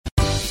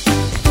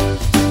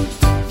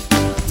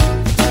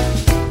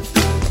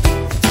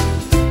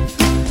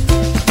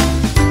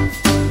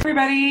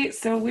everybody.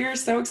 So we're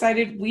so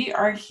excited. We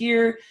are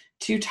here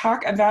to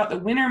talk about the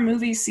winter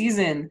movie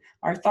season,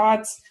 our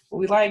thoughts, what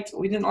we liked,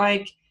 what we didn't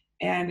like,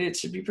 and it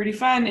should be pretty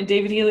fun. And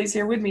David Healy's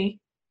here with me.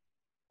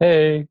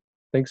 Hey,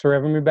 thanks for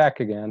having me back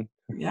again.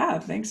 Yeah,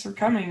 thanks for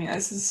coming.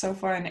 This is so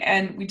fun.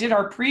 And we did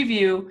our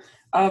preview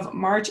of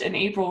March and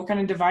April. We're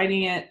kind of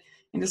dividing it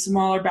into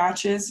smaller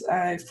batches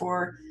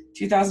for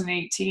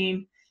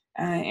 2018.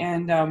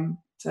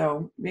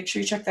 So make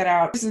sure you check that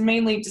out. This is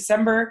mainly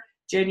December,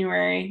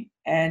 January,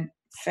 and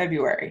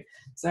February.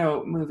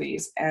 So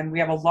movies. And we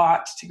have a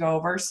lot to go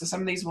over. So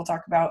some of these we'll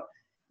talk about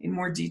in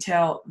more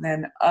detail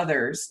than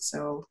others.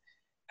 So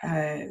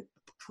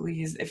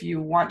please, if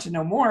you want to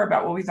know more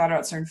about what we thought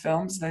about certain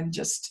films, then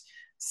just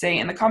say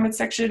in the comments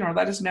section or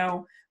let us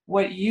know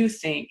what you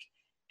think.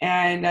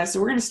 And so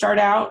we're going to start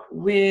out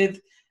with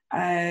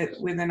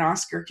an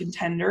Oscar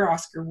contender,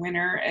 Oscar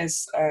winner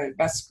as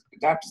Best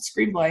Adapted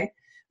Screenplay,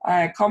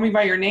 Call Me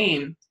By Your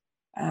Name.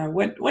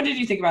 What did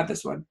you think about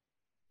this one?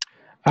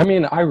 I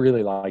mean, I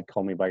really like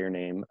Call Me By Your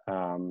Name,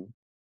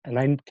 and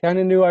I kind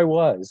of knew I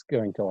was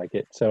going to like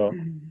it. So,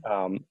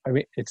 I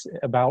mean, it's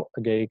about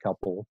a gay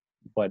couple,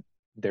 but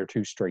they're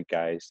two straight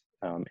guys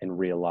in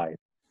real life.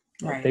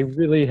 Right. They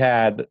really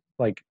had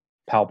like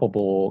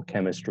palpable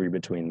chemistry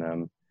between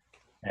them,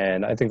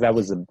 and I think that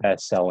was the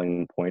best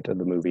selling point of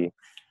the movie.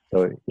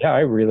 So yeah, I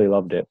really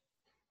loved it.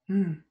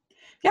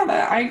 Yeah,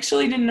 I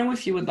actually didn't know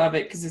if you would love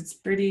it because it's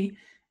pretty.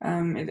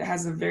 It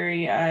has a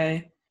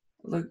very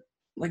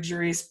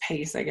luxurious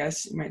pace, I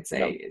guess you might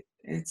say.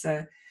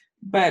 Yep.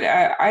 But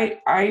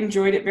I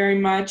enjoyed it very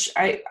much.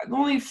 The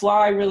only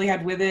flaw I really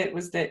had with it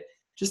was that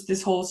just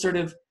this whole sort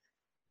of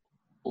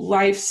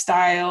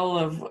lifestyle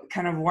of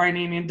kind of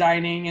whining and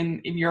dining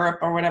in Europe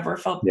or whatever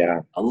felt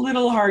a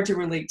little hard to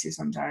relate to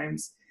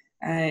sometimes.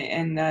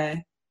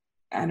 I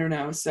don't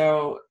know.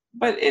 So,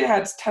 but it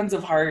has tons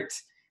of heart.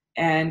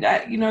 And,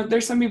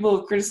 there's some people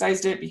who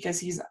criticized it because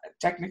he's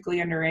technically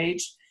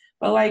underage.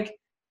 But, like,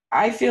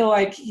 I feel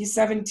like he's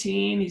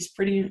 17. He's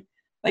pretty,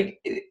 like,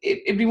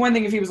 it'd be one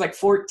thing if he was, like,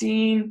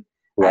 14.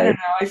 Right. I don't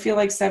know. I feel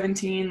like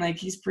 17, like,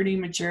 he's pretty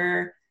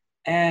mature.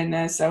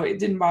 And so it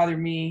didn't bother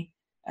me.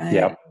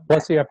 Yeah.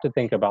 Plus, you have to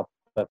think about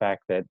the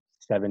fact that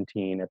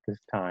 17 at this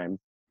time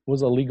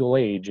was a legal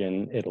age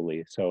in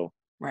Italy. So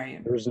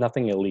right. There was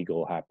nothing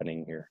illegal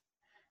happening here.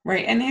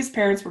 Right. And his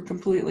parents were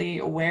completely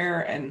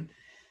aware. And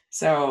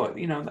so,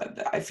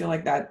 I feel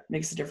like that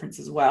makes a difference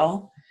as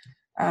well.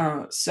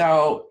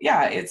 So,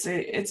 yeah, it's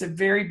a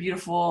very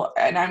beautiful,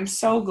 and I'm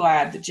so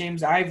glad that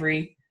James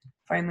Ivory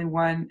finally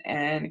won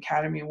an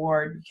Academy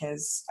Award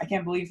because I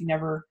can't believe he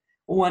never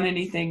won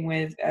anything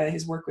with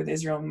his work with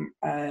Israel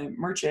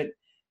Merchant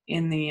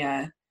in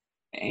the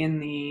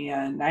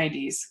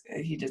 90s.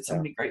 He did so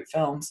many great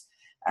films.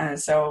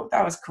 So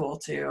that was cool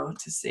to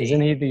see.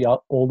 Isn't he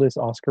the oldest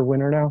Oscar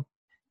winner now?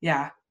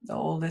 Yeah, the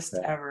oldest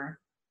ever.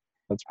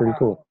 That's pretty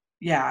cool.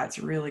 Yeah, it's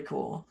really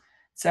cool.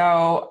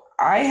 So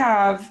I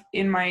have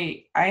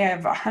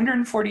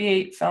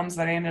 148 films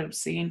that I ended up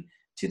seeing,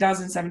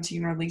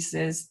 2017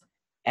 releases,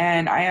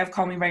 and I have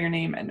Call Me By Your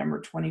Name at number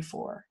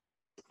 24.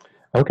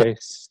 Okay,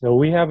 so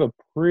we have a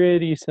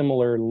pretty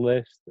similar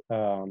list,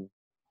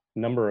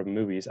 number of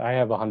movies. I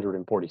have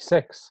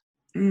 146.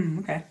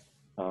 Okay.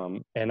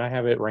 And I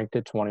have it ranked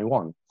at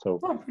 21. So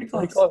pretty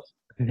close.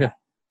 Yeah.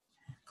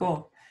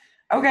 Cool.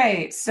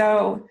 Okay,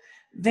 so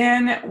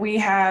then we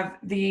have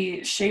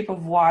The Shape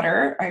of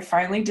Water. I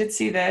finally did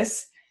see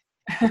this.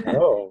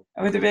 Oh.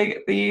 With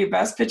the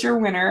Best Picture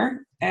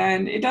winner,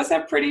 and it does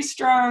have pretty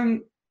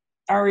strong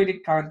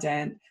R-rated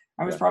content.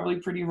 I was probably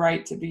pretty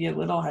right to be a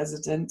little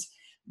hesitant,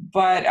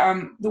 but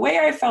the way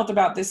I felt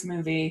about this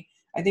movie,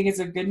 I think it's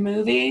a good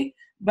movie,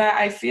 but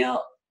I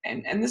feel,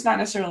 and this is not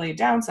necessarily a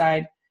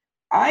downside,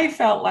 I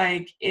felt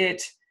like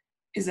it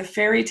is a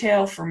fairy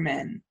tale for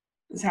men,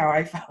 is how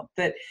I felt.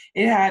 That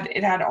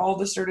it had all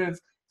the sort of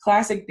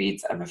classic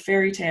beats of a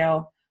fairy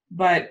tale,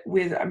 but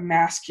with a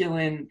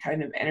masculine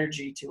kind of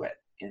energy to it.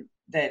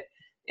 That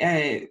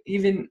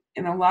even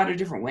in a lot of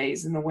different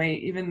ways, in the way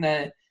even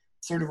the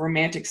sort of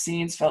romantic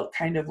scenes felt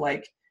kind of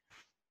like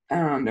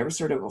there was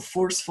sort of a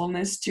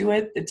forcefulness to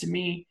it that to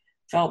me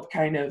felt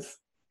kind of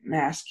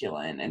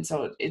masculine, and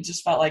so it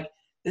just felt like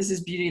this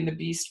is Beauty and the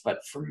Beast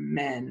but for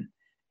men.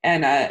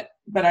 And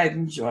but I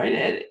enjoyed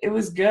it. It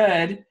was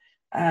good,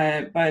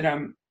 but I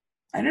don't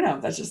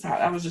know.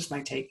 That was just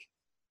my take.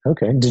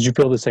 Okay. Did you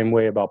feel the same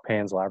way about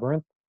Pan's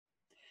Labyrinth?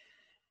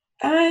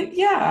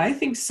 Yeah, I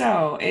think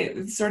so.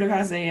 It sort of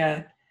has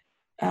that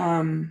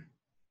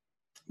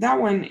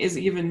one is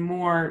even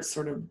more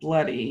sort of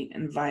bloody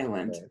and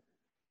violent.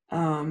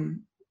 Okay.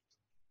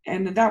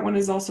 And that one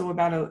is also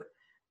about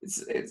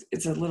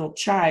it's a little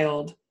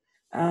child.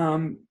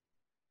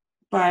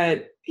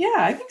 But yeah,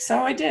 I think so.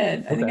 I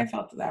did. I think I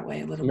felt that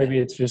way a little bit. Maybe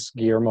it's just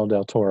Guillermo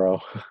del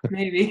Toro.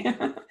 Maybe.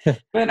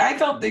 But I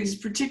felt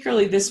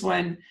particularly this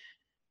one,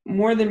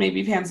 more than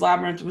maybe Pan's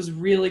Labyrinth, was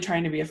really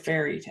trying to be a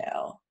fairy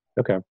tale.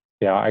 Okay.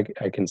 Yeah,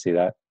 I can see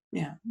that.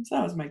 Yeah, so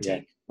that was my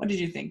take. What did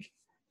you think?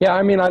 Yeah,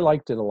 I mean, I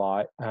liked it a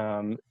lot,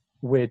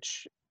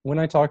 which when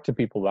I talk to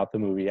people about the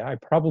movie, I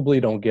probably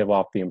don't give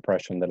off the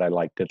impression that I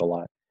liked it a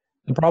lot.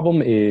 The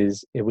problem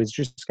is it was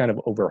just kind of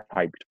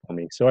overhyped for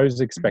me. So I was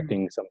Mhm.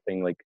 expecting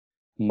something like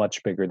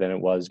much bigger than it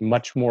was,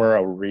 much more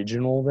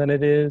original than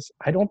it is.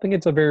 I don't think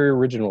it's a very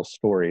original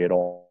story at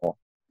all.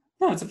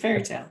 No, it's a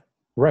fairy tale.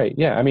 Right.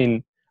 Yeah. I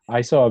mean,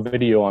 I saw a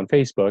video on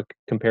Facebook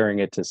comparing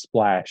it to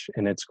Splash,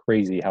 and it's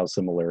crazy how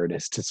similar it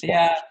is to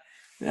Yeah. Splash.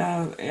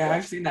 Yeah, Yeah.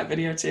 I've seen that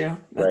video too.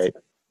 Right.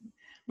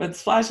 But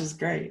Splash is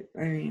great.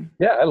 I mean,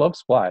 Yeah, I love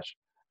Splash.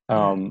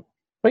 yeah.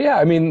 But yeah,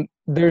 I mean,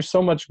 there's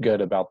so much good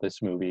about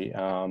this movie.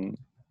 Of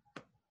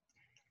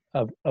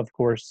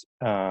course,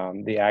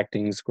 the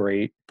acting's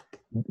great.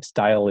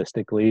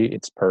 Stylistically,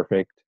 it's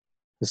perfect.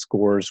 The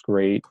score's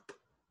great.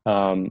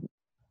 Um,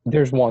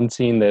 there's one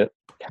scene that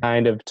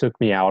kind of took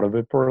me out of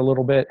it for a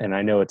little bit, and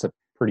I know it's a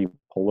pretty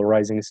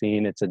polarizing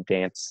scene. It's a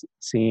dance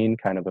scene,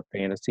 kind of a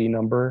fantasy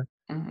number.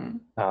 Hmm.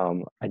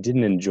 I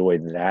didn't enjoy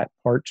that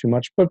part too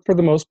much, but for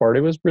the most part,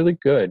 it was really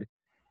good.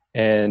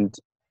 And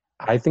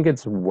I think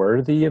it's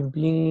worthy of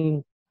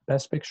being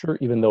Best Picture,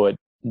 even though it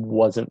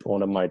wasn't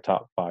one of my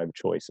top five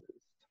choices.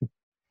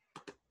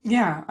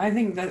 Yeah, I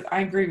think that I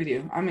agree with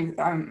you. I mean,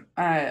 I'm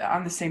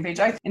on the same page.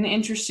 An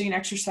interesting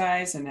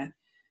exercise,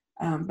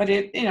 but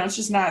it's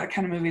just not the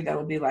kind of movie that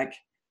will be like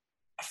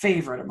a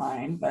favorite of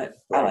mine. But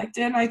I Right. liked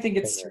it. And I think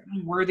it's Okay.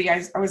 certainly worthy.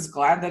 I was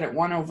glad that it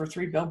won over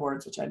three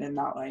billboards, which I did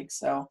not like.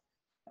 So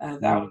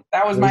Mm.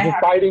 that was my Those are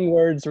happy. fighting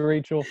words,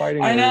 Rachel.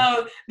 Fighting I words.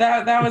 know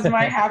that was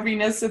my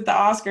happiness at the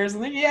Oscars.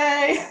 I'm like,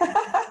 yay!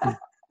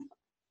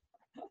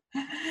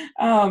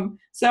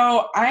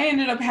 So I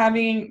ended up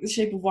having The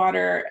Shape of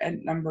Water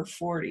at number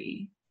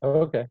 40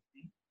 Okay.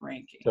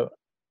 ranking. So,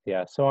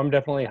 yeah. So I'm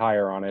definitely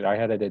higher on it. I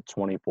had it at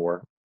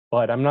 24,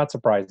 but I'm not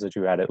surprised that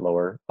you had it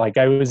lower. Like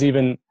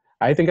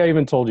I think I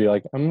even told you,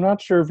 like, I'm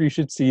not sure if you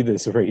should see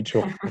this,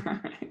 Rachel.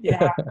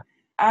 Yeah,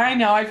 I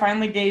know. I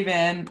finally gave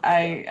in.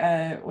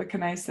 What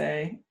can I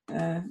say?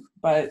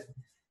 But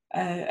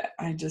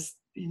I just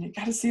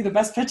got to see the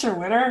Best Picture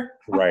winner.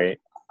 Right.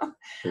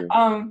 True.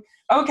 Um,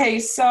 okay,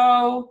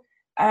 so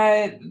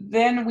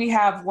then we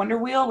have Wonder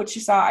Wheel, which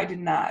you saw. I did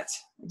not.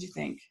 What do you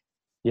think?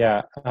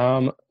 Yeah.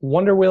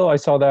 Wonder Wheel, I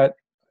saw that.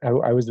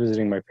 I was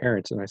visiting my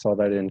parents and I saw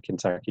that in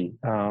Kentucky.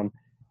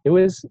 It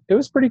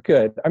was pretty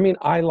good. I mean,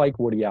 I like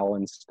Woody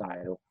Allen's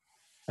style.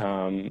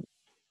 Um,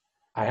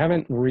 I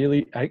haven't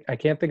really, I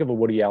can't think of a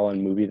Woody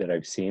Allen movie that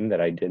I've seen that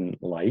I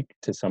didn't like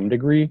to some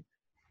degree.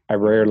 I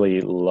Mhm.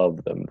 rarely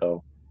love them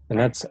though. And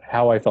Right. that's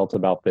how I felt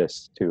about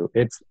this too.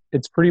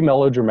 It's pretty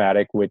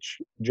melodramatic,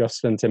 which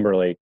Justin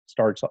Timberlake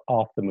starts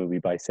off the movie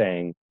by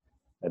saying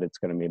that it's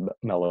going to be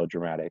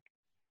melodramatic.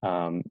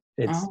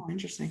 It's Oh,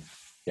 interesting.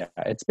 Yeah,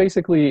 it's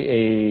basically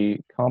a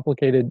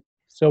complicated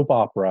soap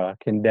opera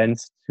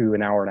condensed to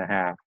an hour and a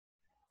half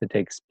that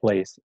takes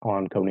place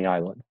on Coney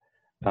Island.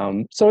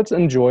 So it's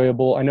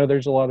enjoyable. I know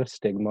there's a lot of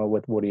stigma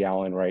with Woody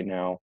Allen right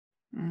now.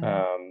 Mm,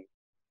 Um,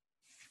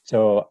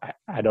 so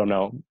I don't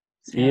know.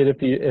 See yeah. it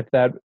if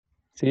that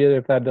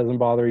doesn't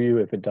bother you.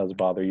 If it does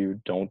bother you,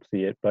 don't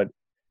see it. But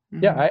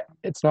yeah, Hmm.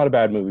 it's not a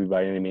bad movie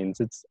by any means.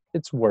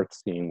 It's worth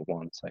seeing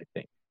once, I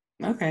think.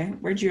 Okay.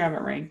 Where'd you have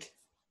it ranked?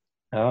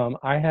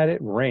 I had it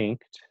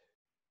ranked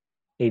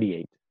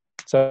 88.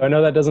 So I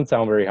know that doesn't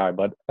sound very high,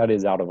 but that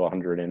is out of Yeah.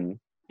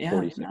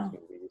 146 No.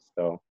 movies.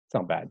 So it's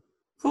not bad.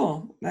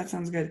 Cool. That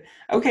sounds good.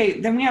 Okay.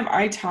 Then we have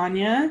I,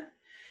 Tanya.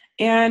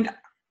 And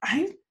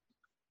I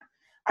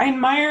I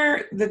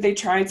admire that they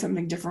tried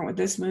something different with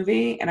this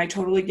movie, and I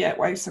totally get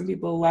why some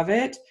people love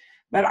it.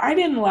 But I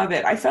didn't love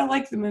it. I felt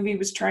like the movie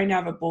was trying to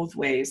have it both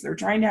ways. They were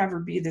trying to have her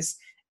be this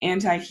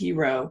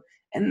anti-hero,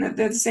 and at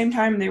the same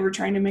time, they were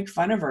trying to make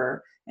fun of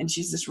her. And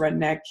she's this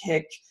redneck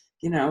hick,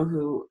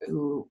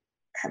 who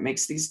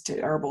makes these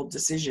terrible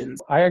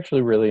decisions. I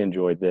actually really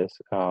enjoyed this.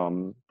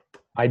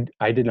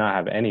 I did not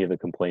have any of the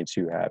complaints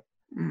you had.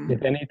 Mm.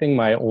 If anything,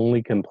 my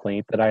only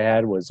complaint that I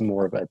had was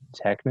more of a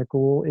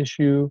technical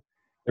issue.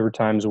 There were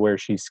times where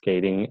she's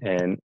skating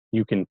and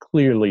you can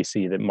clearly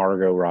see that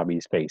Margot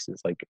Robbie's face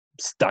is like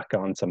stuck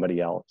on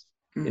somebody else.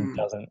 It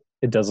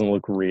Mm. doesn't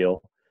look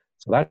real.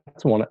 So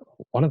that's one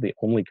of the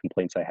only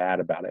complaints I had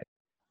about it.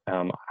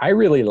 I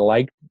really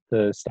liked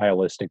the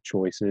stylistic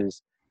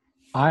choices.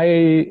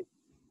 I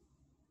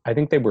I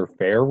think they were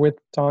fair with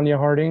Tanya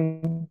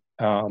Harding.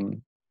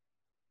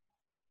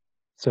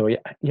 So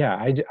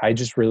yeah, I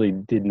just really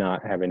did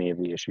not have any of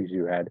the issues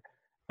you had.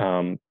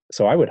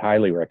 So I would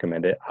highly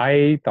recommend it.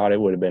 I thought it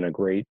would have been a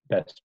great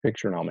Best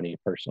Picture nominee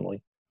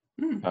personally.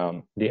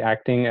 Mm. The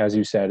acting, as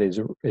you said, is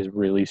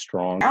really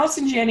strong.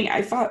 Allison Janney,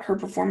 I thought her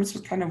performance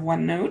was kind of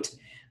one note,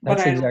 but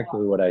That's I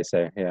exactly what I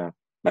say. Yeah.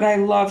 but I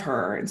love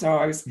her, and so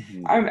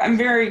Mhm. I'm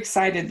very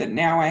excited that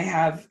now I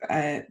have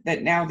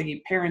that now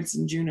the parents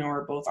and Juno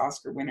are both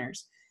Oscar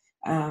winners,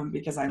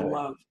 because I Right.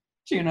 love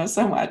Juno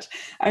so much.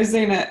 I was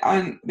saying that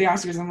on the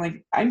Oscars, I'm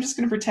like, I'm just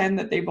going to pretend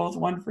that they both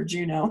won for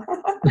Juno,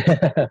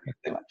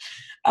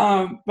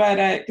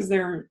 but because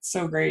they're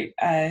so great,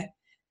 but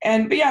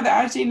yeah, the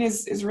acting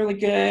is really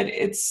good.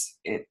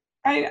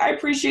 I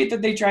appreciate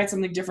that they tried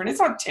something different.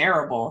 It's not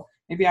terrible.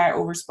 Maybe I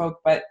overspoke,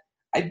 but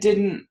I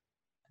didn't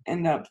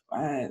end up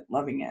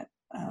loving it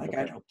like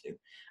I'd hoped to.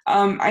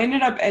 I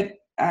ended up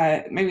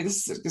at maybe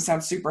this is gonna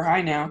sound super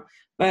high now,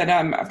 but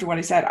after what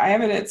I said, I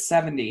have it at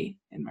 70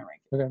 in my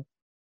ranking. Okay.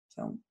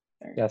 So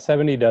there. Yeah,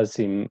 70 does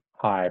seem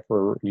high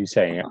for you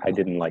saying I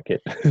didn't like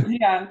it.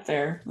 Yeah,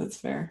 fair. That's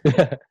fair.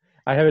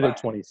 I have it at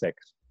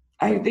 26.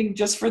 I think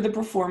just for the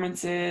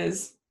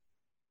performances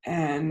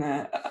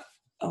and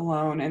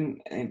alone,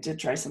 and to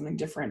try something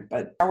different.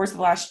 But Star Wars: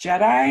 The Last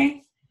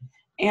Jedi,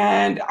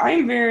 and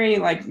I'm very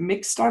like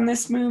mixed on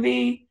this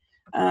movie.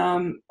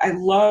 I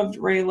loved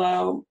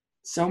Reylo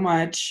so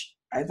much.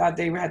 I thought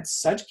they had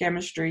such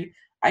chemistry.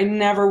 I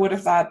never would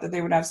have thought that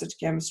they would have such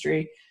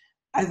chemistry.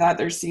 I thought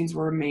their scenes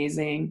were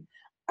amazing.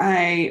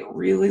 I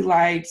really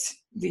liked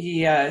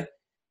the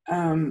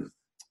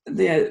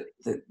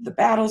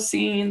battle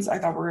scenes. I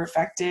thought were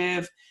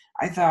effective.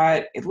 I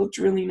thought it looked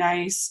really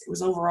nice. It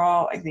was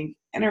overall, I think,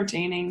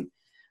 entertaining.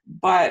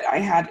 But I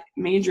had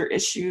major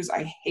issues.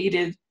 I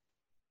hated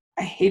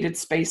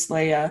Space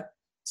Leia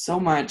so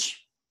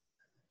much.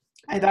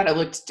 I thought it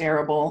looked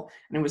terrible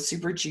and it was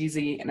super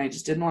cheesy and I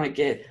just didn't like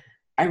it.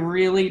 I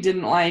really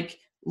didn't like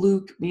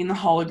Luke being the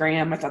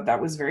hologram. I thought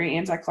that was very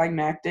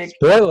anticlimactic.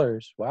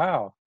 Spoilers!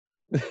 Wow.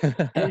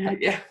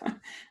 Yeah.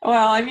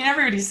 Well, I mean,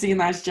 everybody's seen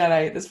Last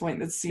Jedi at this point.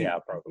 That's seen. Yeah,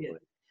 probably.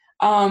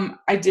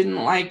 I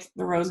didn't like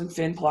the Rose and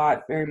Finn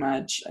plot very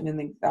much. I didn't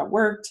think that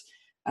worked,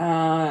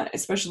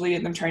 especially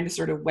them trying to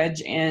sort of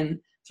wedge in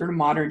sort of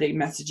modern day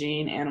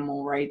messaging,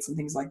 animal rights, and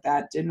things like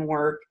that. Didn't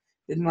work.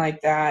 Didn't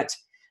like that.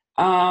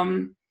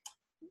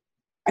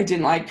 I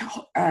didn't like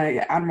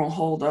Admiral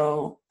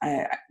Holdo,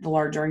 the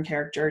Lar Dern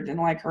character.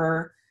 Didn't like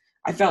her.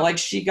 I felt like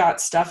she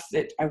got stuff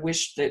that I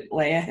wish that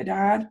Leia had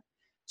had.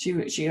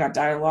 She got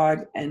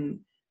dialogue and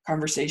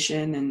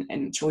conversation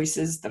and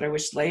choices that I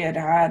wish Leia had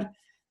had.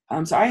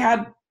 So I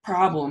had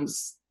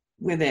problems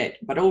with it,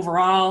 but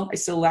overall, I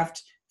still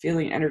left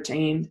feeling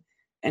entertained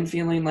and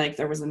feeling like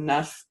there was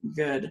enough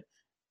good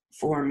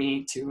for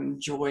me to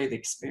enjoy the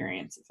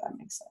experience, if that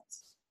makes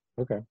sense.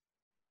 Okay.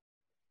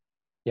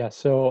 Yeah,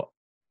 so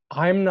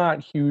I'm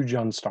not huge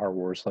on Star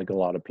Wars like a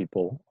lot of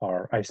people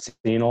are. I've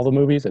seen all the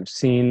movies. I've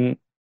seen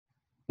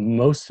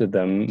most of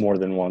them more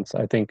than once.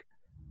 I think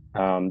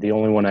the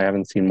only one I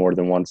haven't seen more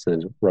than once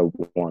is Rogue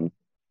One.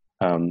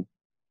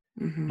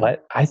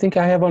 But I think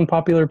I have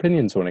unpopular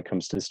opinions when it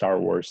comes to Star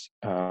Wars.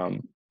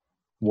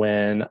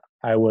 When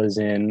I was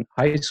in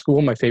high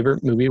school, my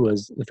favorite movie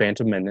was The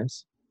Phantom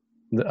Menace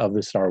of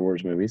the Star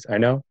Wars movies. I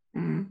know.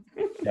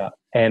 Yeah.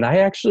 And I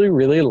actually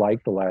really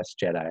liked The Last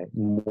Jedi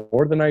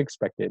more than I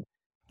expected.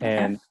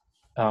 And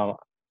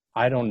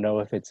I don't know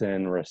if it's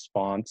in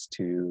response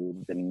to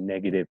the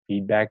negative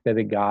feedback that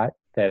it got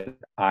that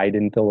I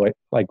didn't feel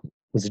like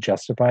was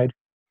justified,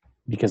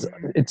 because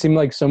it seemed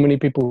like so many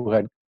people who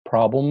had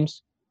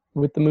problems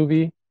with the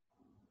movie,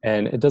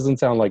 and it doesn't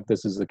sound like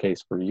this is the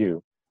case for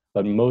you,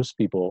 but most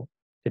people,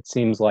 it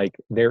seems like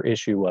their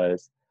issue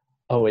was,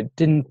 oh, it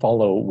didn't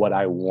follow what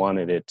I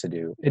wanted it to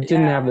do. It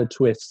didn't have the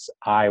twists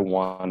I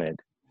wanted.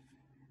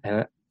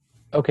 And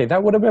okay,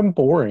 that would have been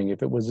boring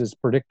if it was as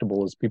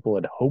predictable as people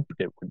had hoped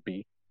it would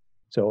be.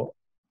 So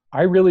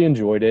I really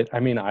enjoyed it. I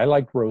mean, I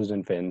liked Rose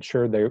and Finn.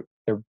 Sure, their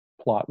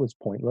plot was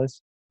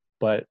pointless,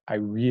 but I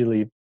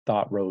really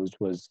thought Rose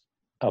was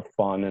a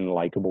fun and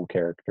likable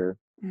character.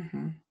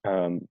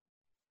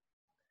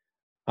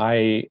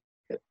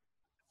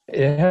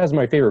 It has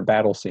my favorite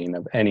battle scene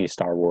of any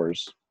Star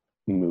Wars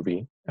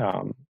movie.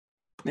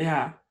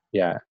 Yeah,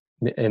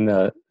 in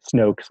the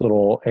Snoke's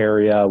little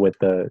area with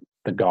the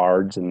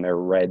guards and their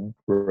red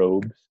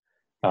robes.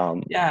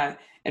 And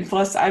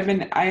plus I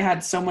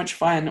had so much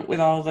fun with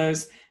all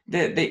those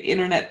the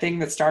internet thing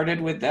that started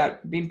with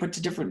that being put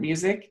to different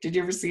music. Did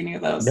you ever see any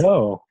of those?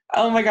 No.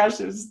 Oh my gosh,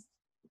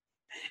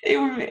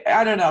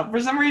 I don't know.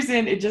 For some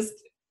reason, it just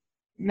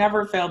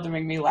never failed to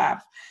make me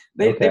laugh.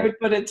 They would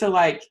put it to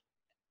like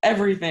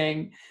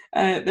everything.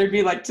 There'd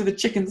be like to the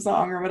chicken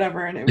song or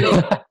whatever, and it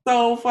was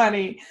so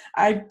funny.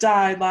 I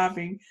died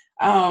laughing.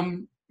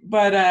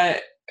 But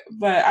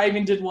I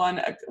even did one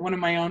of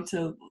my own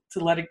to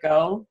Let It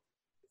Go.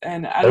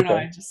 And I don't know,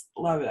 I just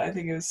love it. I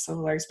think it was so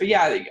hilarious. But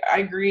yeah, I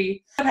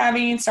agree. I'm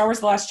having Star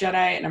Wars: The Last Jedi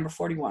at number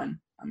 41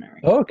 on my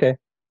ranking. Oh, okay.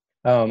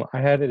 I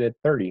had it at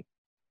 30.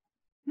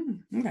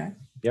 Okay.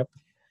 Yep.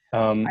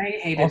 I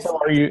hated also,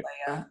 are you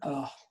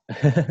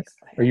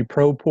are you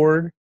pro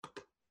Porg?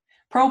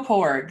 Pro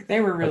Porg. They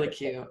were really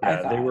cute.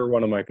 Yeah, they were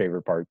one of my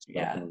favorite parts.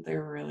 Yeah, they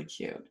were really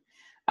cute.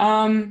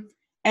 And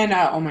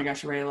oh my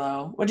gosh,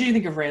 Reylo. What did you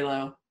think of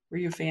Reylo? Were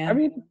you a fan? I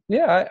mean,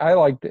 yeah, I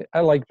liked it. I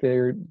liked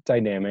their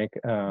dynamic.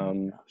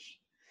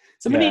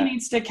 Somebody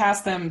needs to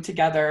cast them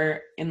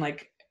together in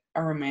like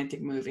a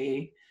romantic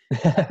movie,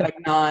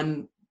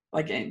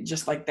 like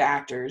just like the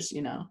actors,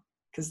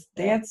 because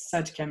they had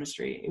such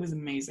chemistry. It was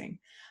amazing.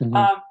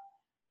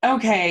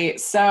 Okay,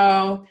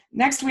 so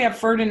next we have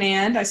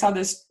Ferdinand. I saw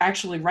this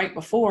actually right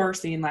before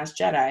seeing Last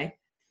Jedi,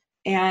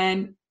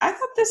 and I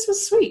thought this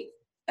was sweet.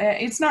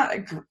 It's not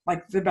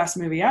like the best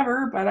movie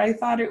ever, but I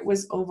thought it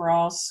was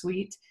overall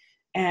sweet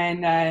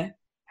and had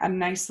a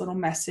nice little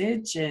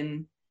message.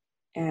 And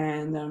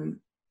and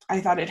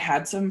I thought it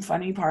had some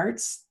funny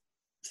parts,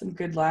 some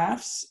good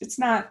laughs. It's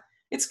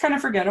kind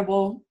of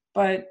forgettable,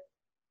 but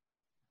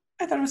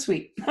I thought it was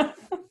sweet.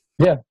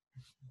 Yeah.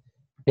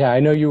 Yeah,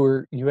 I know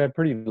you had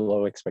pretty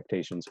low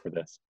expectations for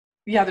this.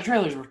 Yeah, the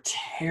trailers were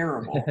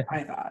terrible,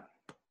 I thought.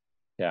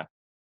 Yeah.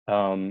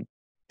 Um,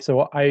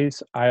 so I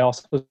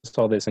also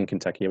saw this in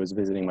Kentucky. I was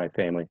visiting my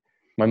family.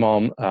 My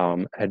mom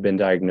had been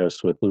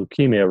diagnosed with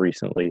leukemia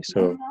recently, Oh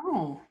so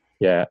no.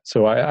 yeah.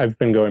 So I've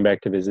been going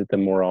back to visit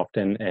them more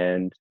often,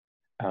 and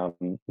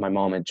my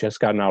mom had just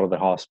gotten out of the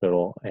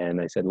hospital,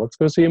 and I said, "Let's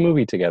go see a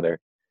movie together."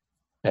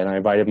 And I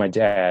invited my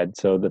dad.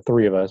 So the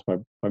three of us, both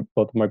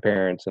of my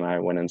parents and I,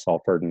 went and saw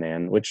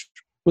Ferdinand, which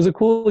was a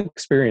cool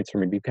experience for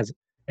me because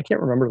I can't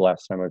remember the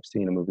last time I've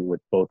seen a movie with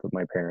both of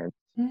my parents.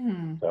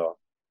 Hmm. So,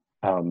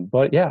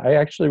 but yeah, I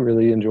actually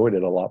really enjoyed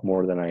it a lot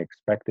more than I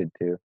expected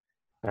to.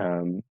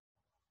 Um,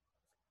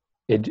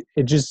 it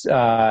just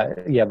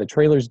yeah, the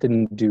trailers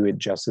didn't do it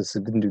justice.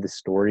 It didn't do the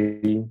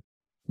story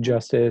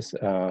justice.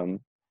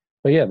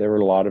 But yeah, there were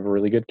a lot of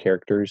really good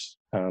characters,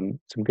 some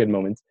good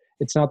moments.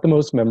 It's not the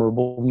most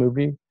memorable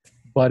movie,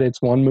 but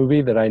it's one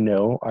movie that I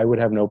know I would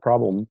have no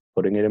problem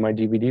putting it in my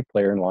DVD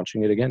player and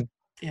watching it again.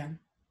 Yeah,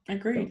 So,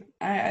 agreed.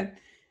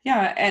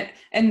 Yeah,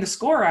 and the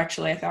score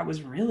actually I thought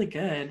was really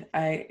good.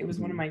 It was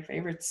one of mhm. my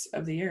favorites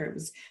of the year. It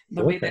was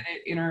the way Okay. that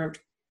it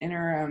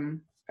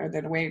or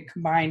the way it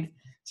combined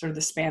sort of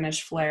the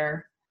Spanish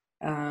flair.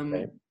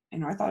 Right.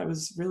 I thought it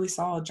was really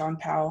solid, John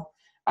Powell.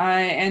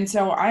 And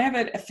so I have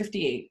it at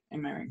 58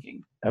 in my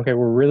ranking. Okay,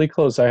 we're really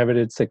close. I have it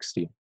at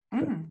 60. So,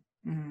 Mm.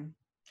 Mhm.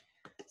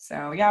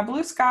 So yeah,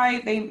 Blue Sky,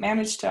 they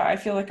managed to, I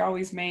feel like,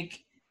 always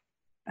make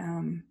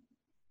um,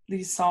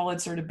 these solid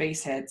sort of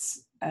base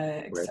hits.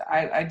 right.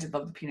 I did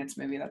love the Peanuts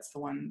movie. That's the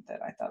one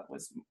that I thought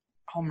was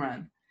home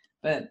run.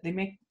 But they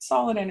make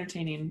solid,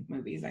 entertaining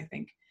movies, I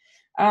think.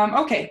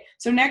 Okay,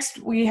 so next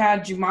we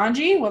had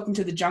Jumanji, Welcome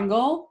to the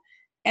Jungle.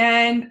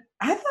 And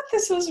I thought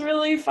this was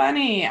really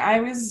funny. I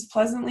was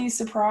pleasantly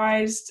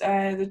surprised.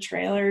 The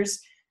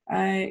trailers,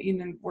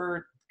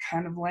 were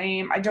kind of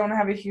lame. I don't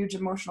have a huge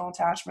emotional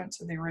attachment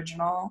to the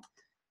original,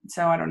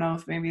 so I don't know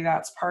if maybe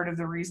that's part of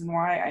the reason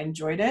why I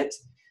enjoyed it.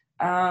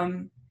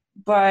 Um,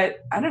 but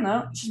I don't know.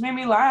 It just made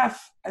me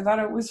laugh. I thought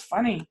it was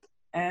funny,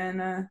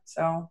 and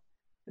so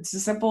it's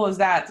as simple as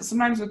that.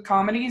 Sometimes with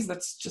comedies,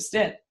 that's just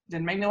it.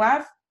 Didn't make me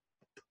laugh,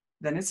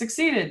 then it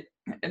succeeded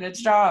in its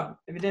job.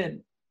 If it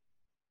did,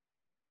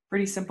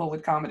 pretty simple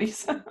with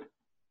comedies.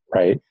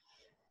 Right.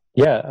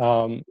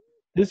 Yeah.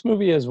 This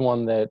movie is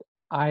one that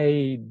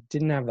I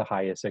didn't have the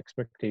highest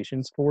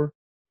expectations for,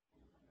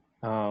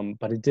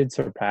 but it did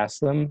surpass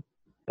them,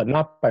 but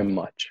not by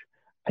much.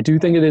 I do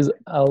think it is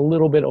a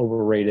little bit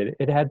overrated.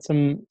 It had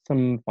some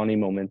funny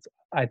moments.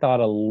 I thought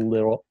a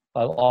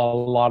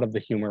lot of the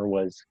humor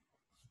was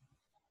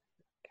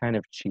kind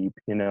of cheap,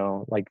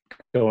 like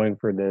going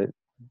for the,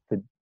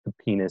 the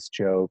penis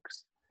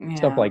jokes,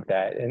 stuff Yeah. like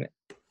that.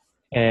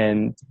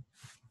 And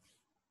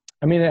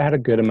I mean, it had a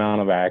good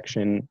amount of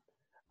action.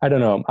 I don't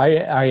know.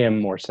 I am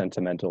more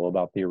sentimental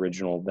about the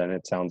original than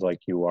it sounds like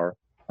you are.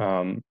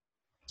 Um,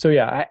 so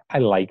yeah, I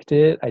liked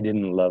it. I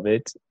didn't love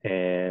it,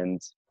 and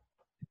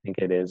I think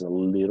it is a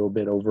little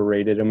bit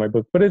overrated in my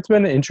book. But it's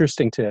been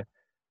interesting to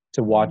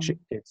watch Mhm.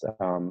 its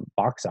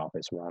box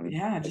office run.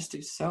 Yeah, just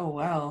do so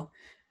well.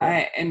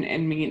 Yeah, I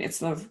mean it's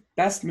the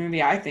best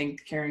movie I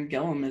think Karen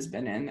Gillan has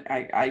been in.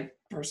 I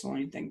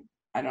personally think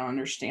I don't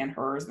understand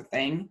her as the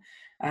thing.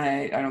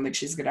 I don't think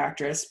she's a good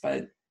actress,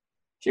 but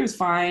she was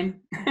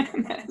fine.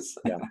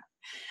 yeah.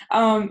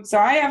 So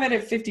I have it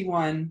at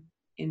 51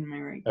 in my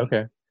ranking.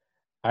 Okay.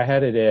 I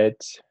had it at,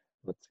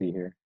 let's see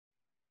here.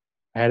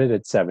 I had it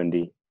at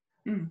 70.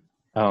 Mm,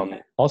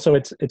 okay. Also,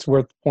 it's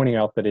worth pointing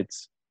out that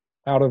it's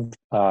out of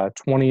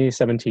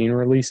 2017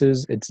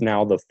 releases. It's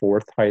now the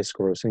fourth highest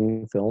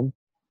grossing film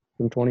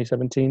from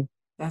 2017.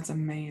 That's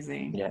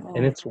amazing. Yeah, and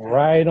Holy it's cow.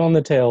 right on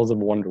the tails of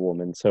Wonder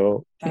Woman.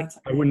 So That's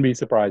I wouldn't be amazing.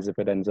 surprised if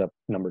it ends up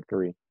number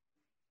three.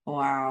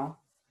 Wow.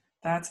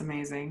 That's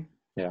amazing.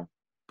 Yeah.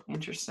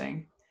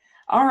 Interesting.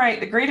 All right,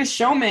 The Greatest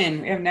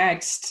Showman we have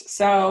next.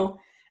 So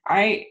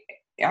I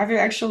I've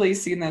actually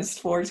seen this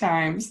 4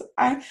 times.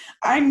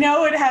 I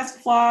know it has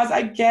flaws.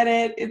 I get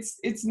it.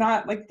 It's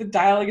not like the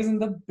dialogue isn't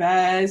the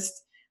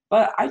best,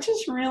 but I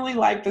just really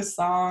like the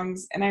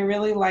songs and I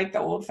really like the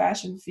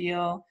old-fashioned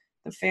feel,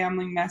 the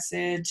family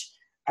message.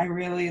 I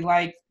really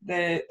like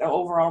the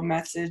overall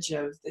message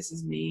of this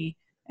is me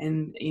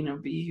and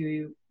be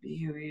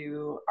who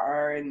you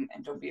are and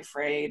don't be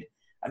afraid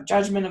of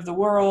judgment of the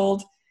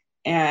world.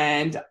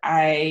 And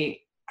I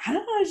don't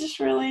know, I just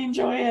really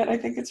enjoy it. I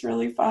think it's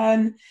really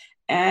fun.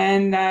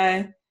 And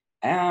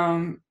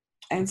um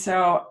and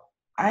so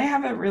I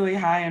have it really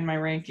high in my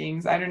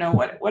rankings. I don't know,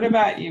 what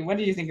about you? What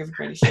do you think of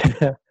Greatest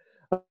Show?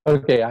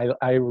 Okay,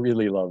 I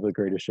really love The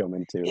Greatest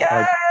Showman too.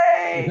 Like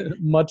Yay!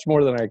 much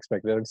more than I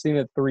expected. I've seen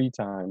it 3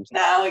 times.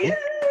 No, I, yay!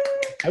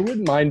 I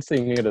wouldn't mind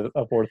seeing it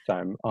a fourth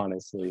time,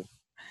 honestly.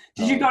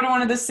 Did you Um, go to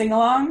one of the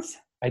sing-alongs?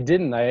 I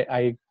didn't.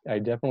 I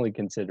definitely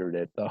considered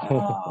it though.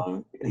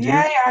 Oh, Did you?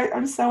 yay!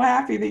 I'm so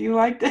happy that you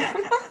liked it.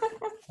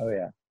 Oh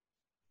yeah.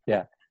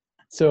 Yeah.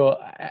 So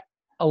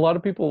a lot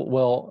of people,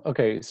 well,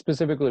 okay,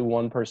 specifically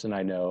one person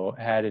I know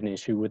had an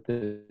issue with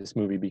this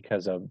movie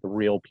because of the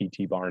real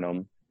P.T.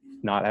 Barnum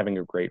not having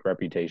a great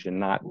reputation,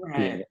 not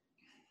being Right.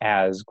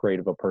 as great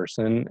of a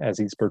person as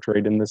he's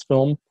portrayed in this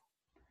film.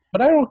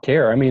 But I don't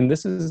care. I mean,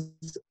 this is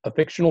a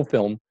fictional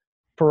film.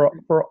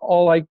 For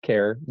all I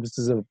care, this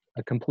is a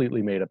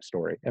completely made up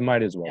story. It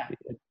might as well Yeah, be.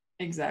 But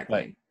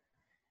exactly.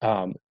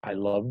 I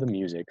love the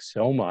music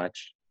so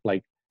much.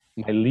 Like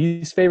my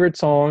least favorite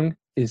song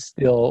is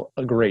still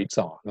a great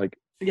song. Like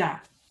Yeah.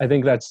 I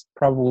think that's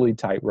probably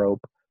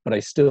Tightrope, but I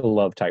still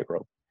love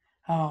Tightrope.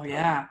 Oh Um,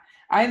 yeah.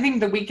 I think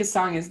the weakest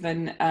song is the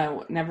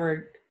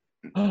never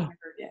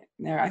get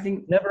there. I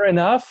think Never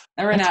Enough.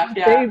 never That's enough. my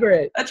Yeah.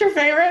 favorite. That's your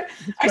favorite?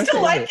 It's I my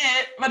still like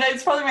favorite. it, but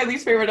it's probably my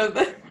least favorite of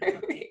the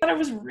movie. I thought it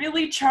was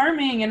really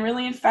charming and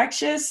really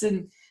infectious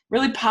and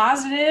really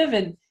positive,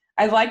 and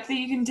I like that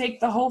you can take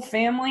the whole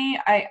family.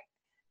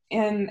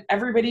 And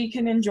everybody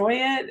can enjoy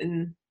it,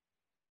 and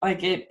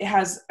like it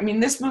has. I mean,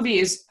 this movie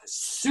is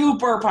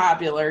super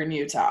popular in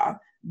Utah,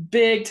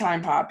 big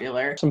time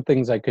popular. Some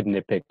things I could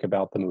nitpick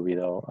about the movie,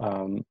 though.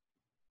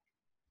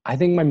 I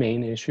think my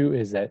main issue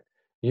is that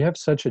you have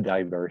such a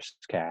diverse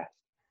cast,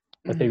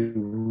 but they Mhm.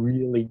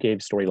 really gave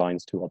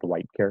storylines to all the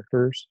white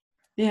characters.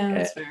 Yeah, And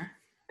that's fair.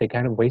 they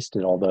kind of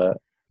wasted all the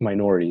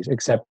minorities,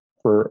 except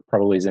for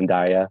probably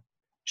Zendaya.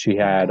 She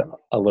had Yeah.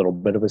 a little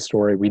bit of a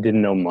story. We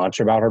didn't know much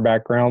about her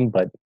background,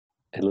 but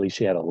at least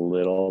she had a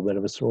little bit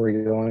of a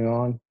story going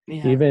on.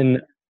 Yeah.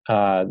 Even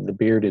the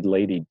bearded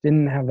lady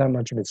didn't have that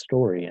much of a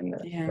story in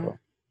this. Yeah, So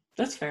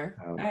that's fair.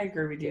 um, I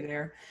agree with yeah. you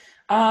there.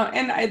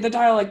 The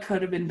dialogue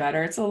could have been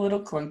better. It's a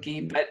little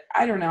clunky, but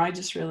I don't know. I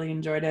just really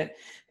enjoyed it.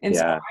 And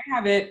so Yeah. I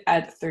have it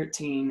at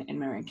 13 in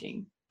my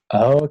ranking.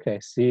 Oh, okay.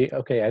 See,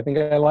 okay. I think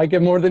I like it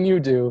more than you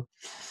do.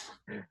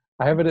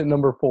 I have it at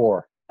number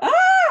 4. Ah!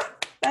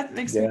 That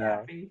makes me Yeah.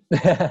 happy.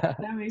 Yeah.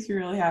 That makes me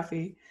really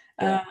happy.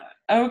 Uh,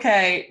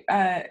 okay.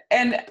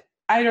 And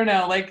I don't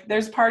know, like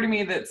there's part of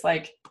me that's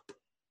like,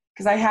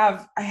 because I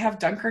have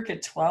Dunkirk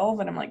at 12,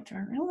 and I'm like, do I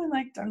really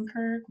like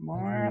Dunkirk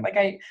more? Mhm. Like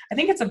I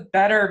think it's a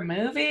better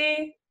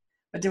movie,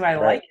 but do I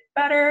like Right. it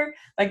better?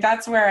 Like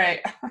that's where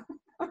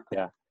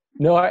Yeah.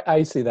 No,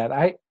 I see that.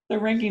 the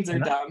rankings are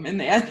And dumb in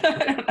the end.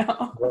 I don't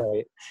know.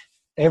 right.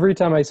 Every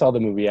time I saw the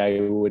movie, I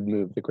would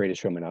move The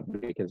Greatest Showman up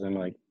because I'm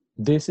like,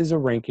 this is a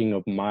ranking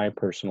of my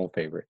personal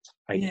favorites.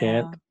 I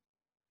can't, Yeah,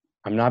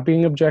 I'm not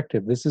being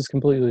objective. This is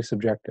completely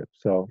subjective.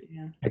 So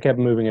yeah, I kept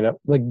moving it up.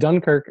 Like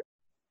Dunkirk,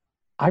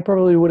 I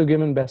probably would have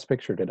given Best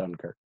Picture to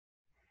Dunkirk.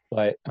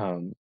 But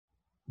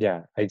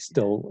yeah, I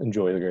still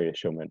enjoy The Greatest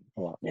Showman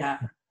a lot more. yeah.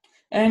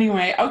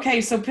 Anyway,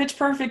 okay, so Pitch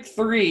Perfect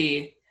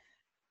 3.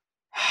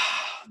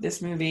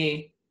 This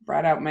movie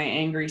brought out my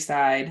angry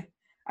side.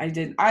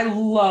 I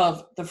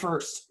love the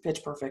first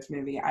Pitch Perfect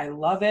movie. I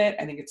love it.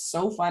 I think it's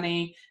so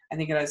funny. I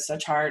think it has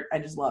such heart. I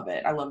just love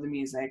it. I love the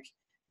music.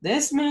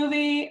 This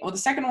movie, well, the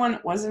second one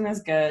wasn't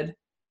as good,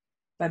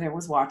 but it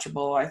was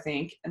watchable, I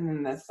think. And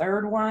then the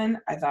third one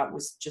I thought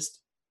was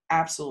just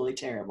absolutely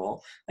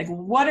terrible. Like,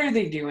 what are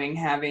they doing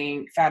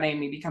having Fat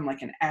Amy become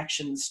like an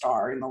action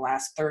star in the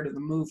last third of the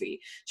movie?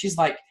 She's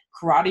like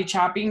karate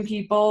chopping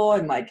people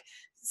and like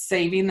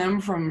saving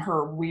them from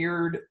her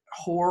weird,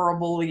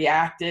 horribly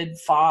acted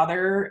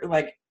father.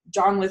 Like,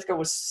 John Lithgow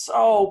was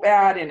so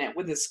bad in it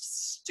with his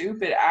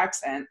stupid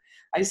accent.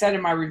 I said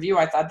in my review,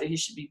 I thought that he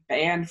should be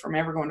banned from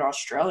ever going to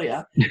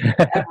Australia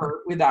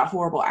ever with that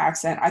horrible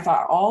accent. I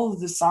thought all of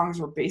the songs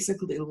were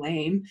basically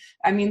lame.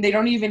 I mean, they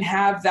don't even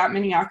have that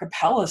many a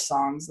cappella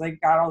songs. They've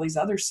got all these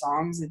other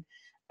songs,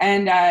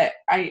 and I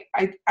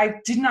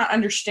did not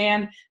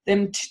understand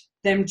them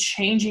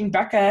changing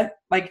Becca.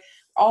 Like,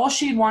 all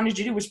she wanted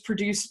to do was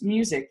produce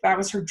music. That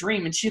was her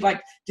dream, and she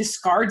like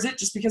discards it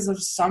just because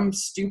of some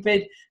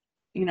stupid,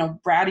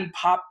 bratty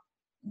pop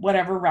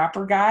whatever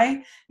rapper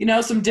guy,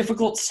 some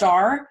difficult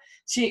star.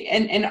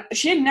 And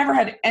she had never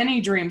had any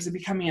dreams of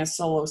becoming a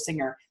solo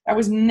singer. That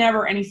was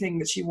never anything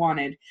that she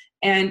wanted.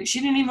 And she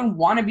didn't even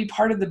want to be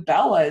part of the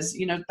Bellas,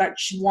 that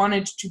she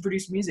wanted to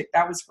produce music.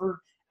 That was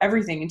her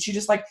everything. And she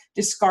just like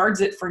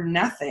discards it for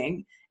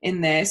nothing in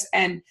this.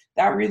 And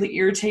that really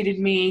irritated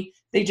me.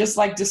 They just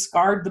like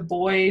discard the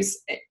boys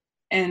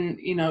and,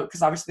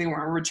 because obviously they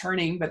weren't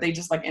returning, but they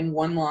just like in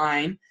one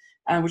line,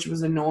 which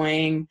was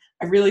annoying.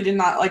 I really did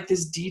not like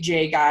this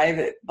DJ guy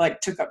that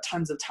like took up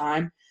tons of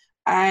time.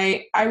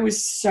 I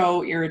was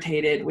so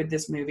irritated with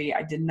this movie.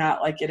 I did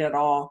not like it at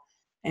all.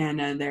 And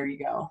there you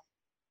go.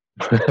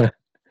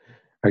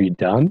 Are you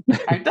done?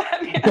 I'm done.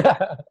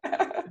 Yeah.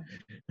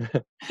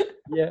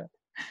 Yeah.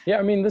 Yeah,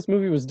 I mean, this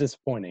movie was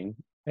disappointing,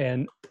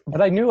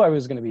 but I knew I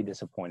was going to be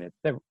disappointed.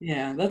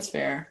 Yeah, that's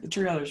fair. The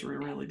trailers were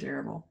really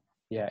terrible.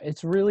 Yeah,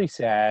 it's really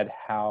sad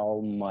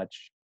how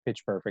much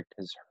Pitch Perfect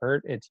has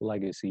hurt its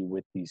legacy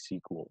with these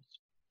sequels.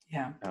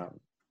 Yeah. Um,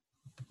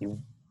 you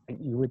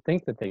you would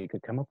think that they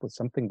could come up with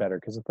something better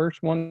because the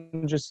first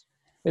one just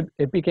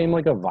it became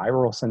like a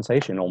viral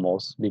sensation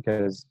almost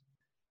because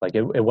like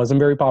it wasn't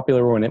very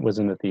popular when it was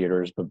in the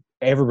theaters, but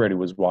everybody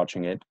was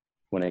watching it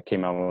when it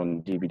came out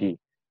on DVD.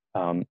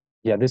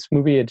 Yeah, this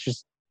movie,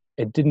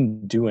 it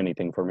didn't do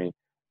anything for me.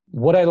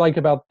 What I like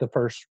about the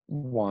first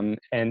one,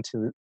 and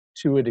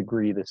to a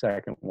degree the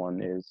second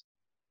one, is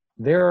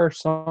there are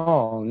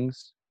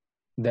songs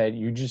that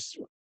you just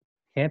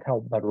can't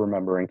help but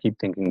remember and keep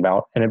thinking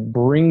about, and it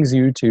brings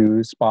you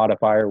to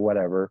Spotify or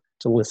whatever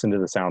to listen to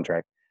the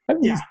soundtrack. I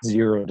have Yeah.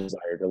 zero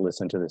desire to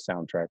listen to the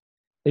soundtrack.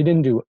 They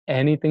didn't do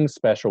anything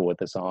special with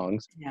the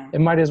songs. Yeah. It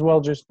might as well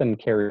just been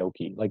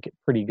karaoke, like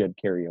pretty good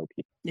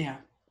karaoke. Yeah.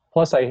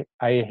 Plus, I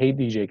hate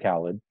DJ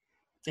Khaled,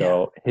 Yeah.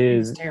 so It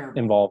was his terrible.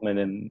 involvement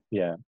in,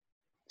 yeah.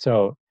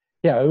 So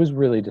yeah, it was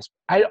really just,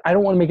 I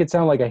don't want to make it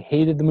sound like I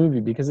hated the movie,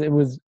 because it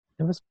was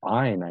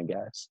fine, I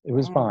guess. It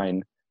was Mm.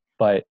 fine,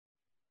 but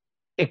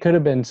it could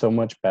have been so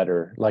much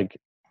better. Like,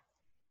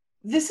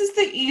 This is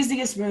the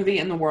easiest movie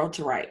in the world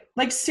to write.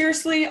 Like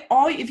seriously,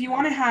 all if you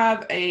want to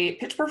have a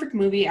pitch perfect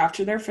movie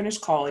after they're finished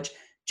college,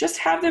 just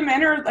have them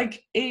enter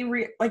like a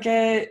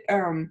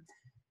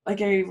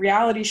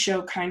reality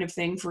show kind of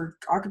thing for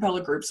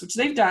acapella groups, which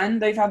they've done.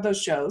 They've had those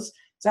shows.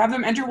 So have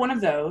them enter one of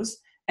those,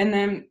 and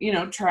then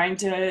trying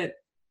to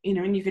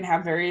and you can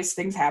have various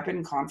things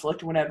happen,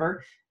 conflict,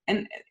 whatever,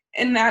 and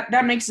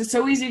that makes it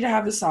so easy to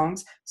have the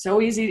songs,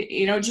 so easy.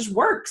 It just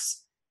works.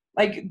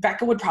 Like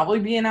Becca would probably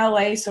be in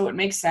LA, so it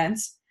makes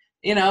sense,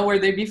 where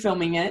they'd be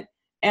filming it,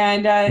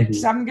 and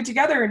just mhm. have them get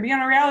together and be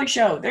on a reality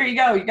show. There you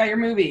go, you got your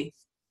movie.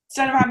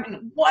 Instead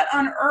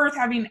of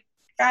having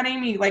Fat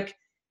Amy like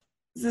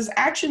this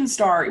action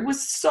star. It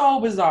was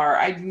so bizarre.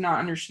 I do not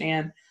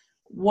understand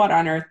what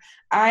on earth.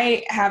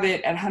 I have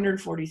it at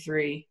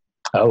 143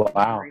 Oh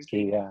wow,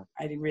 see, ranking. yeah.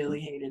 I really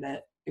hated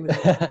it. It was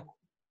awful.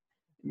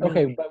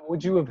 Okay, Really. but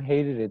would you have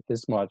hated it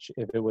this much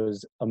if it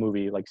was a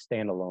movie, like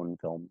standalone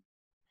film?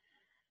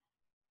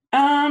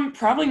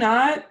 Probably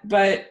not,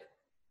 but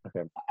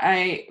Okay.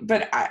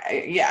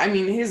 yeah, I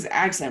mean, his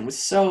accent was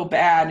so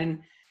bad,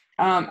 and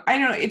I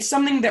don't know, it's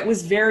something that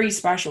was very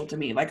special to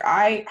me. Like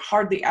I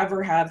hardly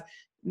ever have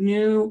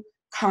new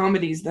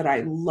comedies that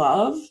I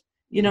love,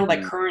 like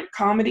Hmm. current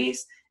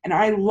comedies, and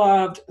I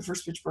loved The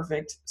First Pitch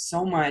Perfect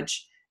so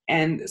much,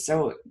 and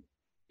so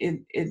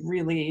it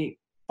really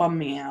bummed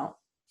me out.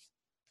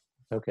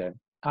 Okay.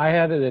 I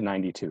had it at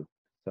 92.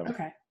 So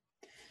Okay.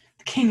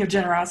 The King of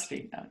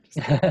Generosity. No,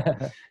 just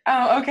kidding.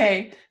 Oh,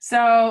 okay.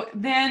 So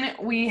then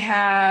we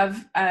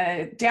have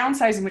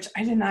Downsizing, which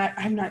I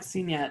have not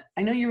seen yet.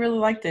 I know you really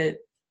liked it.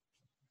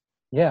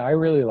 yeah, I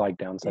really like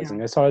Yeah.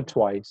 Downsizing. I saw it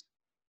twice.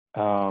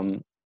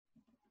 Um,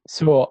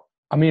 so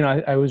I mean,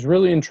 I was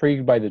really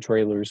intrigued by the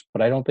trailers,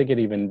 but I don't think it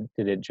even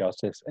did it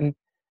justice. And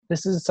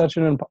this is such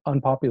an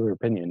unpopular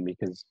opinion,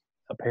 because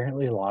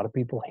apparently a lot of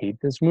people hate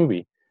this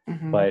movie.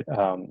 Hmm. But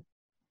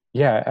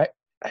yeah,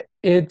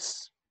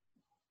 it's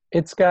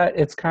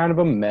kind of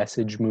a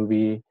message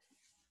movie,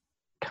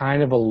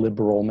 kind of a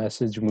liberal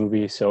message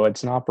movie, so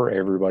it's not for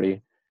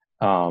everybody.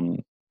 Um,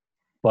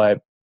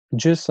 but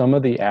just some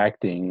of the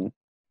acting.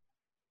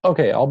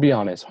 Okay, I'll be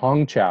honest.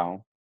 Hong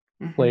Chow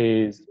Hmm.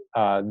 plays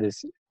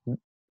this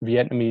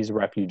Vietnamese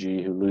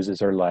refugee who loses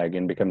her leg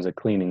and becomes a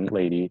cleaning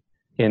lady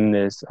in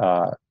this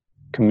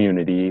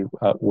community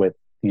with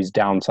these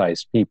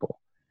downsized people.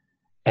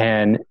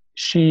 And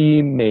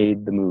she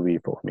made the movie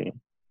for me.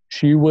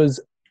 She was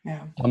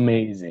Yeah.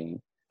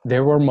 amazing.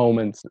 There were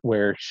moments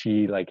where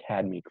she like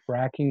had me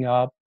cracking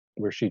up,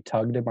 where she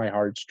tugged at my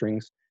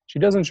heartstrings. She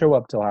doesn't show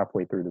up till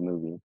halfway through the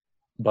movie,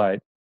 but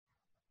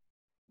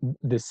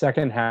the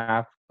second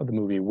half of the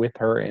movie with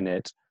her in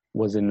it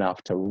was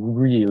enough to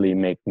really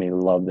make me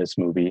love this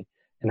movie.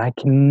 And I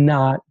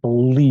cannot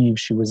believe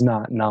she was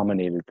not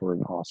nominated for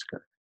an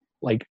Oscar.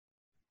 Like,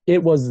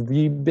 it was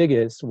the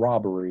biggest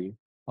robbery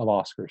of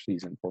Oscar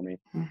season for me.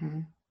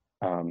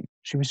 Hmm.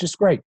 She was just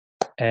great.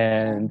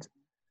 And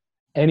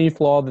any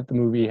flaw that the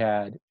movie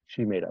had,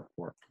 she made up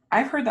for.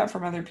 I've heard that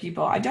from other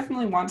people. I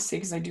definitely want to see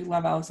because I do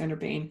love Alexander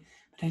Payne,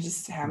 but I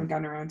just haven't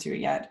gotten around to it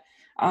yet.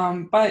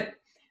 But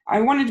I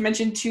wanted to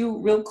mention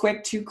two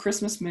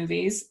Christmas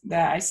movies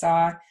that I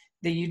saw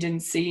that you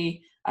didn't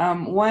see.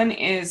 One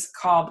is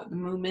called The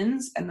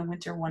Moomins and the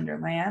Winter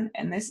Wonderland,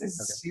 and this is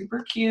a Okay. super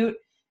cute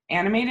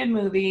animated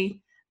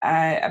movie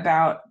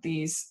about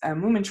these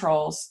Moomin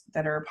trolls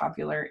that are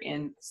popular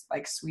in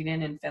like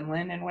Sweden and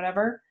Finland and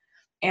whatever.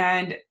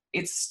 And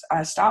it's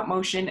stop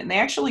motion, and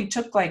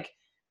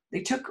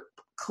they took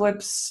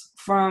clips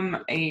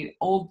from a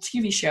old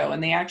TV show,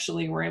 and they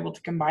actually were able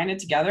to combine it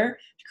together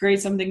to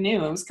create something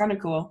new. It was kind of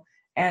cool,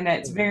 and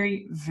it's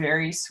very,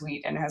 very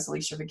sweet, and it has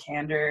Alicia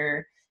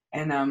Vikander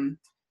and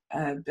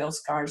Bill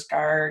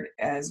Skarsgård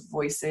as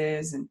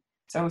voices. And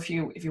so if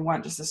you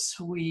want just a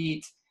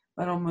sweet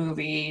little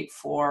movie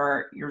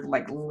for your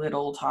like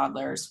little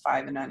toddlers,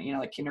 5 and under,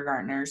 like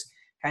kindergartners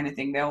kind of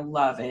thing, they'll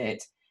love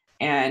it.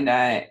 And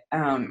I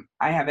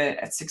have it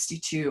at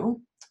 62.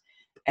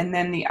 And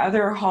then the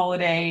other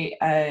holiday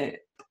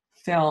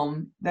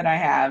film that I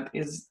have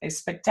is a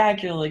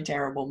spectacularly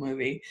terrible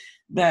movie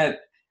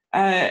that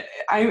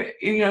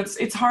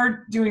it's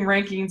hard doing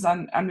rankings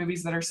on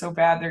movies that are so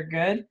bad they're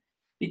good,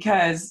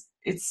 because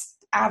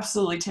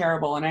absolutely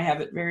terrible, and I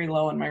have it very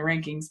low in my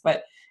rankings,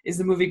 but is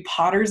the movie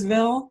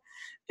Pottersville.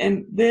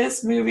 And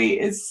this movie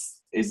is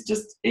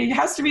just, it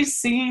has to be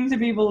seen to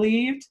be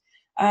believed.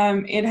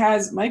 It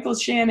has Michael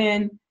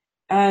Shannon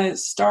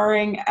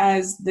starring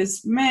as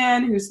this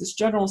man who's this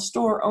general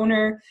store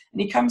owner,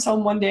 and he comes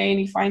home one day and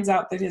he finds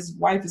out that his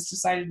wife has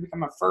decided to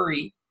become a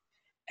furry,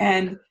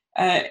 and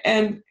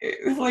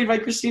played by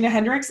Christina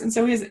Hendricks. And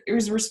so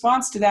his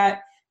response to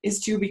that is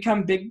to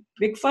become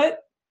Bigfoot,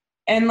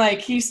 and like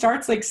he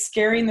starts like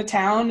scaring the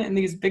town, and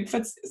these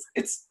Bigfoots.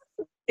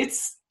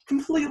 It's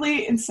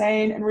completely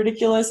insane and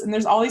ridiculous, and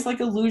there's all these like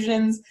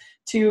allusions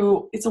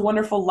to It's a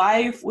Wonderful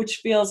Life, which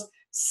feels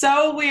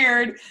so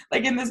weird,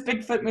 like in this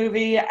Bigfoot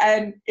movie,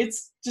 and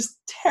it's just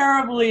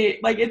terribly,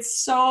 like,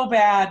 it's so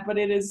bad, but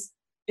it is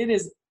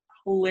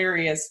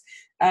hilarious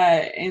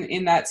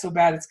in that so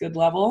bad it's good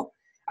level.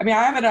 I mean,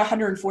 I have it at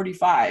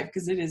 145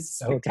 because it is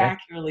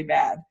spectacularly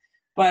bad,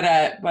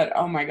 but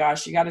oh my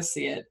gosh, you got to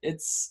see it.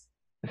 It's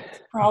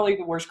probably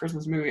the worst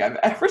Christmas movie I've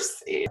ever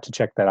seen. To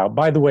check that out.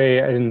 By the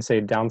way, I didn't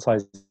say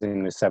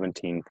downsizing is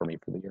 17 for me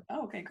for the year.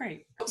 Oh, okay,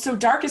 great. So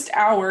Darkest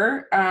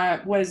Hour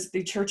was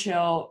the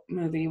Churchill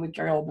movie with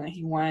Gary Oldman.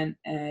 He won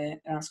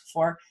an Oscar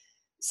for.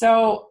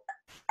 So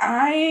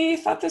I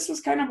thought this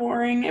was kind of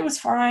boring. It was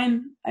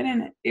fine.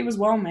 It was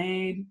well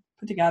made,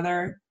 put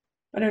together,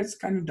 but it was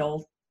kind of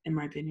dull in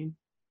my opinion.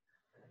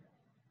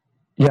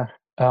 Yeah.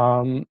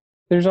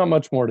 There's not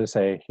much more to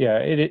say. Yeah,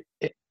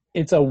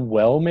 it's a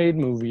well-made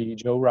movie.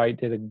 Joe Wright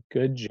did a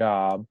good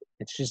job.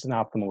 It's just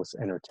not the most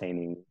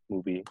entertaining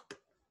movie.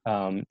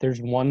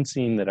 There's one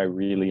scene that I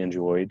really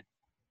enjoyed.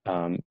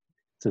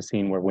 It's a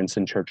scene where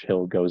Winston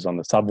Churchill goes on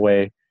the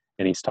subway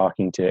and he's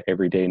talking to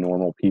everyday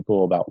normal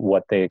people about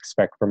what they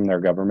expect from their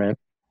government,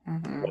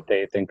 what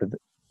they think that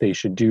they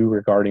should do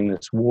regarding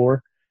this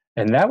war.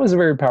 And that was a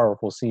very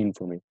powerful scene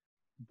for me.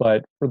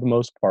 But for the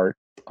most part,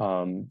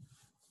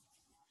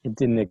 it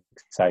didn't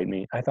excite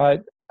me. I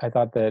thought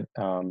that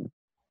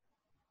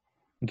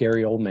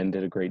Gary Oldman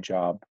did a great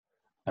job,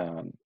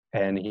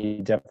 and he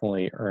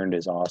definitely earned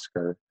his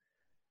Oscar.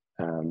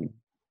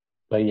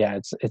 But yeah,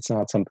 it's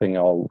not something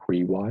I'll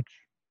rewatch.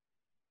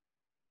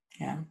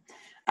 Yeah,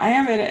 I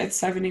have it at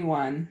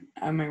 71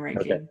 on my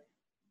ranking. Okay.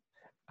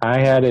 I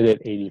had it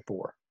at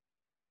 84.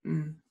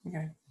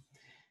 Okay.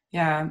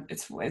 Yeah,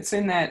 it's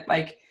in that,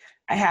 like,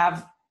 I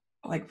have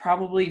like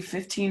probably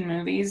 15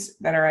 movies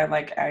that are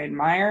like I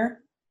admire,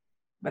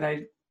 but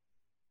I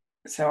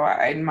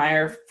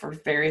admire for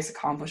various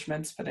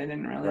accomplishments, but I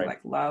didn't really like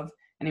love.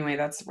 Anyway,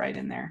 that's right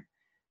in there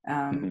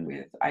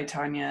with I,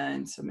 Tonya,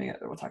 and something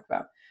that we'll talk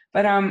about.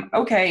 But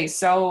okay,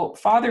 so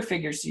Father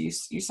Figures, you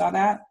saw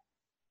that?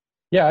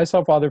 Yeah, I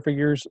saw Father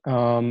Figures.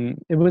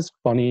 It was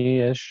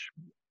funny-ish.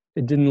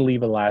 It didn't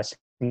leave a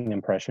lasting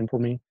impression for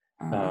me.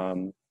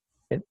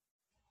 It's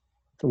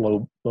a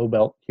low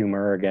belt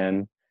humor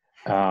again.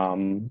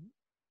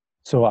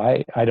 So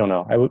I don't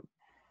know. I would,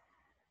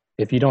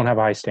 if you don't have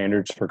high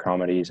standards for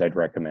comedies, I'd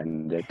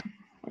recommend it.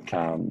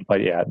 Okay.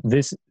 But yeah,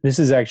 this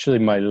is actually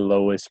my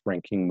lowest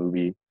ranking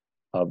movie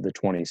of the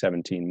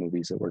 2017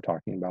 movies that we're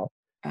talking about.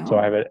 Oh. So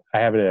I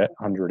have it at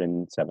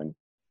 107.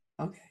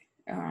 Okay.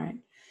 All right.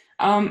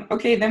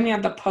 Okay, then we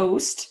have The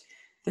Post.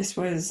 This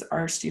was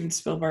our Steven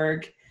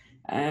Spielberg,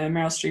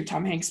 Meryl Streep,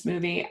 Tom Hanks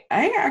movie.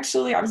 I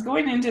was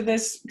going into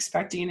this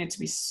expecting it to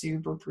be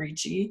super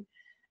preachy,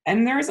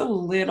 and there's a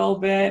little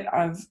bit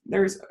of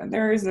there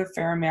is a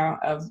fair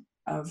amount of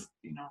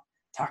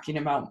talking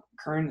about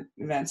current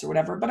events or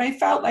whatever, but I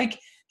felt like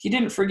he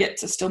didn't forget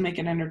to still make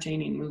an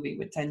entertaining movie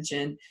with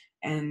tension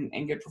and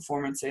good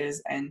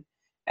performances, and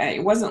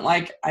it wasn't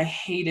like I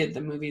hated the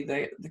movie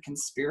The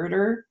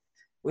Conspirator.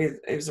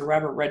 It was a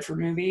Robert Redford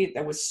movie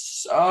that was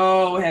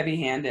so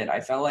heavy-handed. I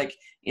felt like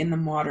in the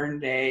modern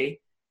day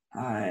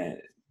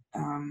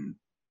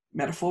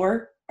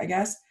metaphor, I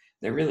guess,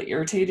 that really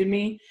irritated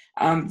me.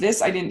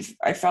 This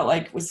I felt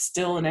like was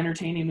still an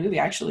entertaining movie.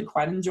 I actually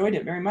quite enjoyed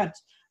it very much.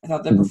 I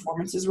thought the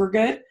performances were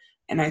good,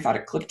 and I thought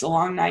it clicked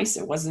along nice.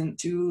 It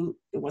wasn't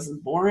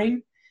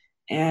boring,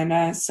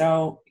 and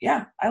so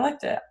yeah, I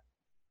liked it.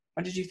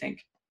 What did you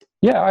think?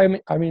 Yeah,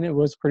 I mean, it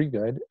was pretty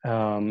good.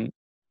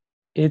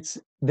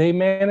 They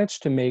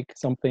managed to make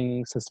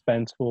something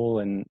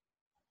suspenseful and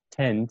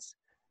tense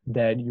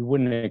that you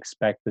wouldn't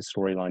expect the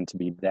storyline to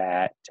be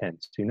that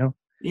tense,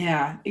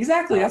 Yeah,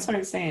 exactly. That's what I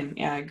was saying.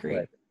 Yeah, I agree.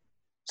 Right.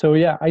 So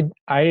yeah,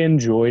 I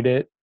enjoyed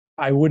it.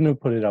 I wouldn't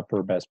have put it up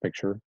for Best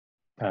Picture.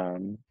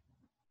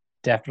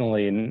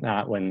 Definitely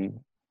not when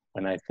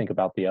I think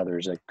about the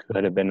others that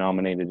could have been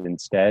nominated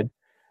instead.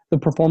 The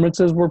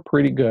performances were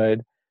pretty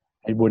good.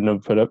 I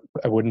wouldn't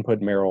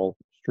put Meryl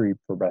Streep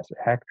for Best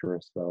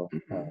Actress though.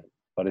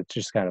 But it's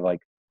just kind of like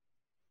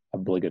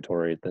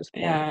obligatory at this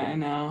point. Yeah,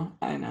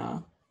 I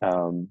know.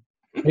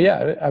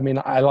 Yeah, I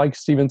mean, I like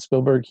Steven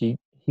Spielberg. He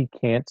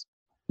can't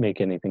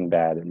make anything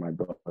bad in my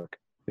book,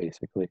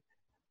 basically.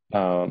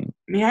 I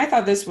mean, I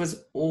thought this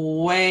was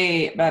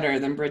way better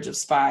than Bridge of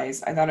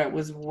Spies. I thought it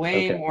was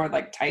way more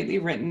like tightly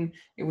written.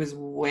 It was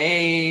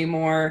way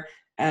more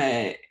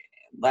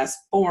less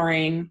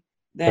boring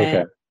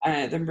than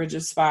than Bridge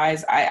of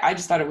Spies. I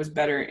just thought it was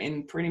better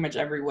in pretty much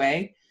every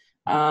way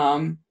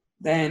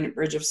than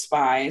Bridge of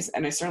Spies,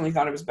 and I certainly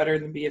thought it was better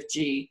than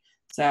BFG.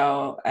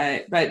 So,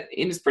 but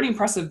it was pretty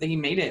impressive that he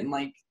made it, and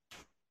like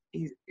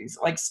he's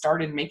like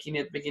started making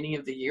it at the beginning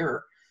of the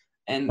year,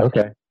 and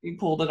Okay. he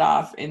pulled it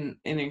off in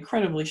an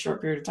incredibly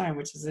short period of time,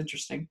 which is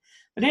interesting.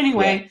 But Yeah.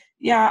 anyway,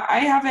 yeah, I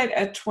have it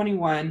at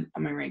 21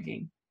 on my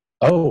ranking.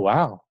 Oh,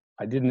 wow.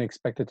 I didn't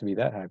expect it to be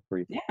that high for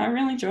you. Yeah, I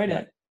really enjoyed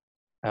Yeah.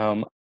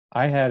 it.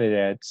 I had it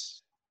at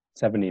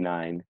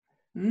 79.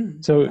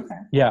 Mm, So okay.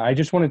 yeah, I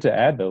just wanted to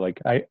add though,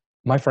 like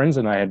my friends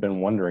and I had been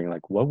wondering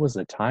like what was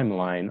the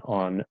timeline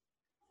on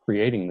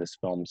creating this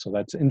film. So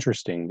that's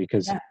interesting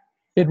because Yeah.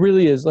 it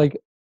really is like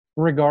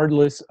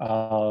regardless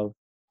of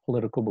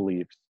political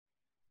beliefs,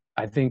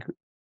 I think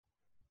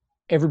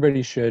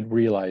everybody should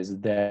realize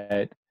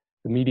that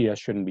the media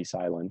shouldn't be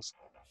silenced.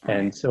 All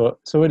And right.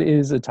 so it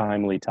is a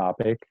timely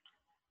topic.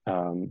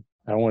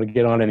 I don't want to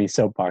get on any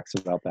soapbox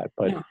about that,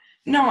 but No,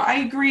 no, I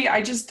agree.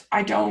 I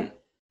don't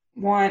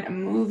want a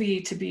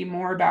movie to be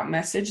more about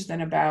message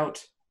than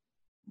about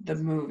the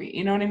movie.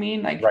 You know what I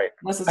mean? Like right.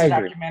 unless it's I a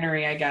agree.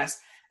 documentary, I guess.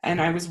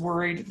 And I was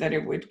worried that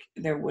it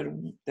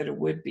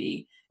would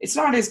be. It's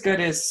not as good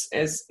as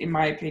in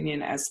my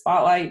opinion as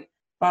Spotlight.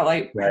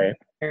 Spotlight had Right.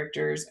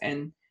 characters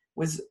and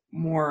was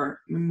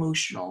more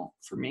emotional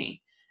for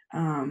me.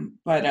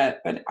 But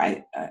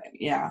I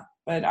yeah.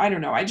 But I don't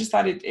know. I just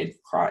thought it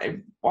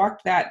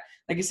walked that,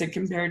 like I said,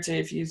 compared to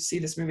if you see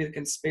this movie The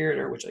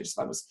Conspirator, which I just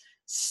thought was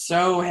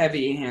so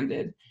heavy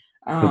handed.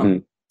 Hmm.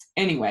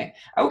 Anyway,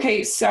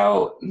 okay,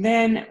 so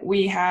then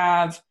we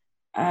have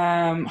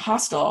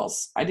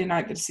Hostels. I did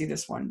not get to see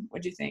this one.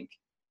 What do you think?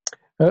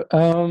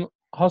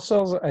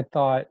 Hostels, I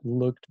thought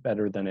looked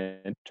better than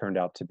it turned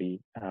out to be.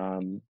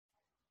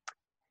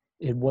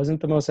 It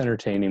wasn't the most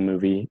entertaining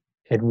movie.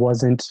 It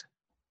wasn't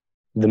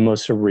the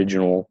most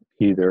original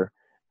either.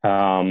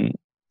 Um,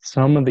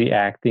 some of the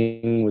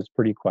acting was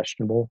pretty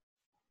questionable,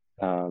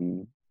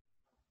 um,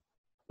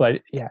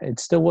 but yeah, it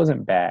still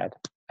wasn't bad.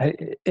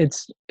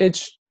 It's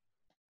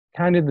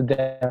kind of the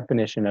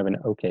definition of an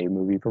okay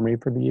movie for me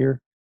for the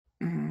year.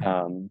 Mhm.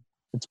 Um,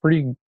 it's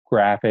pretty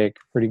graphic,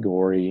 pretty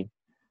gory.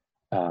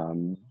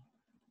 Um,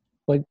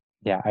 like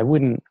yeah, it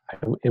wouldn't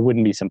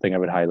be something I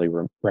would highly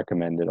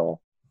recommend at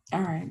all.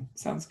 All right,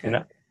 sounds And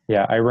good.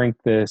 yeah, I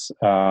ranked this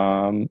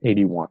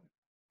 81.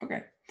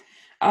 Okay.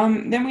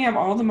 Then we have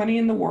All the Money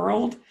in the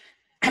World.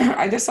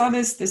 I just saw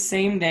this the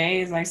same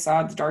day as I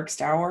saw The Dark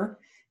Tower,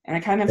 and I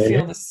kind of feel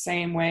Okay. the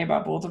same way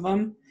about both of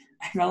them.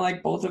 I felt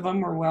like both of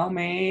them were well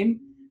made.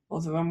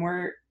 Both of them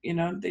were,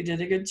 they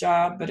did a good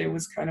job, but it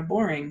was kind of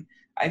boring.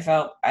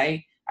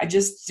 I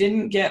just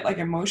didn't get like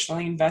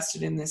emotionally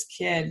invested in this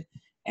kid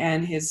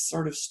and his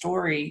sort of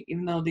story,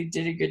 even though they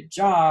did a good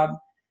job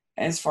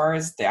as far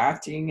as the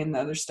acting and the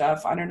other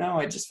stuff. I don't know.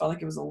 I just felt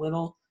like it was a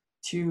little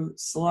too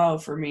slow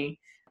for me.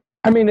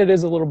 I mean, it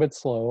is a little bit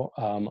slow.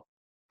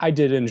 I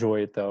did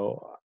enjoy it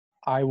though.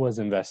 I was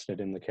invested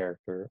in the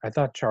character. I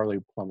thought Charlie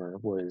Plummer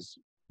was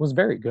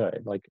very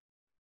good. Like,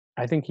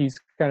 I think he's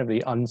kind of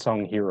the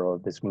unsung hero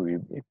of this movie.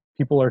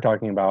 People are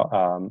talking about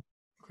Christopher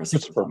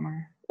Christopher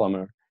Plummer.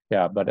 Plummer,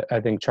 yeah, but I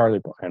think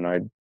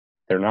and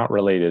they're not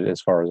related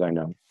as far as I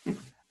know.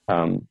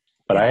 Um,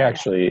 but I Yeah,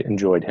 actually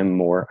enjoyed him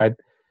more.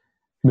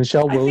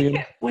 Michelle I think Williams,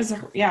 it was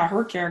yeah,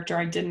 her character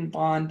I didn't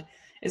bond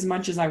as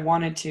much as I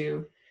wanted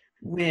to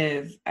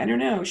with. I don't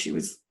know. She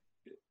just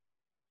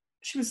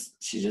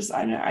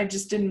I don't I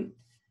just didn't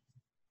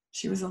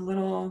she was a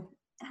little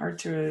hard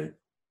to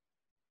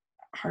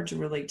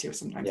relate to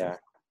sometimes. yeah,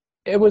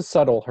 it was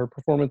subtle. Her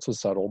performance was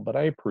subtle, but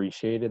I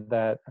appreciated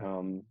that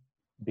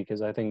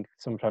because I think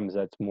sometimes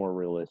that's more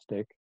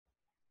realistic.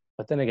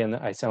 But then again,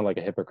 I sound like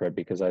a hypocrite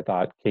because I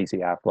thought Casey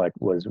Affleck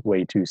was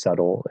way too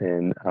subtle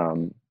in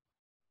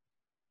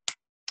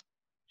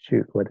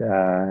shoot what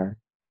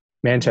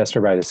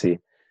Manchester by the Sea.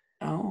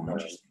 Oh, Um,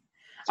 interesting.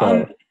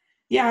 Um so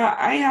yeah,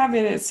 I have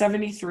it at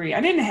 73.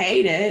 I didn't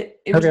hate it.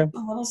 It was just okay,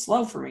 a little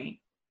slow for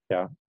me.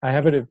 yeah, I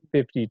have it at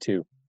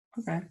 52.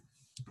 Okay.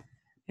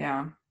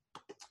 Yeah.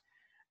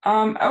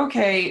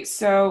 Okay,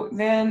 so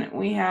then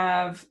we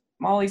have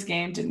Molly's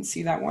Game. Didn't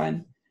see that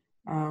one.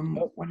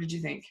 What did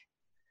you think?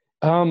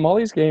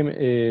 Molly's Game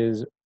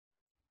is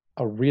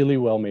a really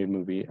well made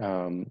movie.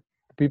 The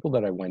people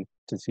that I went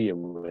to see it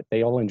with,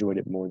 they all enjoyed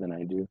it more than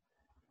I do.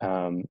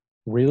 Um,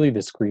 really, the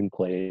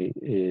screenplay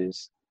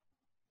is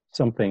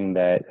something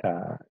that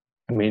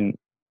I mean,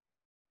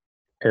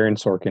 Aaron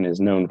Sorkin is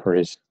known for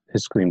his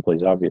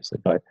screenplays, obviously,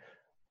 but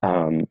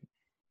um,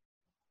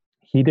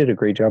 he did a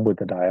great job with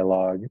the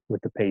dialogue,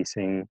 with the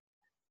pacing.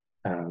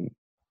 Um,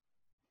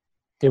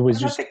 it What was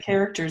about just the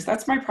characters?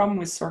 That's my problem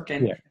with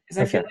Sorkin, yeah, is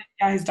I feel okay, like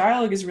yeah, his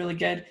dialogue is really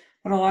good,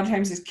 but a lot of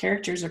times his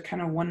characters are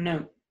kind of one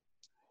note.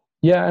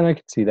 yeah, and I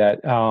could see that.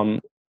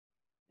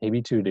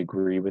 Maybe to a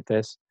degree with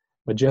this,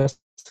 but Jessica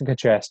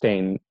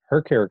Chastain,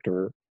 her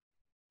character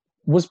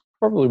was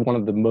probably one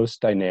of the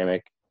most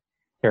dynamic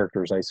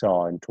characters I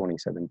saw in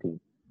 2017.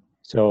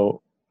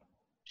 So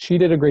she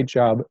did a great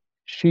job.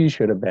 She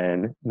should have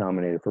been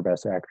nominated for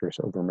Best Actress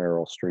over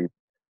Meryl Streep.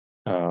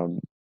 Um,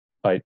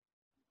 but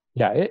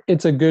yeah,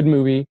 it's a good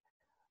movie.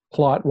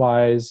 Plot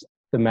wise,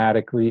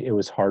 thematically, it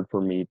was hard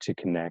for me to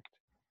connect.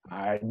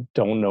 I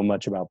don't know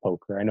much about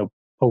poker. I know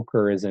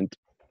poker isn't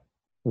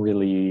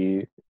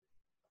really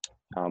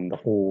the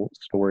whole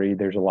story.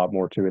 There's a lot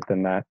more to it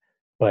than that,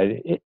 but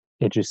it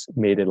just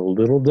made it a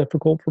little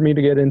difficult for me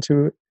to get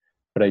into it.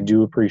 But I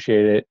do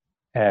appreciate it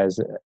as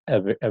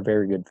a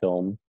very good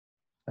film,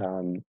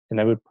 and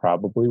I would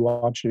probably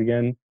watch it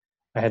again.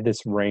 I had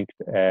this ranked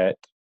at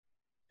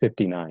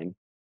 59.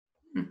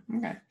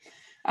 Okay.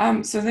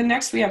 So then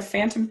next we have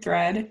Phantom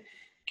Thread.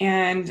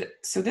 And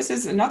so this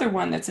is another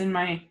one that's in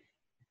my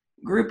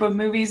group of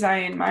movies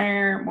I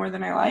admire more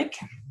than I like.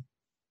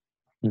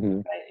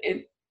 Mm-hmm.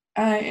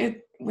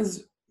 It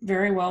was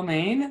very well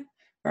made,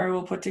 very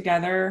well put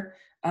together.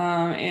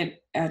 It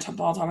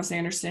Paul Thomas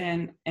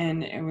Anderson,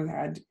 and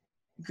had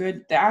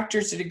good. The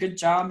actors did a good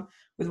job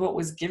with what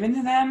was given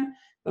to them.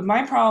 But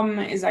my problem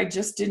is I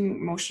just didn't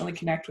emotionally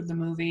connect with the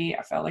movie.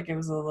 I felt like it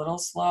was a little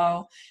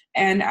slow,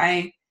 and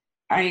I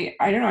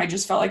don't know. I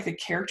just felt like the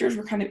characters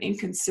were kind of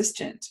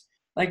inconsistent.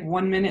 Like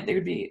one minute they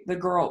would be the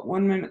girl,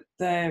 one minute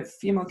the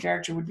female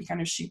character would be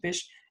kind of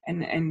sheepish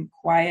and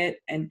quiet,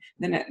 and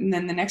then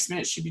the next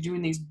minute she'd be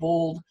doing these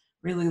bold,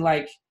 really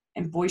like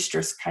and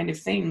boisterous kind of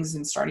things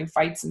and starting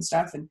fights and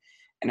stuff. And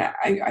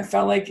I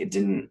felt like it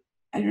didn't.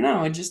 I don't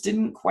know. It just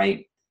didn't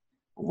quite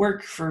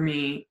work for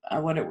me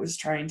what it was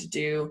trying to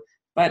do.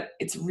 But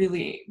it's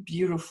really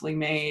beautifully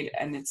made,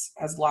 and it's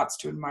has lots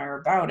to admire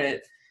about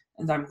it.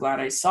 And I'm glad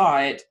I saw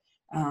it.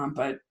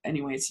 But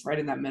anyway, it's right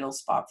in that middle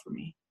spot for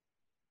me.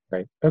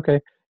 Right. Okay.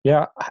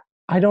 Yeah.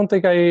 I don't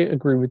think I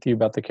agree with you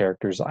about the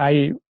characters.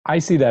 I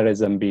see that as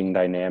them being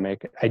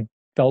dynamic. I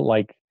felt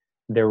like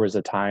there was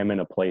a time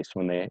and a place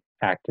when they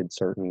acted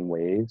certain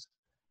ways.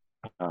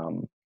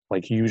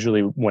 Like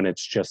usually when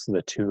it's just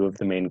the two of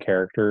the main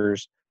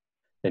characters,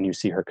 then you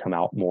see her come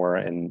out more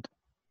and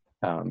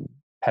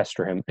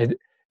pester him.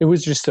 It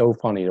was just so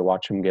funny to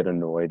watch him get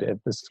annoyed at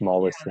the Yeah,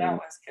 smallest that thing.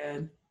 was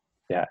good.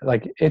 Yeah,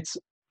 like it's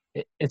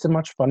a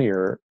much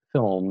funnier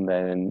film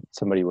than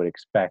somebody would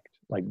expect,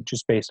 like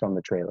just based on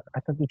the trailer. I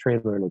thought the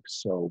trailer looked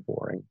so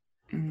boring,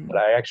 but Mm-hmm.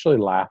 I actually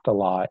laughed a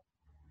lot.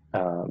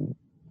 Um,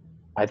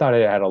 I thought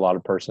it had a lot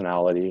of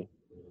personality.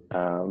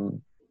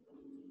 Um,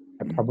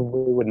 I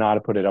probably would not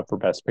have put it up for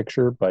Best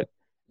Picture, but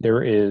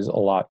there is a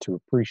lot to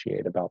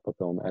appreciate about the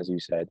film, as you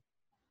said.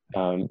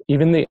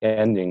 Even the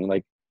ending,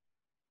 like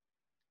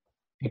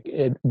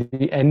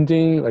the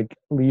ending like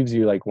leaves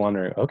you like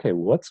wondering, okay,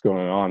 what's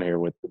going on here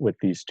with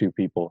these two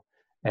people?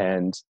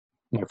 And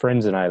my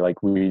friends and I,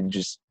 like, we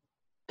just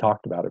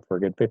talked about it for a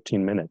good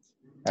 15 minutes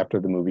after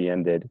the movie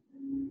ended.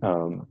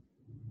 um,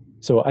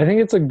 so I think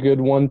it's a good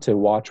one to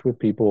watch with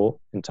people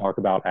and talk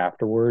about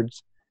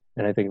afterwards,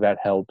 and I think that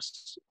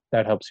helps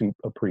you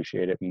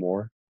appreciate it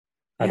more.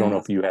 I Yeah, don't know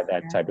that's if you had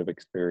that fair. type of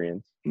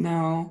experience.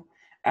 No,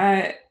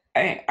 uh,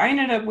 I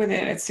ended up with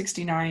it at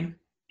 69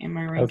 in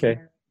my ranking.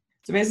 Okay.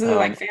 So basically,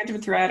 like um, Phantom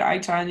Thread, I,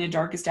 Tonya,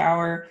 Darkest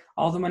Hour,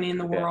 All the Money in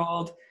the okay.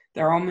 World.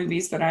 They're all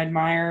movies that I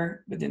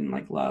admire but didn't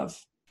like love.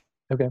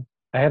 Okay,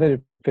 I had it at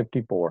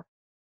 54.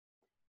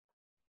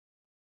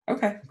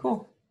 Okay,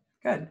 cool,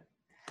 good.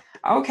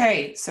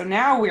 Okay, so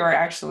now we are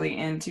actually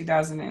in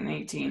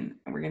 2018,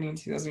 and we're getting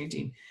into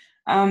 2018.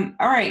 All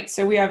right,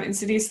 so we have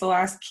Insidious: The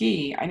Last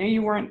Key. I know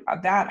you weren't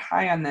that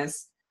high on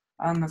this,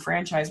 on the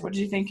franchise. What did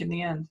you think in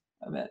the end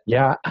of it?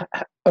 Yeah.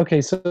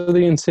 Okay. So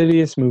the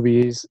Insidious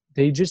movies,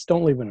 they just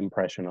don't leave an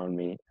impression on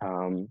me.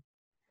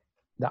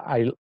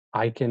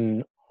 I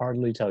can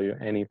hardly tell you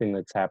anything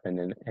that's happened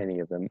in any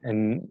of them,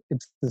 and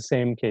it's the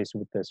same case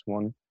with this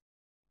one.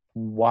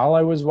 While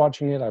I was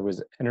watching it, I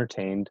was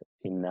entertained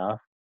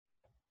enough,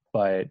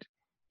 but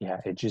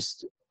yeah, it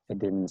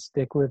didn't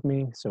stick with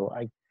me. So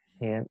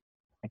can't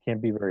I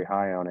can't be very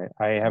high on it.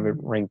 I have it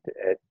Mhm. ranked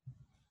at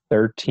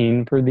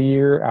 13 for the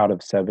year out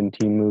of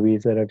 17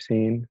 movies that I've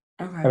seen.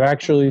 I've Okay.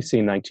 actually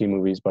seen 19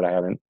 movies, but I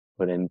haven't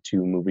put in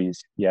 2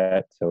 movies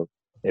yet, so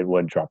it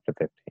would drop to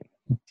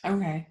 15.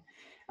 Okay.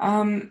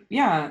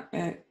 Yeah,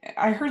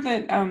 I heard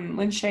that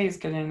Lynn Shay is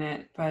good in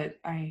it, but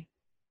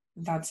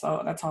that's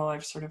all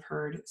I've sort of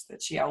heard is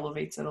that she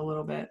elevates it a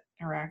little bit,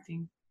 her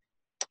acting.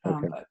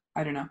 Okay. But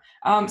I don't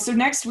know. So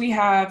next we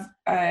have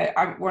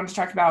I want to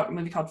talk about a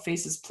movie called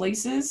Faces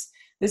Places.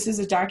 This is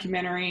a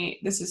documentary.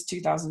 This is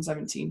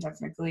 2017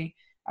 technically,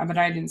 but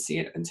I didn't see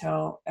it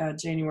until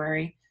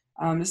January.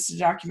 This is a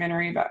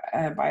documentary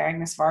by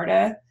Agnes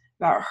Varda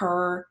about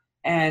her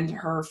and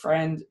her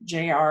friend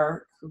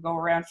JR, who go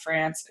around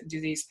France and do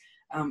these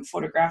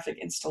photographic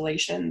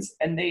installations,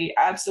 and they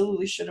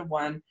absolutely should have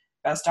won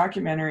Best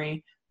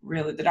Documentary.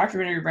 Really, the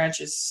documentary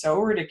branch is so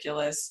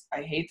ridiculous.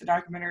 I hate the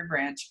documentary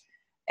branch,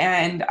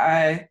 and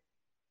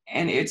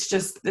it's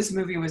just, this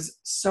movie was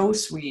so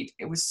sweet,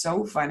 it was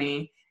so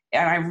funny,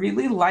 and I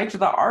really liked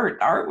the art.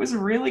 The art was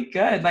really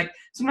good. Like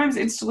sometimes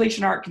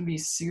installation art can be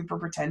super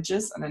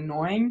pretentious and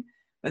annoying,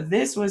 but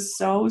this was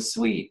so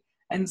sweet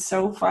and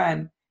so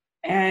fun.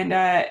 And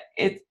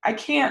it I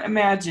can't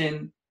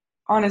imagine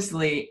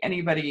honestly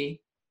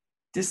anybody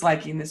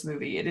disliking this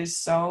movie. It is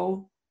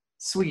so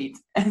sweet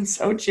and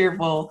so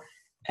cheerful.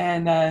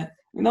 And the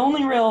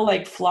only real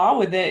like flaw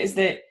with it is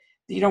that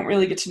you don't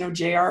really get to know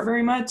JR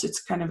very much.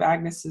 It's kind of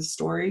Agnes's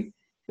story,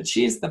 but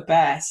she's the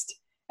best.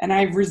 And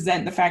I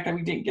resent the fact that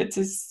we didn't get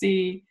to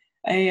see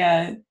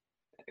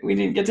we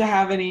didn't get to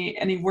have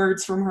any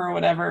words from her or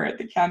whatever at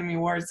the Academy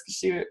Awards,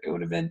 because it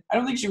would have been, I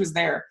don't think she was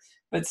there,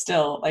 but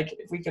still, like,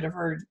 if we could have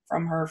heard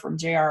from her, from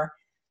JR,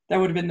 that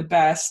would have been the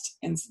best.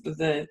 And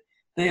the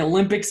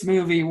Olympics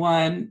movie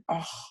one,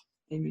 oh,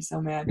 made me so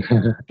mad.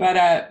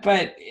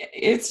 But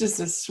it's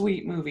just a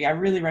sweet movie. I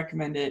really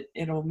recommend it.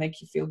 It'll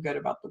make you feel good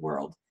about the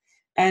world.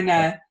 And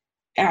I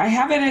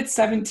have it at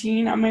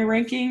 17 on my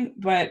ranking,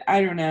 but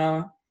I don't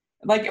know.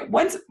 Like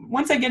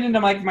once I get into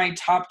like my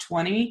top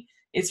 20,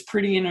 it's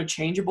pretty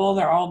interchangeable.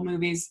 They're all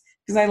movies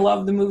because I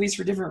love the movies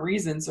for different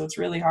reasons, so it's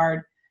really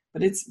hard,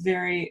 but it's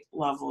very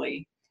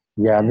lovely.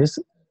 Yeah,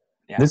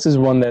 this is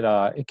one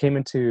that it came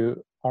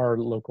into our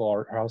local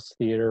art house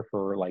theater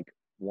for like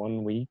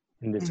 1 week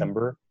in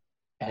December,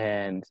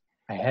 and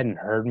I hadn't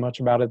heard much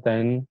about it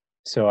then,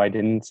 so I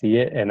didn't see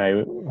it, and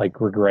I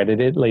like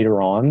regretted it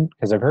later on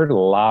because I've heard a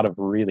lot of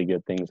really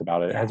good things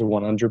about it. It has a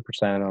 100%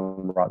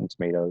 on Rotten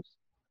Tomatoes.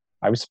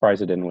 I was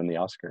surprised it didn't win the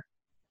Oscar.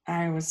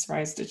 I was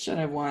surprised it should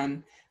have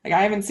won. Like,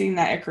 I haven't seen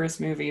that Icarus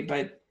movie,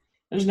 but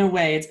there's no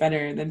way it's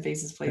better than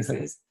Faces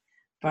Places.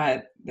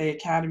 But the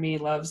Academy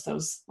loves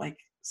those like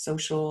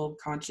social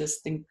conscious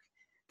think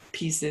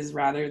pieces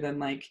rather than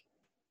like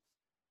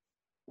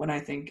what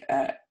I think,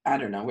 I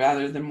don't know,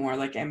 rather than more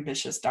like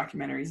ambitious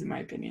documentaries, in my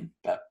opinion.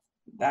 But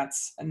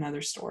that's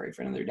another story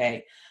for another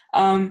day.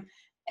 And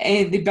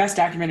the best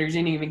documentaries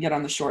didn't even get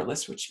on the short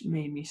list, which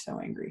made me so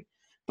angry.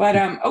 But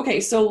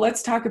okay, so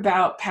let's talk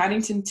about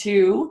Paddington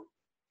 2.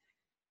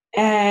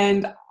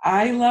 And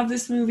I love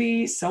this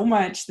movie so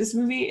much. This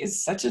movie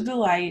is such a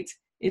delight.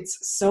 It's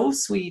so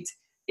sweet.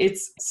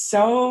 It's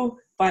so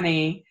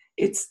funny.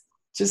 It's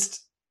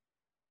just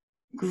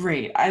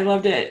great. I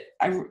loved it.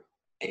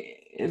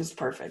 It was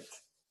perfect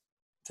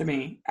to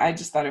me. I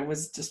just thought it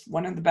was just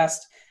one of the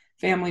best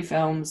family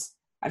films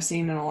I've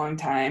seen in a long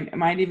time. It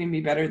might even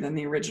be better than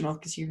the original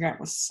because Hugh Grant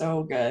was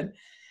so good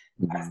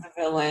as the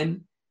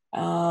villain.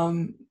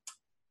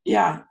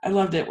 Yeah, I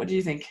loved it. What do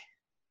you think?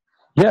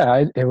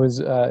 Yeah, it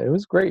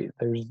was great.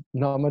 There's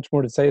not much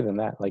more to say than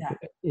that. Like,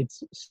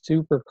 it's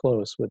super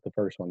close with the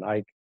first one.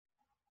 I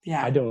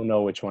don't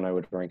know which one I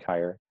would rank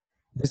higher.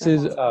 This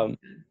is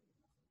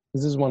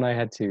one I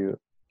had to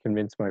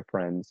convince my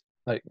friends.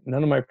 Like,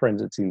 none of my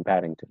friends had seen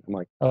Paddington. I'm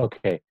like,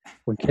 okay,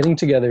 we're getting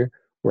together.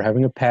 We're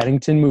having a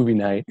Paddington movie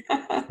night,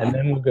 and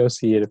then we'll go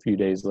see it a few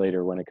days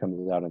later when it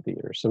comes out in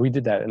theaters. So we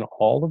did that, and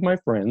all of my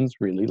friends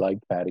really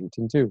liked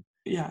Paddington too.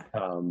 Yeah.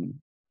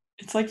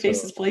 It's like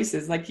Faces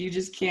Places. Like, you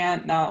just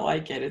can't not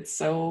like it. It's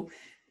so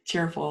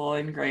cheerful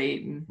and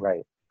great. And,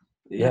 right.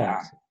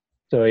 Yeah.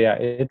 So yeah,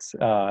 it's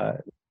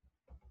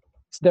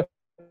definitely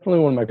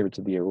one of my favorites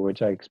of the year,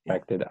 which I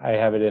expected. I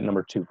have it at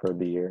number 2 for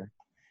the year.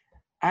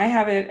 I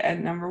have it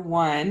at number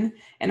 1,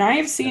 and I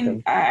have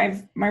seen.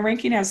 My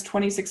ranking has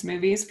 26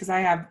 movies because I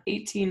have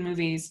 18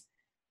 movies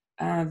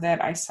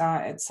that I saw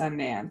at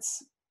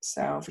Sundance.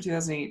 So for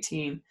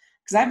 2018,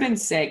 because I've been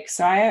sick,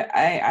 so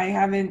I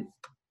haven't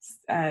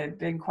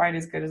been quite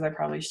as good as I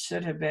probably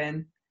should have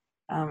been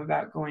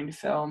about going to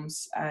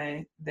films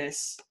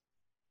this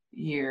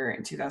year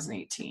in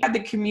 2018. I had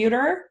The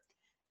Commuter,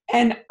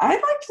 and I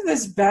liked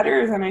this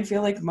better than I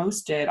feel like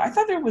most did. I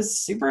thought it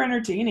was super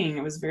entertaining.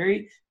 It was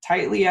very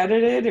tightly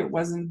edited. It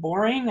wasn't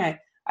boring.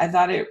 I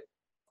thought it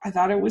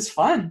was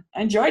fun.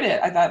 I enjoyed it.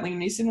 I thought Liam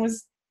Neeson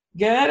was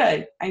good.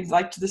 I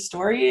liked the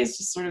story. It's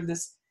just sort of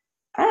this,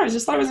 I don't know, I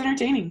just thought it was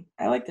entertaining.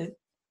 I liked it.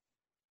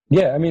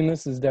 Yeah, I mean,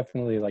 this is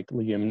definitely like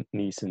Liam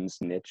Neeson's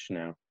niche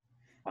now.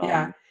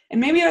 Yeah, and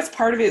maybe that's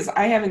part of it is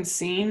I haven't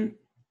seen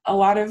a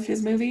lot of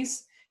his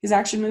movies, his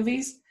action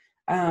movies.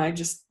 I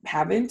just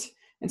haven't.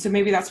 And so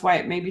maybe that's why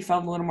it maybe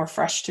felt a little more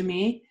fresh to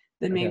me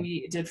than maybe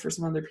it did for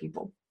some other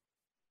people.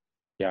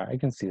 Yeah, I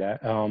can see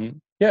that.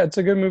 Yeah, it's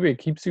a good movie. It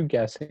keeps you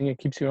guessing. It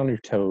keeps you on your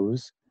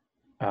toes.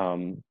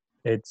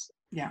 It's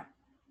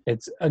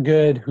a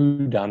good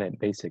whodunit,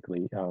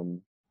 basically.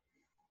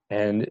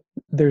 And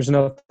there's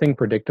nothing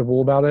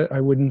predictable about it,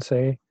 I wouldn't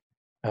say.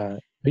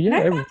 But yeah,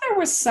 and I thought there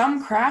was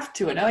some craft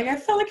to it. Like, I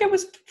felt like it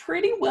was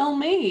pretty well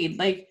made.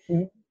 Like,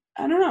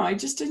 I don't know. I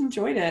just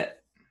enjoyed it.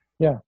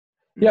 Yeah.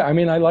 Yeah, I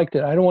mean, I liked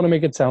it. I don't want to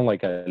make it sound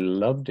like I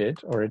loved it,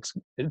 or it's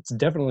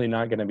definitely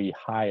not going to be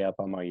high up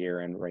on my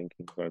year-end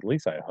rankings, or at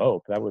least I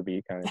hope. That would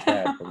be kind of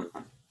sad for me.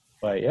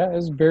 But yeah,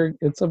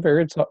 it's a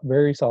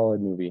very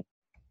solid movie.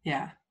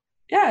 Yeah.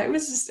 Yeah, it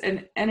was just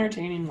an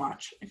entertaining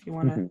watch if you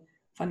want a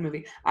fun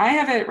movie. I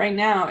have it right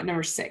now at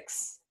number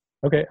 6.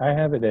 Okay, I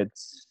have it at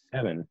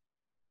 7.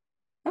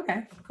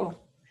 Okay,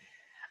 cool.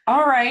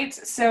 All right,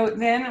 so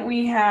then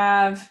we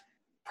have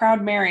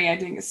Proud Mary. I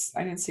didn't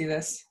see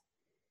this.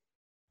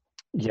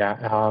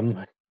 Yeah,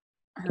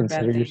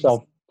 consider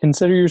yourself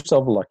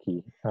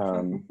lucky.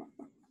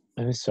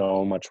 It is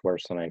so much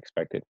worse than I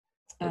expected.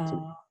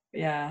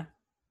 Yeah.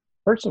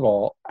 First of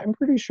all, I'm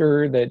pretty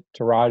sure that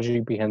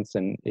Taraji P.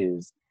 Henson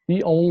is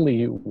the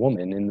only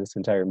woman in this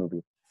entire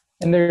movie.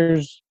 And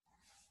there's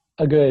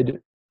a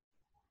good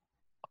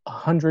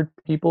 100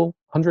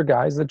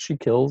 guys that she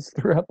kills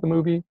throughout the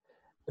movie.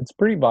 It's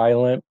pretty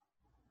violent.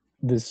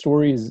 The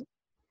story is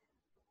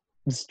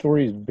the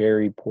story is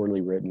very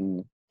poorly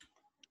written.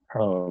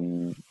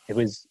 It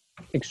was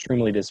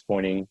extremely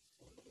disappointing.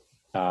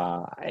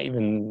 I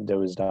even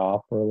dozed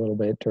off for a little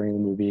bit during the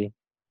movie,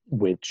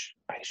 which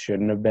I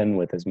shouldn't have been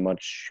with as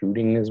much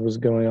shooting as was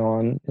going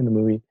on in the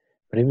movie.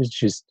 But it was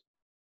just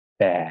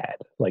bad,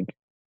 like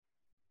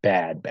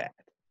bad.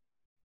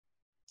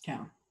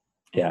 Yeah.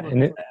 Yeah, It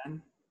and looked it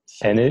bad.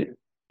 and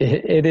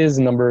it is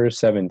number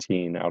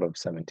 17 out of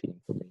 17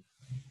 for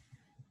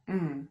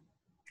me.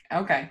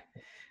 Okay.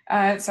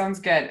 It sounds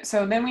good.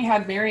 So then we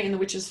had Mary and the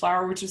Witch's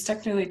Flower, which was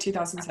technically a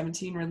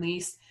 2017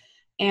 release.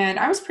 And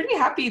I was pretty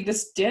happy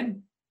this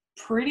did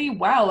pretty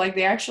well. Like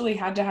they actually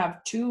had to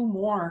have two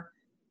more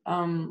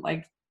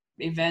like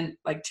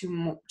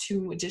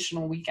two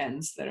additional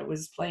weekends that it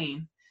was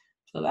playing.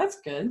 So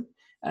that's good.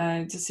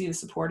 To see the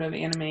support of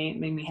anime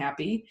made me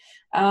happy.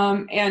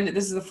 And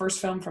this is the first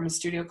film from a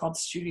studio called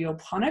Studio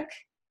Ponic.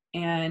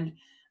 And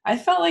I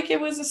felt like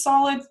it was a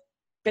solid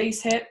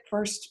base hit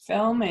first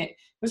film. It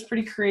was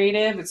pretty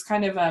creative. It's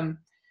kind of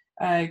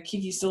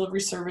Kiki's Delivery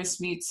Service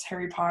meets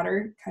Harry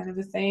Potter kind of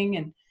a thing.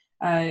 And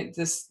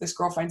this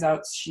girl finds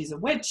out she's a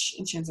witch,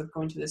 and she ends up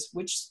going to this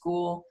witch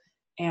school.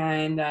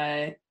 And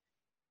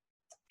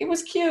it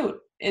was cute.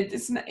 And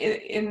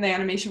the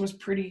animation was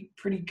pretty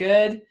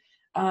good.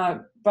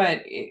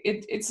 But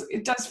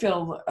it does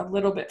feel a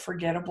little bit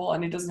forgettable,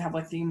 and it doesn't have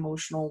like the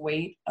emotional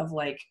weight of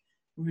like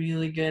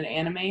really good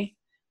anime.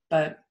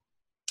 But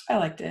I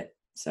liked it.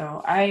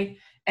 So I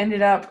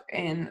ended up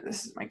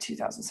this is my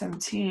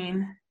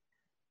 2017.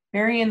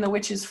 Mary and the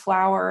Witch's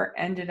Flower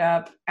ended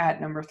up at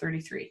number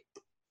 33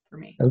 for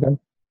me. Okay.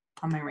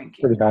 On my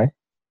ranking. Pretty high.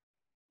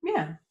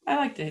 Yeah, I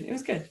liked it. It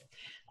was good.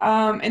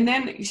 And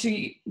then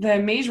the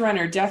Maze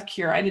Runner Death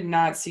Cure, I did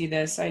not see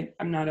this.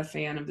 I'm not a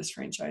fan of this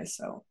franchise,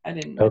 so I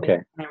didn't. Okay.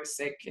 When I was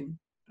sick and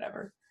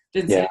whatever.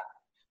 Didn't see it.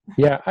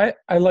 Yeah,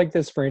 I like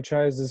this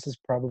franchise. This is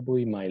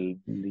probably my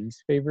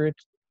least favorite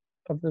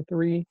of the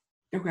three.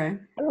 Okay.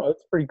 I don't know,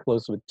 it's pretty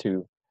close with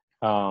two.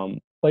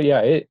 But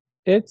yeah,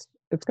 it's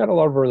got a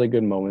lot of really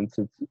good moments.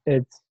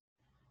 It's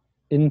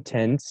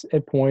intense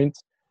at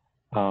points.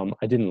 I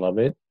didn't love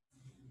it,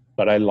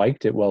 but I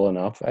liked it well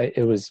enough.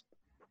 It was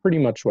pretty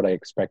much what I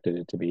expected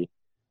it to be.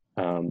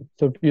 So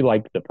if you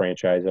liked the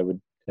franchise, I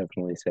would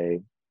definitely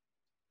say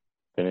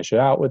finish it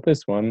out with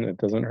this one. It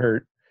doesn't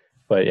hurt.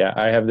 But yeah,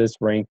 I have this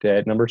ranked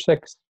at number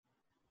 6.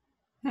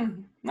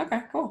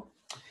 Okay, cool.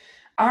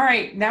 All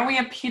right, now we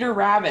have Peter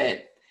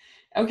Rabbit.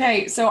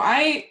 Okay, so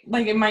I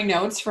like in my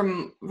notes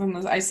from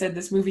this, I said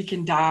this movie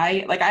can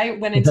die. Like I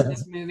went into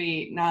this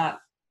movie not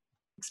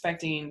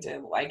expecting to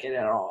like it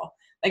at all.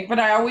 Like, but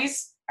I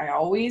always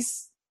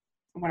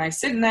when I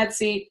sit in that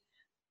seat,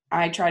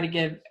 I try to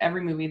give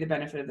every movie the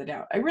benefit of the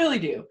doubt. I really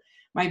do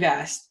my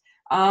best.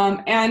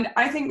 And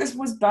I think this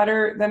was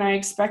better than I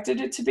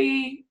expected it to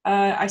be.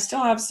 I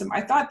still have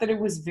I thought that it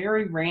was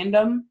very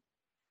random.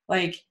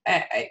 Like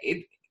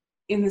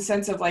in the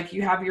sense of like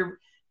you have your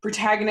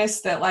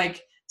protagonist that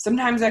like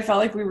sometimes I felt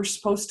like we were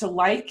supposed to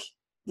like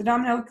the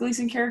Domhnall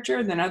Gleeson character,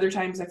 and then other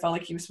times I felt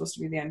like he was supposed to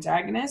be the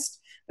antagonist,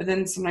 but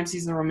then sometimes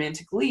he's the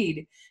romantic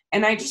lead.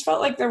 And I just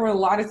felt like there were a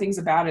lot of things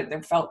about it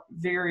that felt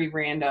very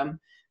random.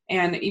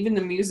 And even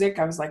the music,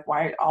 I was like,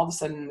 why all of a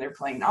sudden they're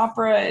playing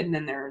opera and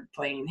then they're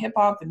playing hip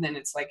hop, and then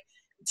it's like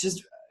it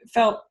just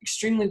felt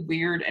extremely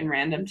weird and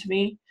random to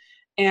me.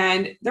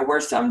 And there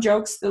were some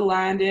jokes that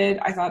landed.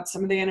 I thought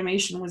some of the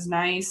animation was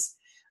nice.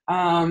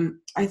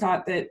 I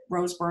thought that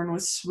Rose Byrne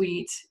was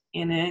sweet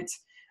in it.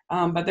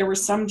 But there were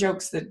some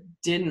jokes that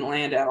didn't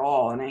land at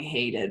all, and I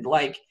hated,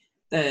 like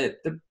the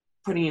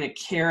putting a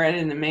carrot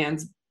in the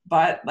man's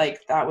butt. Like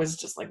that was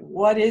just like,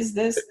 what is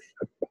this?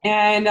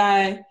 And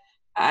a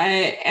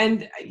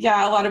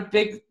lot of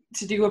big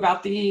to do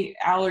about the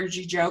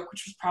allergy joke,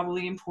 which was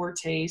probably in poor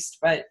taste,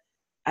 but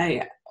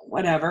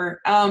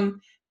whatever.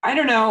 I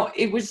don't know.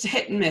 It was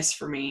hit and miss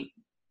for me,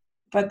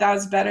 but that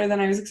was better than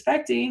I was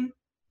expecting.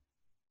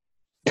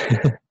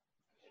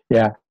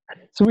 Yeah.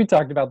 So we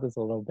talked about this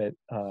a little bit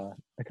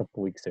a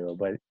couple weeks ago,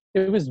 but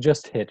it was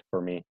just hit for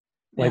me.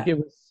 Like It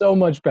was so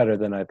much better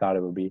than I thought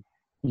it would be.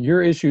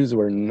 Your issues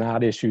were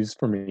not issues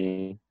for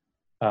me.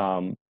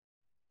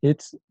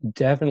 It's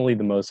definitely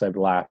the most I've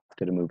laughed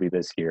at a movie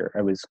this year.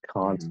 I was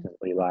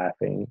constantly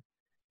laughing,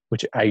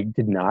 which I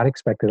did not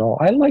expect at all.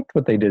 I liked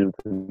what they did with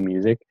the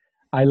music.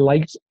 I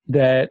liked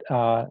that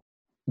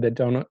that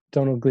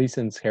Domhnall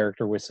Gleeson's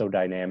character was so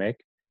dynamic.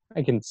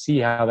 I can see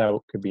how that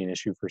could be an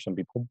issue for some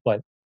people,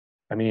 but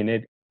I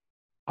mean,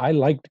 I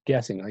liked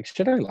guessing, like,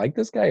 should I like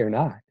this guy or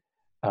not?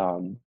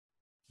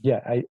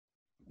 I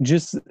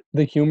just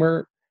the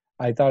humor.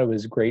 I thought it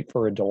was great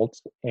for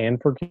adults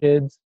and for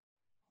kids.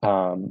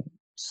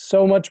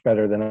 So much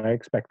better than I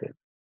expected.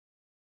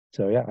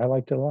 So yeah, I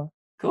liked it a lot.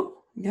 Cool,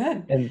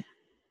 good. And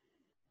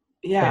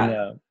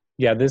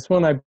this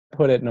one I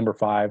put at number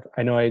 5.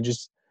 I know I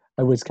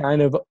I was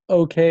kind of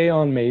okay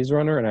on Maze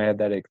Runner, and I had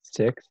that at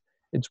 6.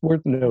 It's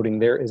worth noting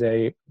there is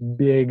a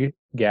big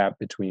gap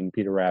between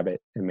Peter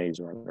Rabbit and Maze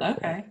Runner for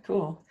Okay,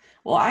 cool.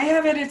 Well, I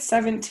have it at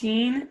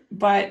 17,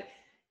 but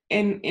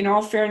in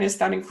all fairness,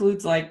 that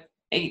includes like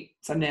 8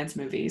 Sundance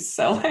movies.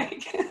 So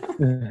like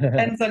me.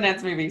 10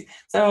 Sundance movies.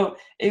 So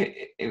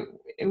it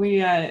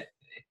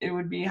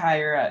would be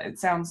higher. It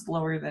sounds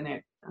lower than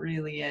it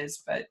really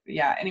is, but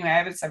yeah. Anyway, I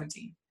have it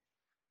 17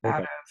 out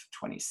Okay. of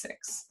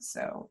 26.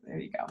 So there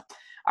you go.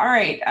 All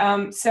right.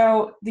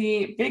 So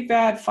the Big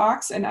Bad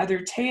Fox and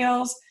Other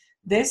Tales.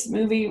 This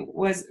movie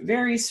was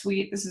very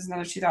sweet. This is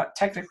another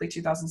technically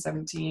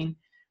 2017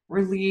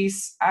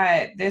 release.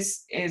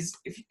 This is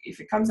if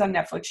it comes on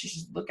Netflix, you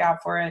should look out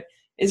for it.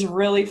 It's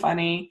really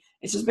funny.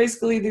 It's just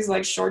basically these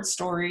like short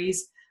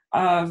stories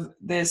of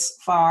this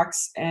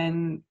fox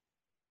and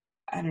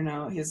I don't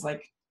know his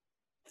like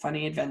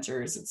funny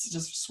adventures. It's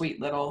just a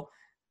sweet little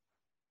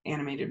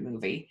animated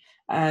movie,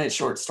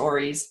 short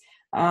stories.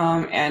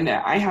 And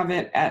I have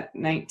it at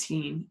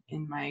 19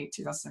 in my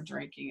 2017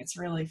 ranking. It's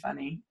really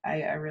funny.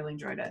 I really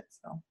enjoyed it.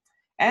 So,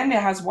 and it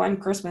has one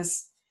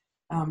Christmas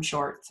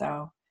short,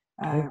 so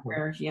Okay.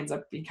 where he ends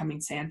up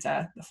becoming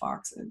Santa the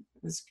fox. It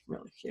was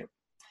really cute.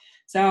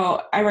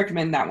 So I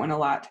recommend that one a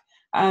lot.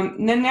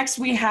 Then next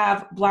we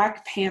have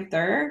Black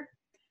Panther.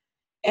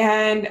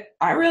 And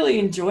I really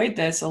enjoyed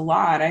this a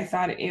lot. I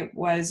thought it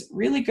was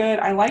really good.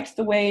 I liked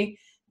the way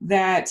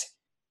that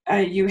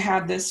you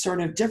had this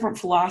sort of different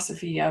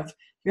philosophy of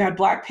you had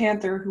Black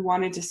Panther who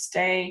wanted to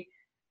stay,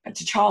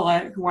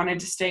 T'Challa who wanted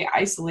to stay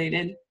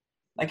isolated,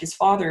 like his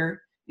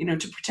father,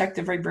 to protect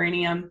the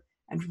vibranium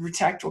and to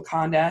protect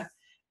Wakanda.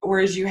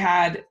 Whereas you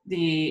had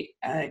the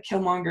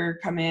Killmonger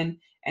come in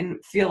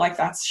and feel like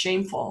that's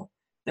shameful.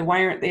 That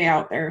why aren't they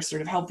out there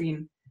sort of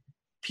helping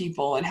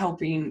people and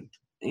helping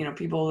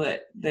people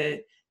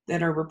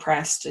that are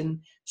repressed and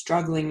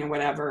struggling and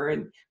whatever,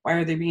 and why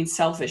are they being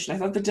selfish? And I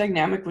thought the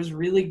dynamic was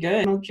really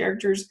good. The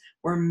characters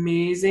were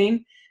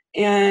amazing,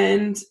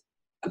 and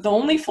the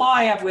only flaw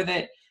I have with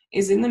it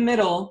is in the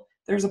middle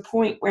there's a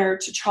point where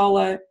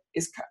T'Challa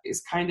is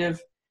kind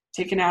of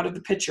taken out of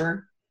the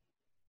picture,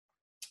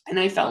 and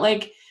I felt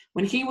like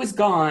when he was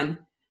gone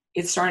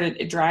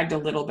it dragged a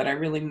little bit. I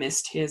really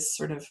missed his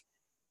sort of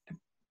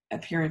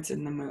appearance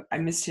in the movie. I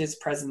missed his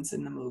presence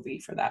in the movie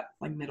for that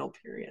like middle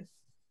period.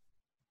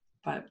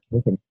 But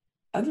Okay.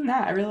 other than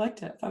that, I really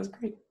liked it. That was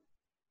great.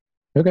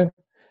 Okay.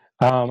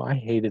 I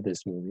hated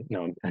this movie.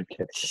 No, I'm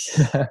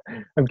kidding.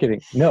 I'm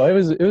kidding. No, it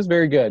was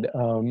very good.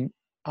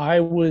 I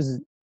was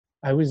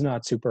I was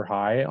not super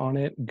high on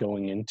it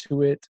going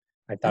into it.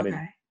 I thought it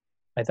Okay.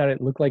 I thought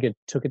it looked like it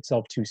took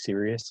itself too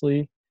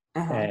seriously,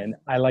 Uh-huh. and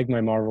I like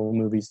my Marvel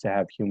movies to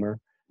have humor.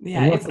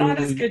 Yeah, And it's not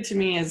as luckily, good to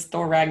me as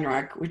Thor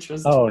Ragnarok, which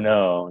was oh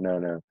no, no,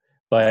 no.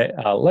 But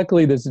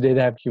luckily, this did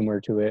have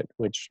humor to it,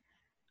 which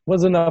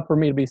was enough for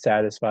me to be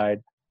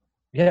satisfied.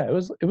 Yeah, it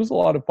was a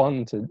lot of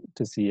fun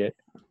to see it.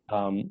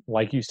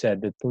 Like you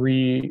said, the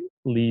 3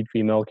 lead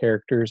female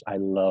characters, I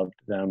loved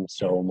them yeah,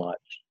 so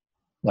much.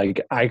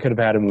 Like I could have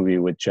had a movie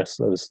with just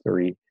those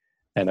 3,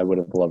 and I would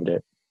have loved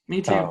it.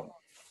 me too. Um,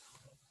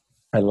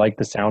 I like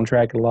the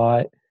soundtrack a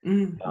lot.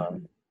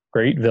 Mm-hmm.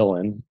 Great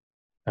villain.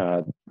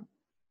 Uh,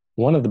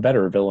 one of the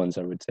better villains,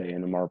 I would say,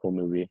 in a Marvel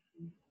movie.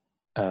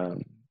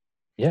 Um,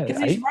 yeah,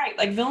 Because he's right.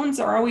 Like villains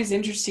are always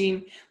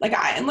interesting. Like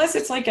unless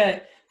it's like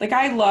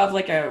I love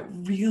like a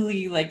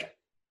really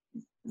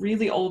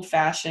old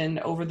fashioned,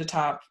 over the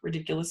top,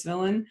 ridiculous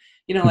villain.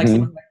 Like mhm,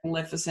 someone like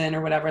Maleficent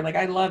or whatever. Like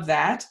I love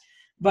that.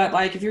 But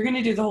like if you're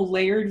gonna do the whole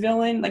layered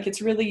villain, like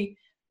it's really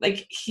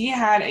like he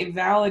had a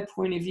valid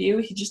point of view.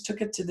 He just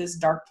took it to this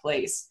dark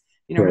place,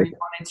 where right. he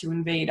wanted to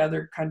invade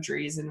other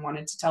countries and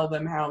wanted to tell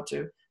them how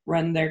to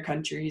run their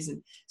countries.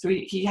 And so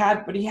he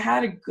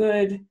had a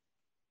good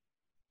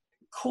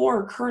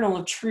core kernel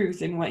of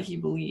truth in what he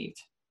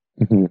believed.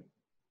 Mhm.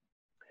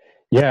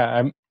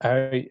 Yeah,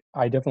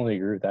 I definitely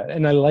agree with that,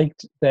 and I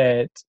liked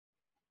that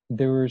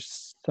there were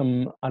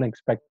some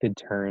unexpected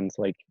turns.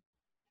 Like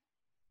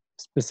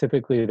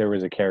specifically, there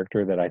was a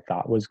character that I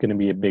thought was going to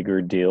be a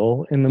bigger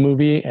deal in the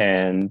movie,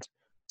 and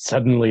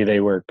suddenly they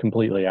were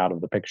completely out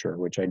of the picture,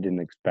 which I didn't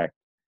expect.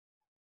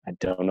 I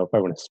don't know if I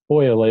want to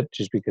spoil it,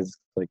 just because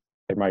like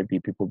there might be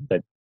people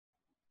that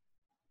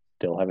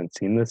still haven't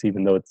seen this,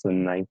 even though it's the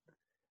 9th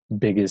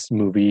biggest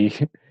movie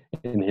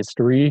in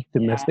history Yeah.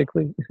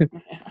 domestically,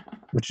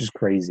 which is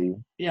crazy.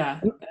 Yeah.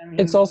 And I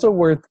it's mean, also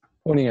worth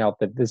pointing out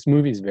that this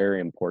movie is very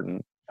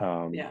important.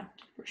 yeah,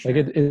 for Like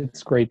sure.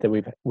 it's great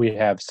that we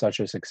have such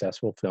a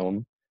successful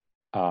film,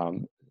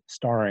 um,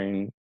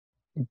 starring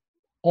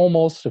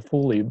almost a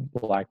fully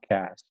black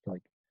cast.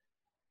 Like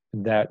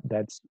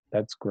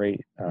that's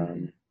great.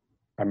 Mhm.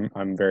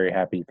 I'm very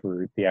happy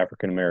for the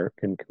African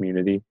American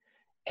community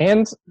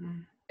and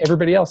Mhm.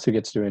 everybody else who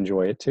gets to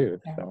enjoy it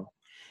too. Yeah. So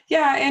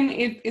Yeah, and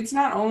it's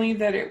not only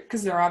that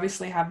because there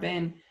obviously have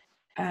been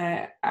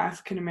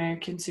African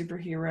American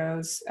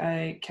superheroes,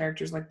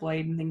 characters like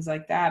Blade and things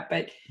like that,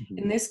 but mhm.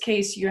 in this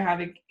case, you have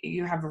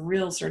a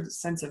real sort of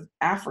sense of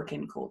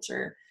African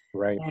culture,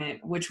 Right. and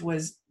which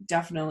is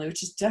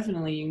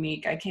definitely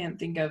unique. I can't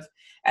think of,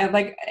 and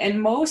like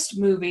in most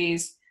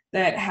movies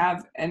that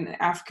have an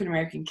African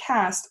American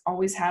cast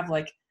always have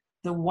like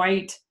the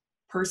white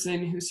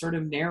person who's sort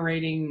of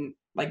narrating,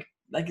 like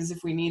as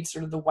if we need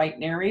sort of the white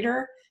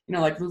narrator,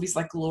 like movies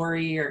like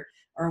Glory or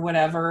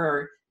whatever,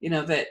 or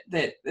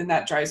and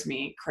that drives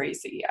me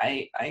crazy.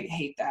 I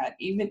hate that.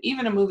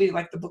 Even a movie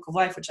like The Book of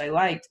Life, which I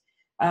liked,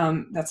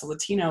 that's a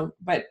Latino,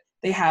 but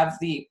they have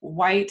the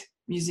white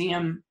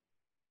museum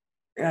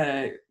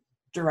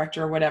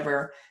director or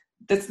whatever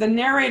that's the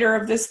narrator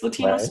of this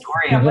Latino Right.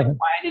 story. I'm like,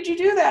 why did you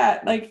do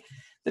that? Like,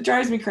 that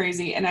drives me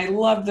crazy. And I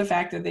love the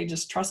fact that they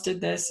just trusted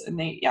this, and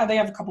they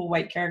have a couple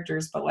white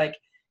characters, but like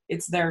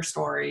it's their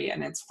story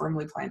and it's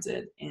firmly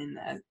planted in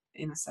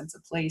a sense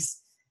of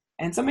place.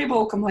 And some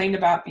people complained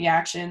about the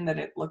action, that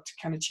it looked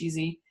kind of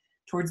cheesy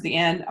towards the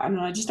end. I don't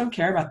know, I just don't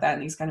care about that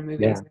in these kind of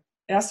movies. Yeah.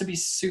 It has to be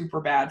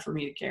super bad for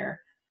me to care.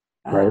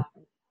 Right.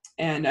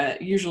 And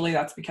usually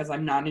that's because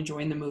I'm not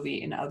enjoying the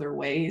movie in other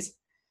ways.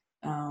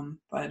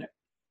 But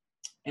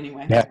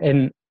anyway. Yeah,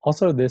 and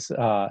also this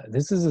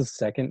is the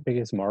second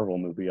biggest Marvel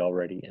movie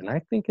already, and I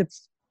think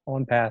it's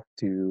on path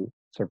to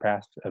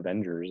surpass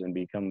Avengers and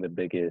become the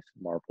biggest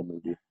Marvel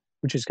movie,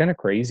 which is kind of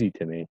crazy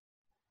to me.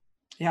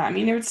 Yeah, I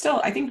mean, it would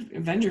still, I think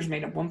Avengers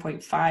made up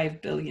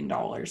 $1.5 billion.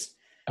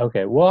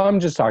 Okay, well, I'm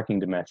just talking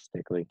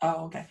domestically.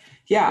 Oh, okay.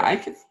 Yeah, I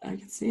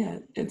could see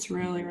it. It's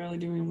really, really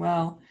doing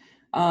well.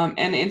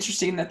 And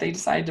interesting that they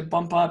decided to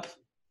bump up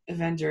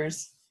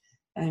Avengers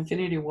and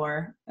Infinity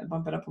War and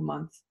bump it up a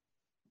month.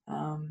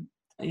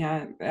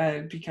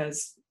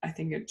 Because I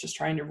think it's just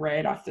trying to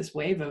ride off this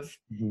wave of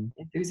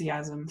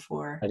enthusiasm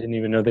for. I didn't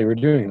even know they were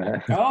doing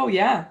that. Oh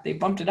yeah, they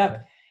bumped it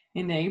up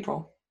into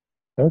April.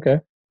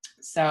 Okay.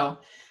 So,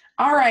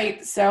 all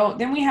right. So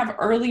then we have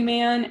Early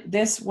Man.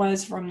 This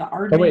was from the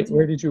Aardman. Oh wait,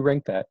 where did you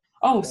rank that?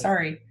 Oh,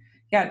 sorry.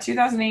 Yeah,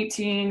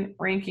 2018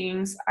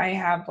 rankings. I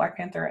have Black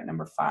Panther at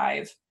number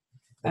 5.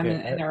 Okay.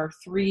 And there are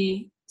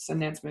 3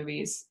 Sundance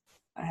movies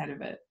ahead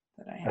of it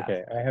that I have.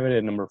 Okay, I have it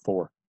at number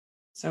 4.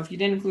 So if you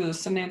didn't include the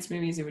Sundance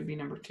movies, it would be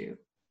number 2.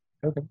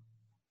 Okay.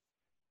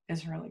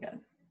 It's really good.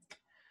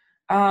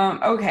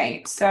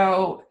 Okay,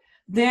 so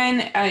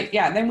then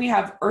we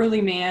have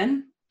Early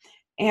Man.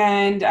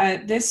 And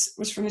this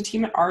was from the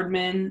team at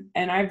Aardman,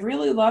 and I've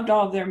really loved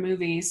all of their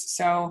movies.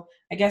 So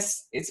I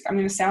guess I'm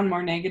going to sound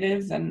more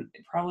negative than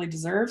it probably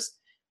deserves,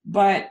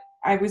 but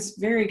I was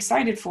very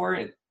excited for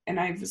it, and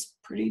I was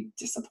pretty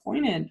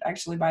disappointed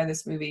actually by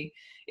this movie.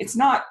 It's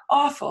not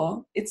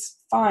awful; it's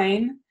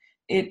fine.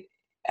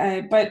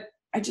 But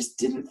I just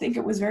didn't think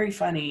it was very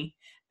funny,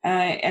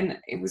 and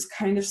it was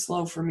kind of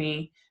slow for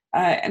me.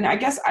 And I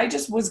guess I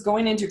just was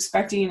going into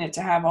expecting it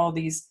to have all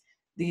these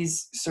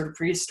sort of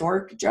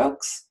prehistoric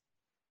jokes,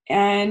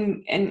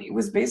 and it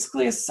was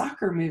basically a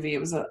soccer movie. It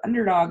was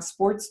an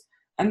sports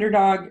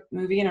underdog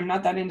movie, and I'm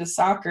not that into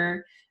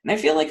soccer, and I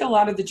feel like a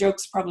lot of the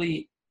jokes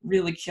probably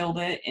really killed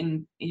it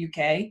in the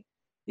UK.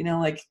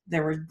 Like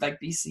there were like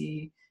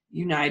BC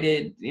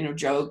United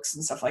jokes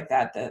and stuff like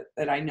that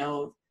I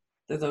know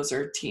that those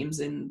are teams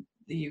in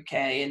the UK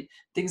and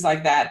things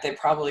like that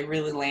probably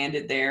really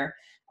landed there.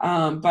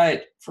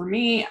 But for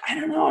me, I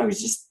don't know, I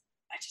just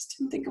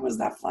didn't think it was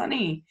that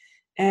funny.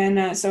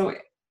 And so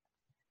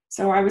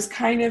I was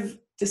kind of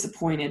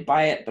disappointed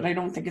by it, but I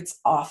don't think it's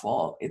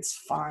awful. It's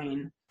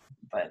fine.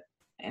 But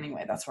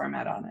anyway, that's where I'm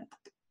at on it.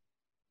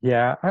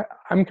 Yeah,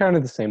 I'm kind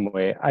of the same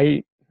way.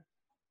 I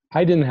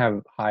didn't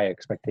have high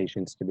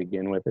expectations to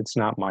begin with. It's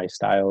not my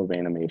style of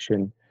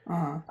animation.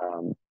 Uh-huh.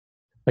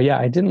 But yeah,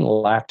 I didn't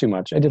laugh too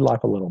much. I did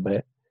laugh a little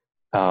bit.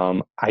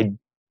 I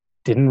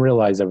didn't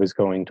realize I was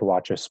going to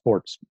watch a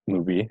sports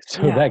movie,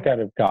 so that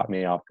kind of caught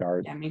me off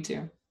guard. Yeah, me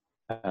too.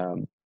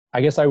 I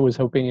guess I was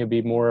hoping it'd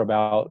be more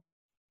about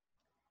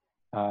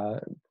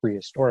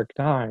prehistoric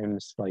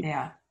times, like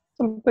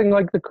something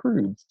like The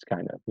Croods,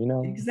 kind of,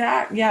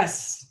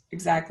 Yes,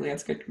 exactly.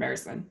 That's a good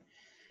comparison.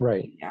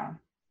 Right. Yeah.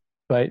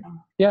 But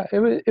yeah,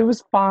 it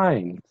was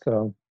fine.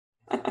 So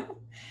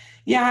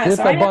yeah, with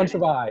a bunch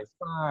of eyes,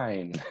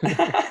 fine.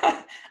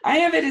 I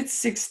have it at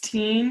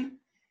 16.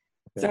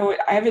 Okay. So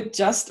I have it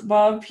just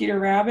above Peter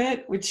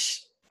Rabbit,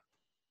 which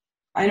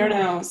I don't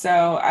know.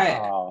 So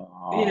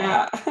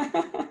yeah.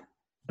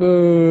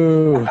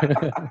 Boo.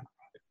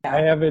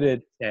 I have it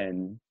at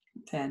 10.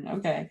 10,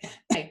 okay.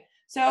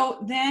 So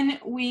then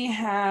we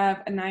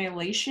have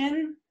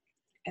Annihilation,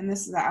 and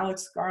this is the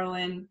Alex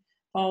Garland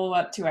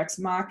follow-up to Ex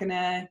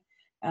Machina,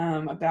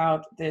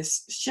 about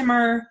this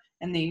shimmer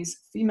and these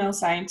female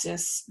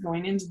scientists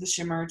going into the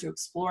shimmer to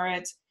explore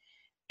it.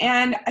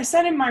 And I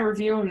said in my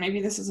review, and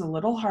maybe this is a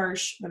little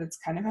harsh, but it's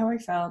kind of how I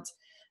felt.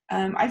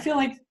 I feel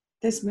like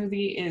this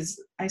movie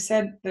I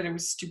said that it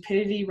was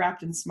stupidity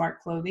wrapped in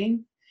smart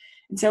clothing.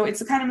 And so it's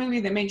the kind of movie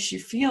that makes you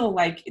feel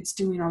like it's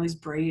doing all these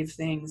brave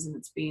things and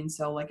it's being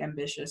so like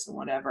ambitious and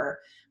whatever.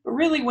 But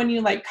really when you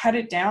like cut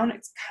it down,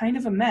 it's kind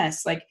of a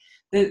mess. Like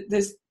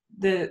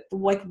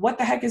like what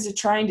the heck is it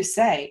trying to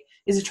say?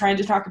 Is it trying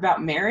to talk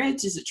about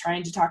marriage? Is it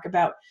trying to talk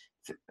about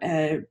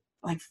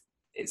like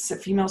it's a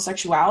female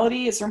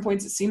sexuality. At certain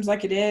points, it seems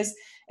like it is.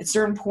 At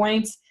certain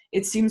points,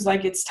 it seems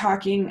like it's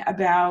talking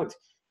about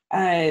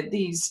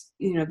these,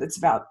 that's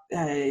about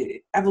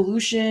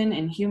evolution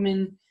and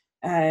human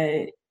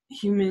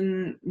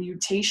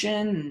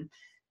mutation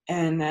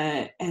and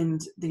the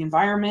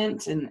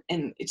environment, and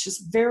it's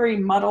just very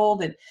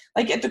muddled, and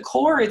like at the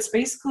core, it's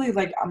basically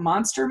like a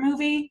monster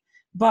movie,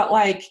 but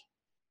like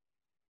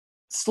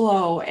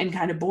slow and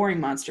kind of boring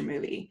monster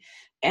movie.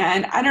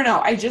 And I don't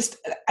know,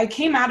 I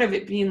came out of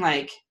it being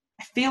like,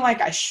 I feel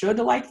like I should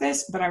like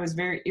this, but I was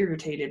very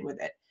irritated with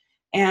it.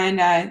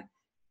 And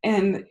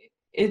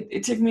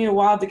it took me a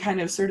while to kind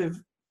of sort of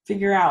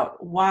figure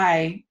out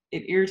why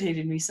it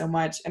irritated me so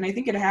much. And I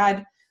think it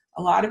had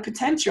a lot of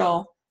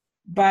potential,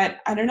 but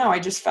I don't know, I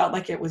just felt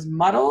like it was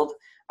muddled.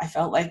 I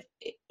felt like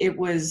it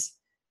was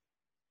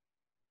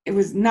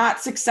not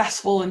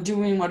successful in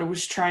doing what it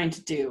was trying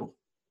to do,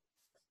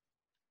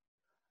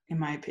 in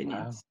my opinion.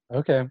 Wow.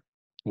 Okay.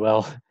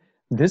 Well,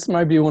 this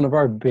might be one of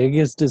our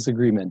biggest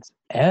disagreements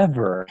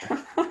ever.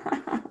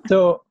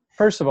 So,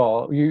 first of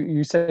all,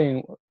 you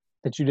saying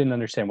that you didn't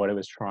understand what it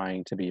was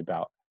trying to be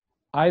about.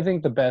 I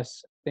think the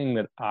best thing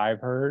that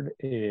I've heard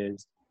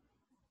is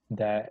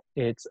that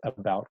it's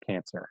about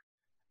cancer.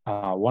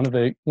 One of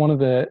the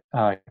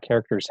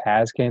characters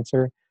has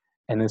cancer,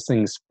 and this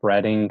thing's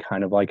spreading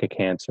kind of like a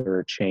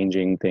cancer,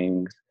 changing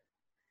things,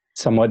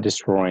 somewhat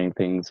destroying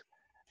things.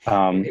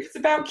 If it's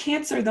about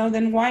cancer, though,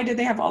 then why did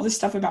they have all this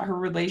stuff about her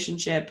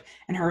relationship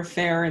and her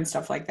affair and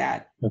stuff like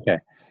that? Okay.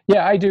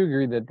 Yeah, I do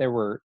agree that there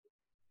were,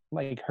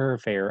 like, her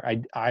affair.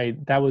 I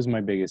that was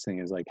my biggest thing,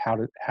 is like, how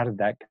did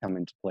that come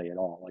into play at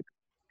all? Like,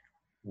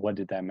 what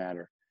did that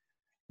matter?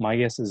 My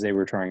guess is they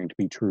were trying to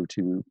be true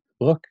to the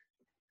book,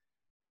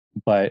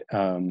 but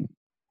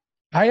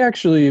I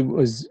actually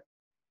was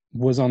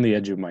on the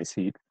edge of my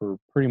seat for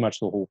pretty much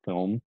the whole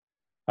film,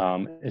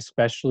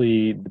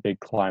 especially the big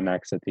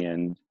climax at the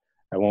end.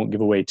 I won't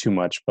give away too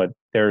much, but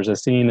there's a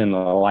scene in the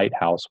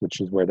lighthouse, which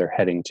is where they're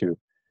heading to.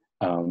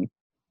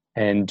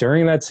 And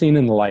during that scene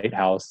in the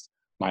lighthouse,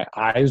 my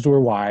eyes were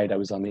wide. I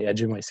was on the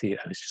edge of my seat.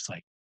 I was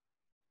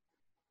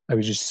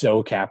just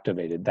so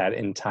captivated, that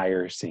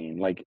entire scene.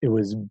 Like, it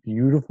was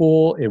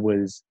beautiful. It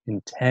was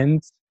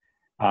intense.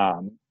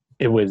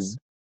 It was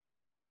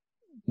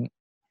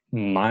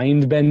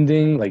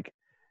mind-bending. Like,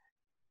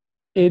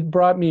 it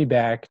brought me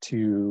back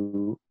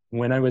to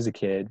when I was a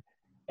kid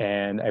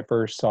and I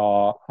first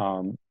saw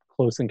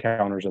Close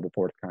Encounters of the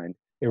Fourth Kind.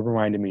 It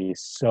reminded me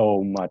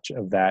so much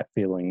of that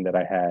feeling that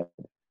I had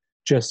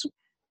just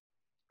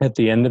at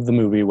the end of the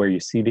movie, where you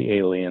see the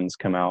aliens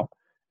come out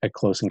at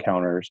Close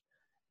Encounters.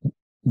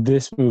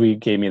 This movie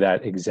gave me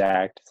that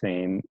exact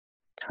same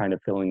kind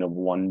of feeling of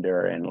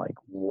wonder and like,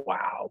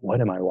 wow,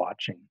 what am I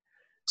watching?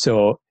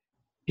 So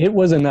it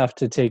was enough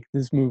to take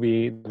this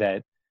movie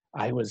that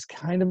I was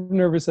kind of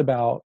nervous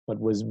about, but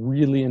was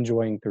really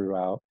enjoying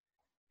throughout,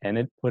 and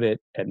it put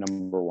it at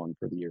number one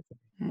for the year for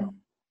me. So,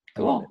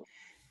 cool.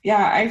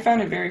 Yeah, I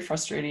found it very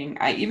frustrating.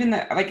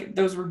 Like,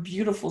 those were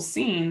beautiful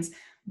scenes,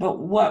 but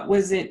what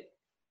was it,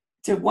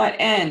 to what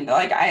end?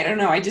 Like, I don't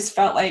know. I just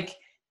felt like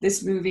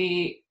this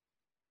movie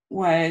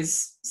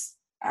was,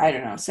 I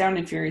don't know, Sound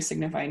and Fury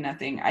signified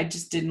nothing. I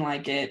just didn't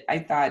like it. I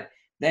thought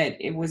that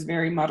it was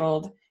very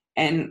muddled,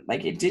 and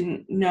like, it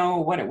didn't know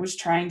what it was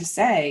trying to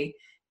say.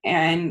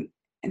 And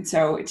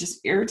so it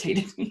just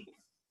irritated me.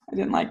 I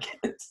didn't like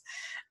it.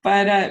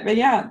 But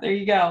yeah, there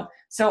you go.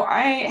 So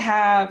I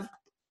have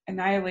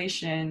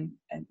Annihilation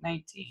at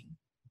 19.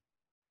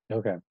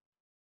 Okay.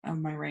 Of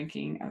my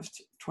ranking of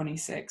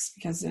 26,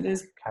 because it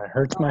is kind of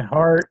hurts my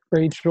heart,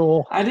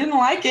 Rachel. I didn't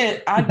like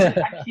it.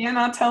 I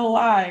cannot tell a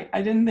lie.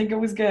 I didn't think it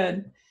was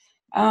good.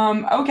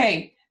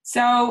 Okay,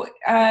 so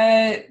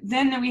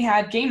then we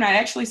had Game Night. I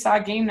actually saw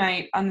Game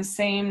Night on the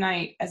same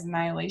night as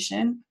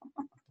Annihilation.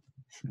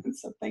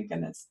 So thank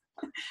goodness.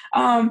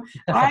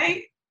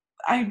 I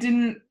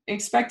didn't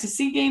expect to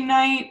see Game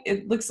Night.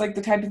 It looks like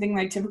the type of thing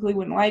I typically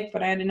wouldn't like,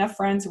 but I had enough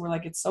friends who were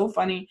like, it's so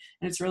funny,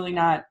 and it's really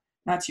not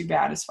too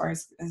bad as far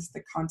as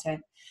the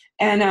content.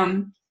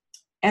 And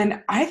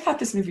I thought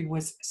this movie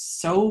was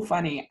so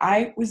funny.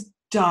 I was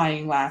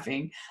dying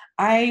laughing.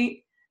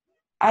 I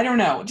don't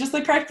know, just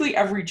like practically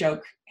every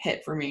joke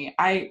hit for me.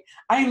 I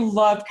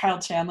loved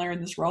Kyle Chandler in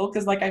this role,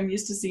 because like, I'm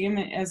used to seeing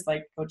him as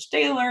like Coach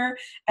Taylor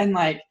and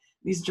like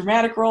these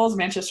dramatic roles,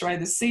 Manchester by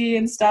the Sea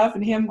and stuff,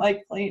 and him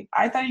like playing.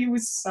 I thought he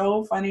was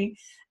so funny,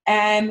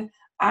 and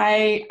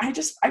I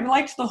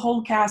liked the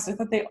whole cast. I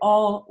thought they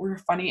all were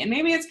funny, and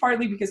maybe it's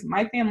partly because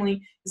my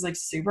family is like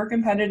super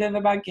competitive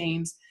about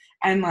games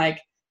and like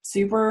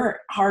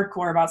super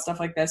hardcore about stuff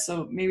like this.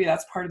 So maybe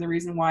that's part of the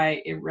reason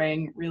why it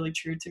rang really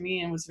true to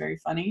me and was very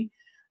funny.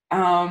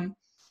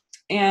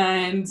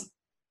 And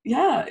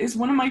yeah, it's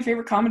one of my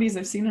favorite comedies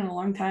I've seen in a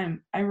long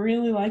time. I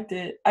really liked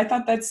it. I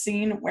thought that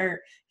scene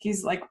where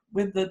he's like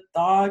with the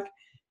dog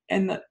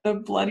and the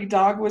bloody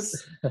dog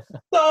was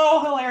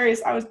so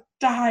hilarious. I was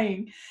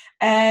dying.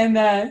 And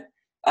I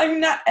mean,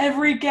 not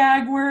every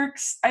gag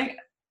works.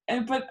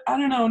 But I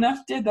don't know, enough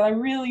did that I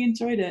really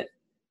enjoyed it.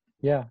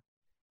 Yeah.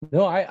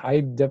 No,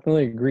 I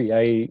definitely agree.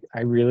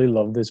 I really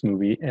love this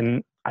movie,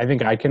 and I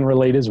think I can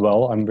relate as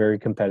well. I'm very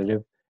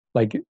competitive.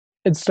 Like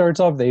it starts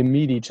off, they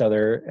meet each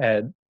other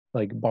at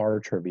like bar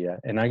trivia,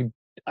 and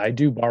I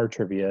do bar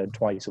trivia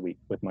twice a week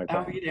with my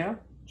Oh, friends. you do?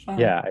 Fun.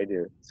 Yeah, I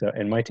do. So,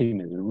 and my team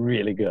is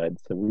really good,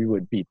 so we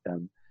would beat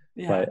them.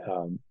 Yeah.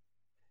 But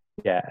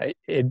yeah,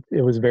 it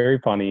was very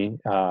funny.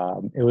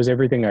 It was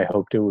everything I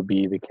hoped it would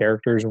be. The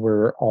characters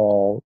were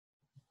all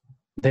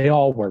they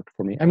all worked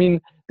for me. I mean,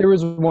 there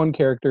was one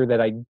character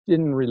that I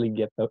didn't really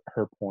get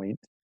her point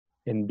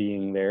in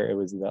being there. It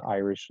was the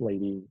Irish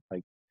lady.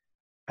 Like,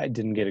 I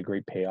didn't get a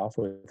great payoff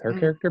with her Mm.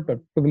 character, but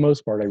for the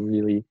most part, I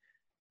really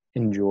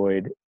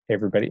enjoyed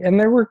everybody. And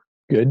there were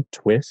good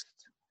twists.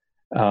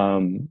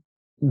 Um,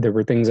 there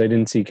were things I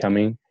didn't see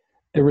coming.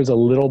 There was a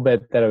little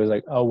bit that I was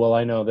like, oh, well,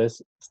 I know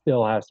this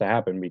still has to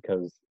happen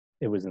because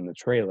it was in the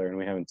trailer and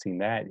we haven't seen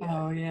that yet.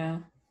 Oh, yeah.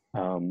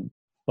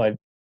 But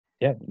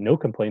yeah, no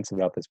complaints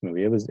about this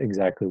movie. It was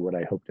exactly what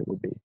I hoped it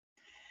would be.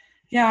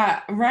 Yeah,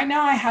 right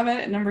now I have it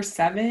at number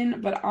 7,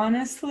 but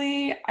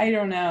honestly, I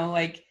don't know.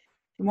 Like,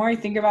 the more I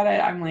think about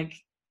it, I'm like,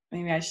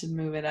 maybe I should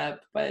move it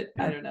up, but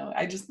I don't know.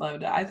 I just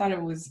loved it. I thought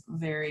it was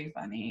very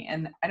funny,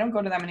 and I don't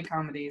go to that many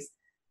comedies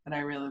that I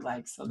really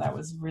like, so that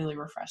was really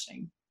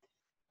refreshing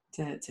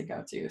to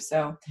go to.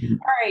 So,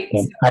 all right.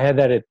 Yeah, I had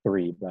that at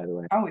 3, by the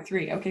way. Oh, at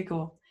 3. Okay,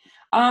 cool.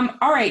 All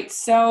right.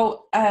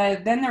 So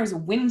then there was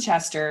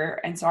Winchester,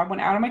 and so I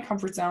went out of my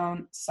comfort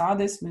zone, saw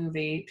this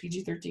movie,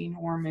 PG-13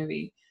 horror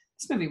movie.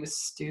 This movie was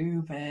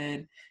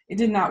stupid. It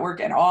did not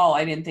work at all.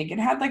 I didn't think it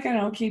had like an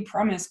okay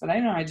premise, but I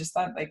don't know. I just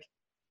thought like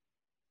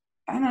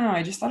I don't know.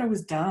 I just thought it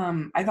was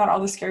dumb. I thought all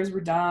the scares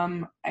were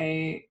dumb.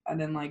 I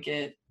didn't like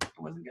it. It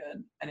wasn't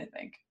good. I didn't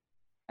think.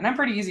 And I'm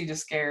pretty easy to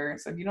scare,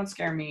 so if you don't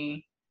scare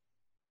me,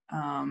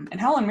 and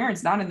Helen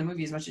Mirren's not in the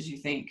movie as much as you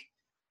think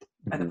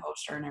by the Mhm.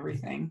 poster and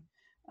everything.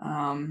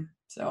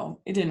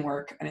 So it didn't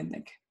work. I didn't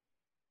think.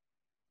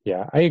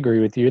 Yeah, I agree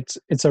with you.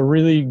 It's a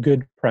really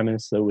good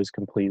premise that was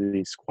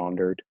completely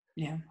squandered.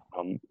 Yeah,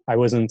 I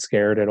wasn't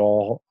scared at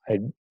all. I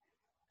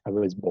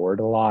was bored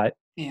a lot.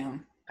 yeah,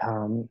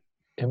 Um,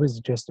 it was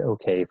just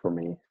okay for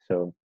me.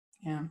 So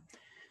yeah.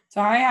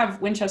 So I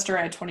have Winchester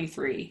at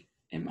 23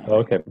 in my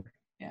rank. okay,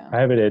 Yeah, I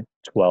have it at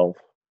 12.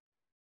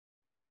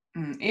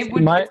 it See,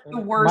 would. my It's the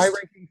my worst.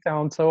 ranking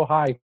sounds so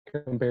high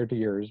compared to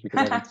yours because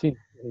I haven't seen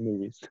any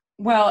movies.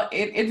 Well,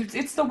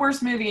 it's the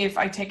worst movie if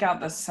I take out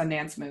the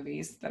Sundance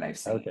movies that I've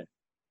seen Okay,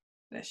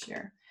 this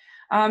year.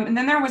 And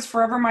then there was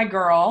Forever My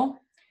Girl.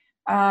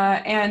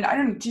 And I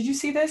don't. Did you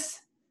see this?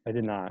 I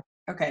did not.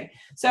 Okay,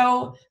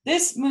 so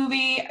this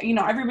movie,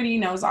 everybody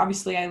knows.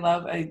 Obviously, I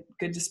love a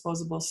good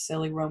disposable,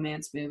 silly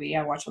romance movie.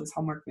 I watch all these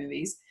Hallmark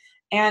movies,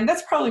 and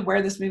that's probably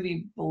where this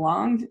movie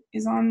belonged.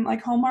 Is on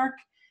like Hallmark,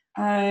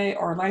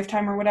 or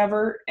Lifetime or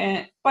whatever.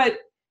 But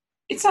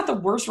it's not the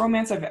worst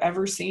romance I've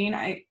ever seen.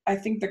 I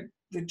think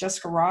the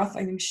Jessica Roth.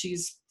 I think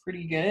she's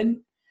pretty good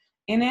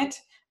in it.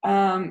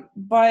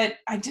 But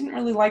I didn't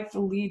really like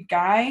the lead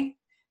guy.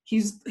 He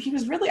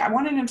was really I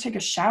wanted him to take a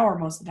shower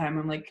most of the time.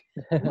 I'm like,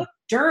 look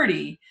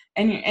dirty,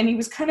 and he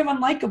was kind of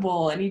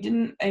unlikable, and he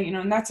didn't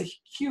and that's a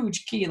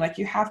huge key. Like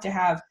you have to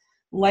have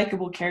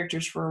likable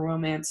characters for a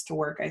romance to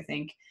work. I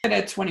think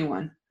at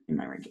 21 in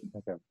my ranking.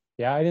 Okay.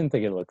 Yeah, I didn't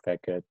think it looked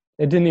that good.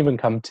 It didn't even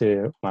come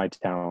to my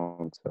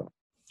town, so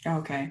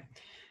Okay.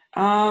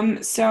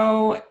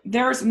 So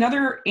there's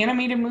another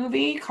animated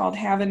movie called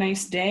Have a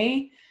Nice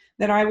Day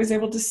that I was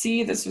able to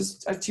see. This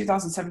was a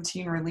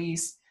 2017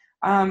 release.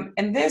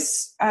 And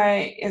this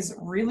is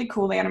really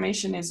cool. The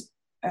animation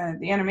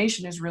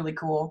is really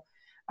cool.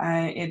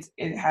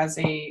 It has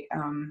a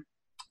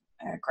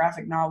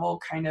graphic novel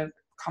kind of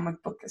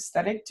comic book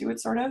aesthetic to it,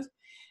 sort of.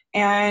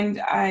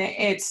 And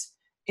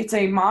it's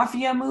a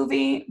mafia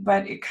movie,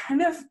 but it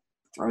kind of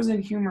throws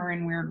in humor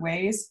in weird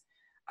ways.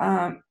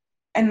 Um,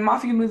 and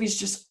mafia movies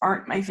just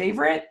aren't my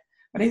favorite.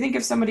 But I think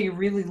if somebody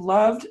really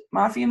loved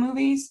mafia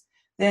movies,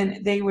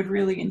 then they would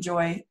really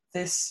enjoy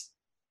this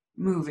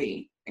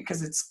movie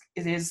because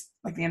it is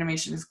like the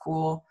animation is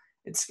cool.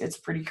 It's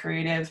pretty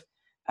creative,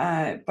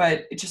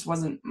 but it just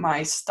wasn't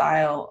my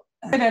style.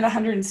 I'm at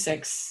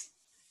 106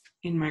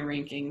 in my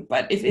ranking.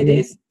 But if it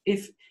is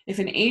if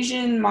an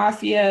Asian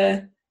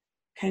mafia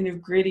kind of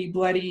gritty,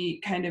 bloody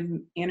kind of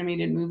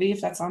animated movie,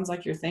 if that sounds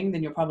like your thing,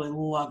 then you'll probably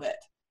love it.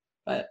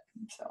 But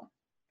so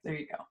there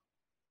you go.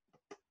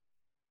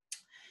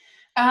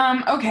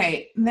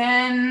 Okay,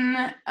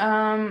 then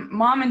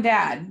Mom and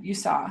Dad, you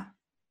saw.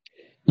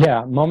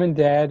 yeah, Mom and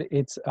Dad.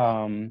 It's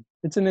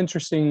an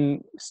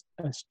interesting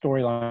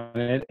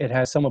storyline. It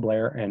has Selma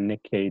Blair and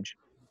Nick Cage,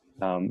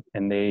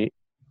 and they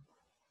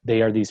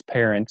are these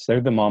parents.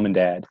 They're the mom and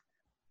dad.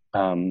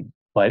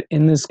 But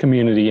in this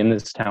community, in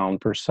this town,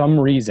 for some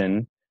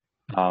reason,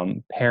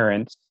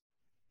 parents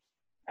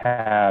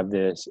have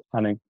this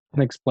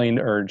unexplained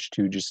urge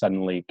to just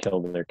suddenly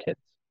kill their kids.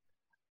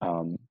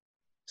 Um,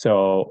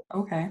 so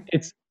Okay.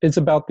 it's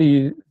about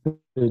these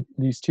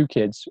two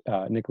kids,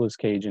 Nicolas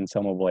Cage and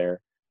Selma Blair,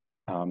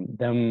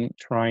 them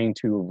trying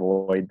to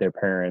avoid their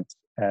parents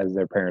as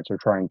their parents are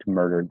trying to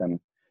murder them.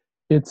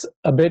 It's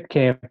a bit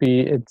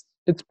campy.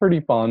 It's pretty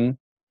fun.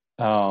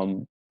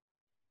 Um,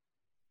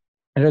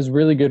 it has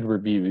really good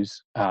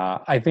reviews.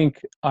 I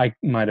think I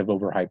might have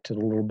overhyped it a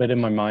little bit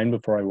in my mind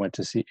before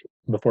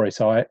I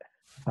saw it.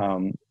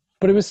 Um,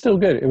 but it was still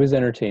good. It was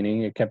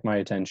entertaining. It kept my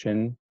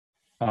attention.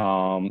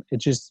 It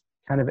just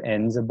kind of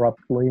ends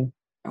abruptly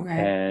Okay.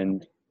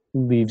 and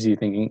leaves you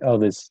thinking, "Oh,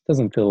 this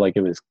doesn't feel like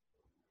it was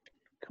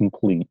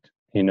complete,"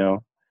 you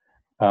know.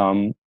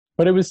 Um,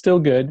 but it was still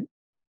good.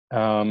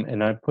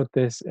 And I put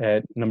this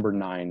at number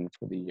 9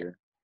 for the year.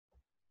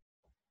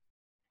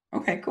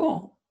 Okay,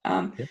 cool.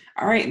 Yep.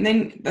 All right, and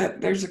then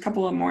there's a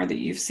couple of more that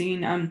you've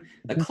seen.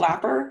 The Mhm.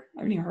 Clapper. I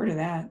haven't even heard of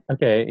that.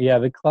 Okay, yeah,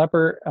 the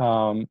Clapper.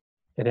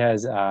 It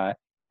has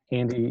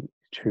Andy.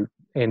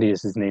 Andy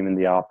is his name in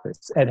The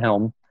Office. Ed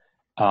Helm,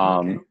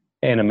 um, Okay.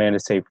 and Amanda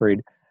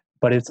Seyfried.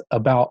 But it's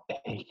about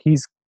he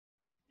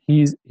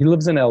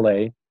lives in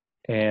L.A.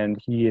 and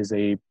he is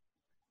a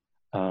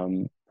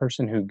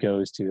person who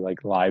goes to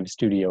like live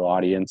studio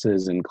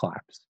audiences and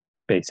claps,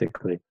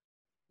 basically.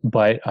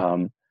 But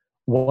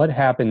what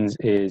happens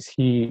is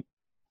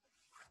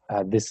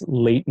this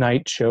late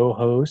night show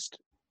host,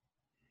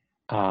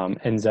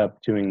 ends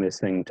up doing this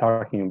thing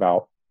talking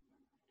about,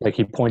 like,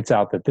 he points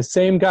out that the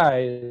same guy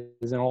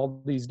is in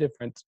all these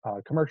different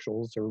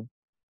commercials or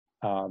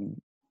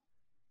um,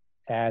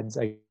 ads,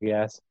 I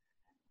guess,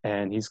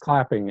 and he's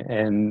clapping,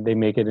 and they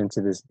make it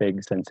into this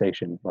big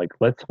sensation. Like,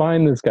 let's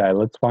find this guy,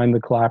 let's find the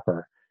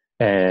clapper.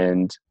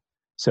 And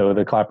so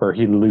the clapper,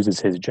 he loses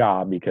his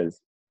job because,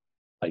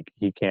 like,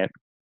 he can't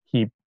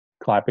keep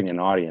clapping in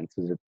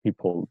audiences if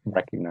people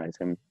recognize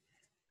him.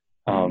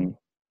 Hmm. Um,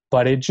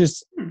 but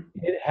Hmm.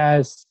 it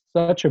has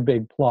such a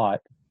big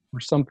plot for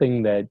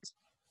something that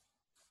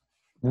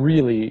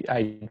really,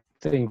 I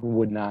think,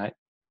 would not,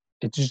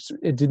 it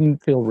didn't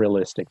feel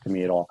realistic to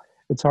me at all.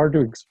 It's hard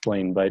to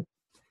explain, but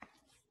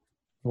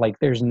like,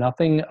 there's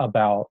nothing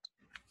about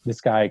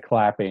this guy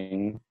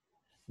clapping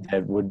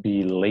that would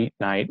be late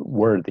night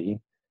worthy.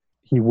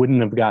 He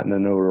wouldn't have gotten the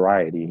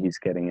notoriety he's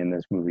getting in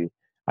this movie.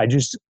 I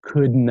just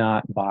could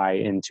not buy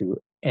into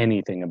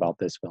anything about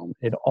this film.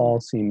 It all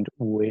seemed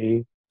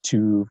way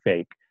too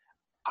fake.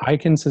 I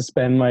can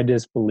suspend my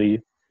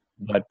disbelief,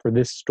 but for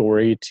this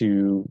story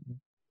to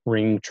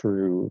ring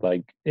true,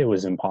 like, it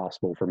was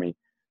impossible for me.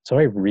 So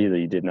I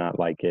really did not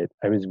like it.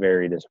 I was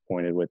very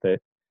disappointed with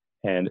it.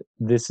 And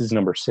this is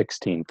number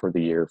 16 for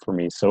the year for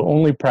me. So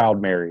only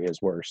Proud Mary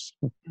is worse.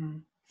 Hmm.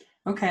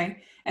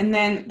 Okay. And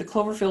then the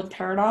Cloverfield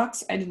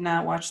Paradox. I did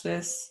not watch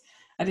this.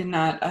 I did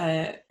not.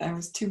 I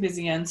was too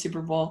busy on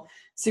Super Bowl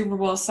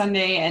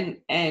Sunday,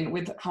 and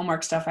with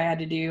Hallmark stuff I had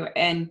to do,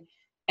 and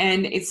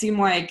it seemed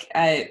like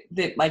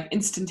that like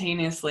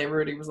instantaneously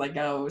everybody was like,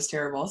 "Oh, it was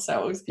terrible."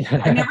 So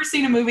I've never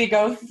seen a movie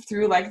go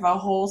through like the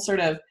whole sort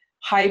of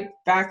hype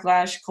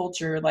backlash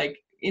culture like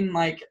in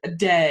like a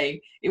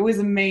day. It was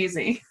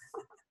amazing.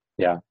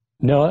 Yeah.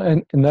 No,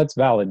 and that's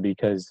valid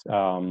because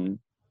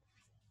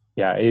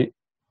yeah,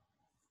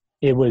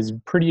 it was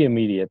pretty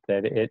immediate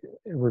that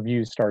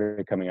reviews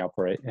started coming out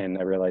for it, and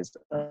I realized,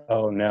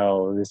 oh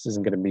no, this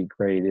isn't going to be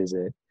great, is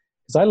it?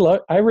 Because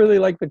I really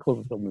like the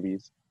Cloverfield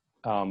movies,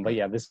 but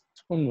yeah, this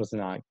one was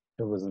not.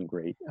 It wasn't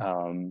great.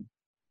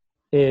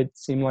 It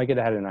seemed like it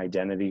had an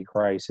identity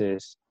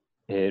crisis.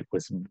 It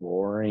was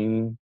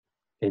boring.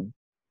 It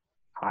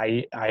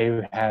I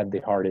had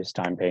the hardest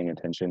time paying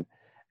attention,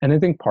 and I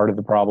think part of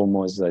the problem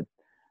was that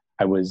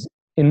I was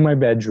in my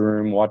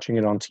bedroom watching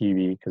it on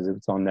TV because it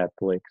was on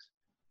Netflix,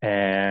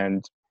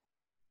 and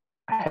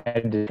I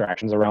had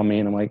distractions around me,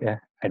 and I'm like,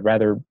 I'd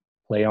rather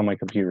play on my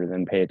computer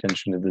than pay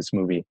attention to this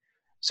movie.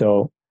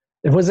 So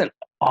it wasn't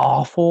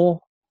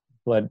awful,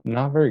 but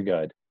not very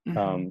good.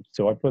 Hmm.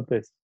 So I put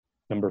this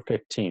number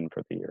 15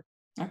 for the year.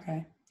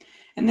 Okay.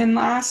 And then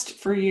last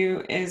for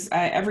you is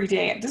Every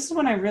Day. This is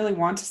one I really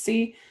want to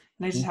see,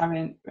 and I just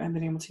haven't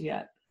been able to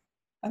yet.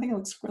 I think it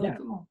looks really Yeah.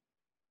 cool.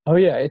 Oh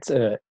yeah, it's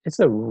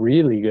a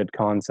really good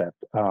concept.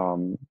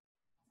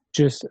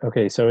 Just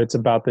okay, so it's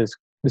about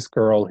this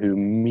girl who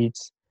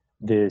meets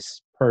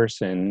this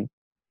person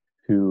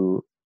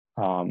who,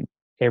 um,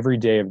 every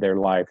day of their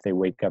life they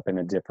wake up in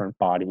a different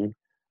body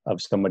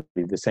of somebody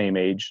the same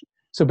age.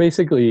 So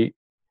basically,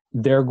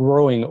 they're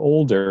growing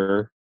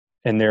older,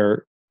 and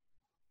they're,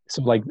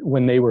 so like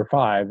when they were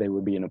 5, they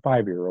would be in a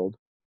 5-year-old.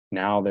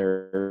 Now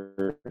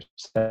they're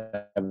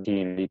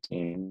 17,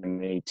 18, and an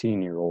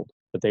 18-year-old.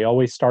 But they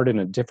always start in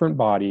a different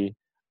body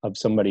of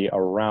somebody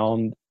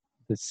around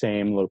the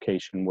same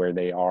location where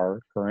they are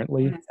And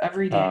currently. it's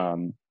every day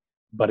Um,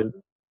 but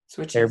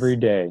switches. every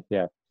day,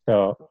 yeah.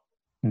 So,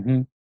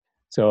 mhm.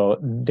 So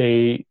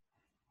they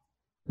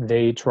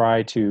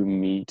try to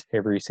meet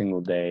every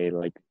single day,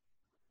 like,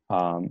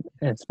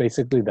 it's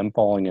basically them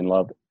falling in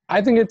love.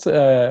 I think it's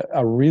a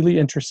really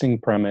interesting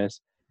premise.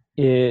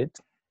 It,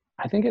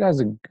 I think it has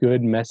a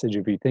good message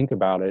if you think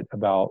about it,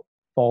 about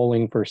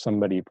falling for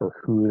somebody for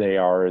who they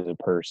are as a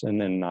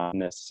person and not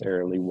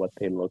necessarily what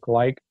they look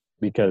like.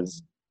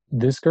 Because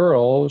this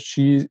girl,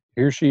 she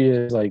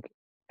is like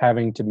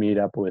having to meet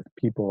up with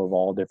people of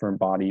all different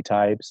body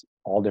types,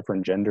 all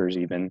different genders,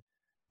 even.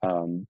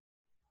 Um,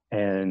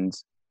 And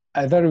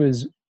I thought it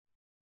was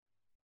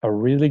a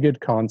really good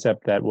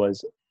concept that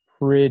was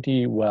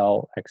pretty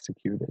well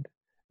executed.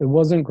 It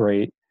wasn't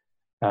great.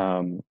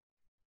 Um,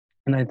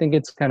 and I think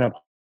it's kind of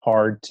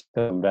hard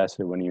to invest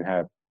it when you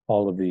have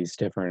all of these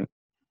different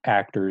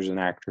actors and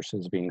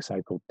actresses being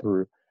cycled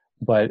through.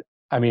 But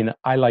I mean,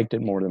 I liked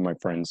it more than my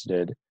friends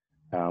did.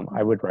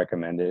 I would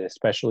recommend it,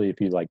 especially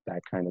if you like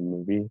that kind of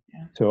movie.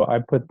 Yeah. So I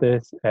put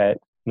this at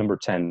number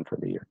 10 for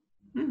the year.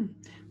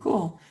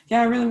 Cool.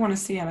 Yeah, I really want to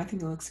see it. I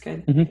think it looks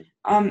good.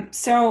 Mm-hmm.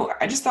 So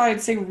I just thought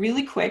I'd say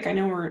really quick, I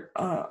know we're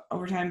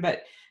over time,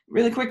 but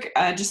really quick,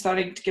 just thought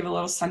I'd give a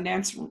little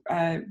Sundance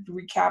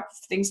recap,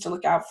 things to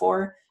look out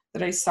for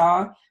that I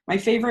saw. My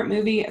favorite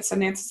movie at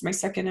Sundance is my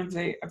second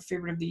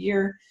favorite of the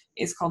year,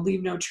 is called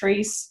Leave No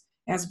Trace.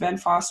 It has Ben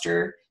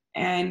Foster,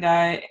 and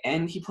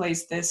he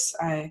plays this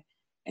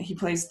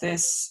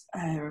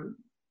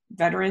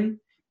veteran,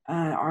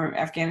 our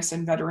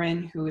Afghanistan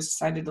veteran who has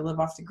decided to live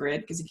off the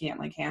grid because he can't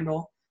like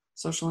handle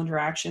social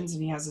interactions,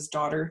 and he has his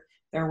daughter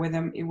there with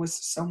him. It was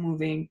so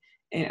moving,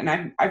 and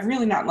I've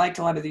really not liked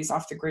a lot of these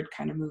off the grid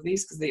kind of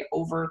movies because they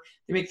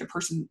make the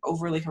person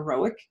overly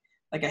heroic.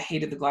 Like I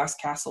hated The Glass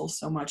Castle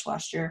so much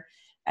last year,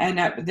 and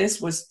this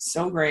was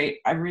so great.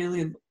 I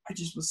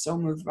just was so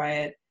moved by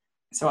it.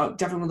 So I'll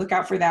definitely look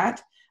out for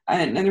that.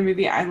 Another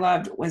movie I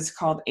loved was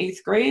called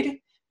Eighth Grade,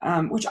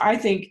 which I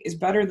think is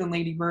better than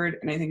Lady Bird,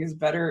 and I think is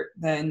better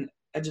than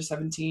Edge of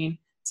 17.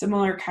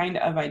 Similar kind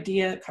of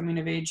idea, coming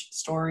of age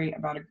story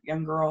about a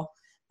young girl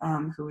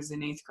who was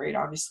in eighth grade,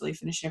 obviously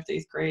finishing up the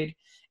eighth grade.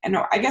 And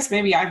I guess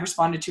maybe I've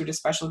responded to it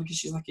especially because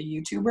she's like a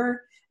YouTuber,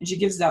 and she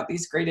gives out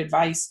these great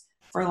advice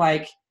for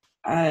like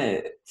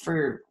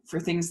for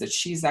things that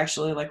she's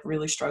actually like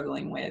really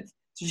struggling with.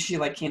 So she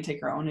like can't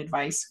take her own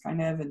advice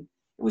kind of, and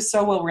it was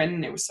so well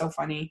written. It was so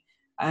funny,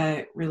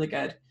 really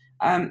good.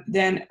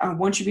 Then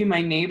Won't You Be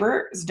My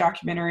Neighbor is a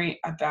documentary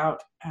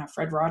about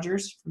Fred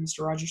Rogers from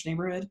Mr. Rogers'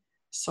 Neighborhood.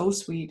 So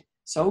sweet,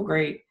 so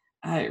great.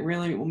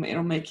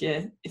 It'll make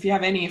you, if you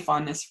have any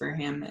fondness for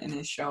him and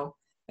his show,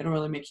 it'll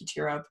really make you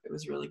tear up. It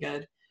was really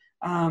good.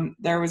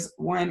 There was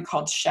one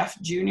called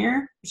Chef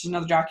Junior, which is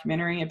another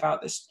documentary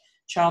about this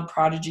child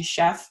prodigy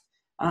chef,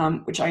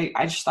 which I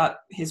just thought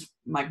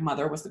my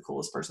mother was the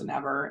coolest person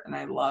ever, and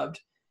I loved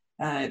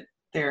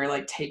their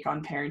like take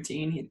on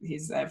parenting.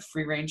 He's a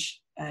free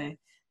range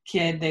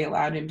kid. They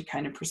allowed him to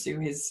kind of pursue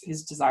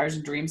his desires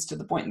and dreams to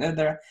the point that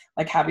they're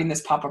like having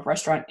this pop-up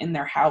restaurant in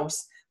their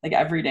house like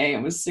every day.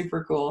 It was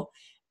super cool.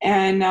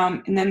 And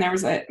then there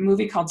was a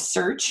movie called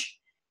Search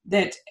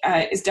that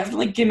is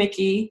definitely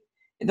gimmicky.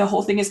 The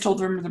whole thing is told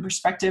from the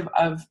perspective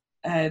of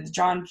the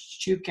John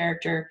Chu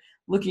character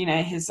looking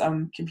at his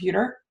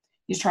computer.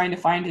 He's trying to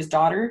find his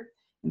daughter,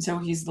 and so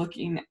he's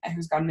looking at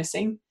who's gone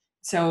missing.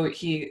 So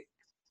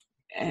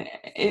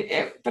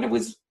but it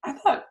was, I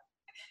thought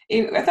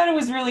it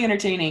was really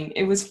entertaining.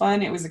 It was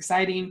fun. It was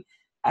exciting.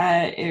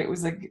 It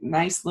was a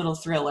nice little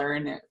thriller,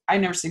 and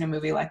I'd never seen a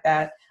movie like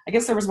that. I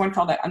guess there was one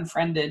called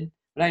Unfriended,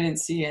 but I didn't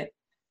see it.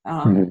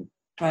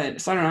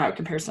 But so I don't know how it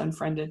compares to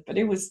Unfriended. But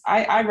it was.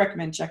 I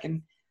recommend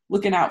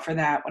looking out for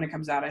that when it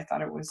comes out. I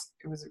thought it was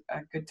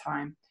a good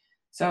time.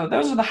 So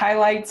those are the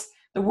highlights.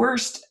 The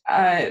worst.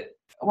 I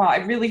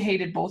really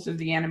hated both of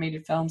the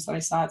animated films that I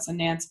saw at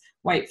Sundance,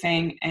 White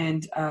Fang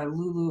and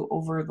Lulu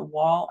Over the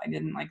Wall. I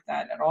didn't like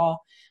that at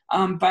all.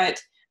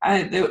 But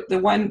the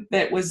one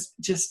that was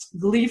just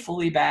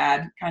gleefully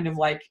bad, kind of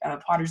like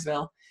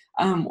Pottersville,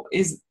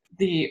 is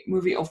the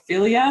movie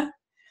Ophelia.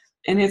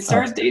 And it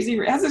stars Daisy.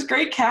 It has this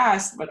great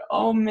cast, but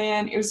oh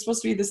man, it was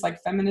supposed to be this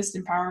like feminist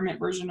empowerment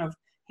version of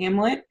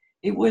Hamlet.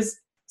 It was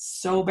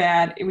so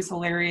bad. It was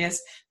hilarious.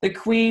 The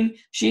queen,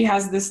 she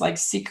has this like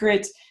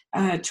secret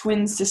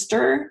twin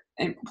sister,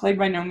 played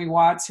by Naomi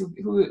Watts,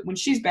 who when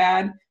she's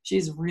bad,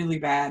 she's really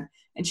bad,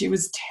 and she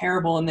was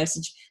terrible in this.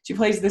 And she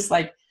plays this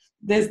like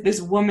this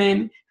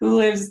woman who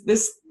lives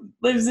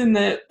in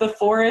the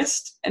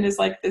forest and is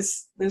like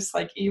this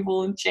like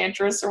evil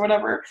enchantress or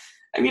whatever.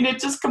 I mean, it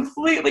just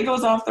completely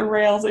goes off the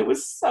rails. It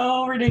was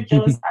so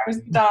ridiculous. I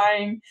was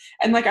dying,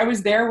 and like I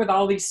was there with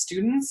all these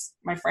students,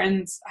 my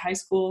friends, high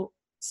school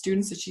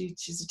students. That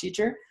she's a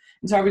teacher,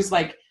 and so I was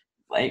like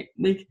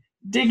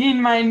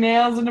digging my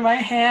nails into my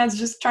hands,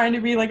 just trying to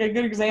be like a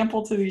good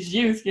example to these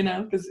youth,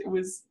 because it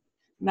was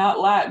not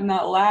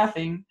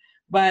laughing.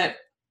 But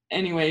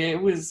anyway, it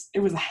was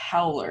a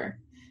howler,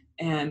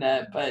 and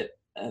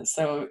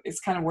so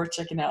it's kind of worth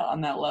checking out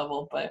on that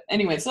level. But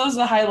anyway, so those are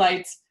the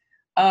highlights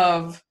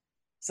of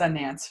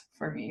Sundance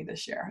for me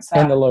this year. So,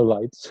 and the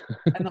lowlights.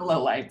 And the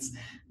lowlights,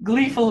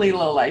 gleefully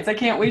lowlights. I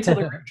can't wait till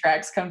the Rip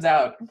Tracks comes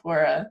out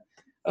for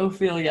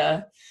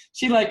Ophelia.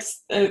 She like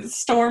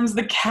storms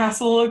the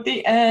castle at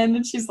the end,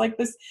 and she's like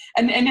this,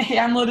 and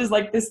Hamlet is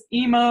like this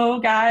emo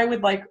guy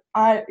with like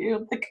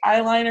thick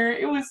eyeliner.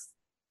 It was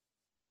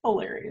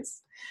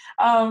hilarious.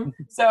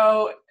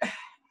 So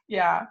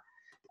yeah,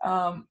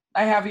 I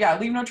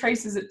have Leave No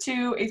Trace is at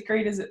 2, Eighth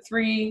Grade is at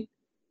 3,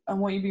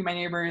 Won't You Be My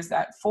Neighbor is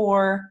at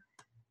 4,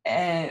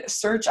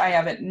 Search I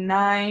have at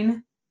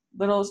 9,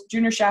 Little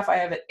Junior Chef I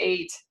have at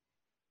 8,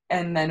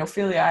 And then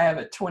Ophelia, I have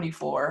at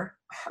 24.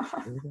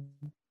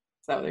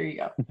 So there you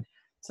go.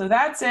 So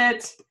that's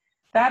it.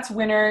 That's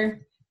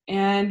Winner.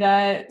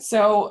 And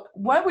so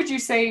what would you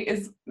say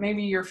is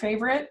maybe your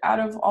favorite out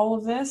of all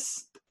of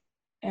this?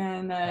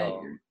 And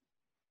your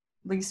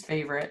least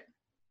favorite?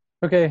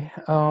 Okay,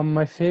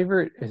 my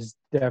favorite is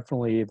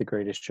definitely The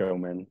Greatest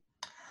Showman.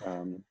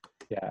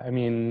 Yeah, I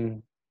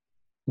mean,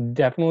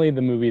 definitely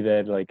the movie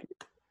that like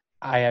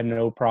I had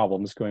no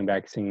problems going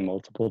back seeing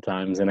multiple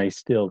times, and I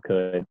still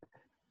could.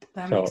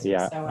 That So makes me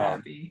yeah, so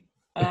happy.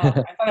 I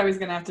thought I was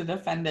going to have to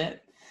defend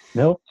it.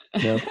 nope,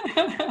 nope.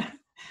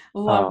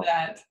 Love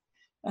that.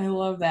 I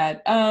love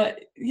that.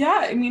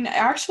 Yeah, I mean,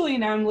 actually,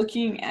 now I'm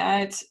looking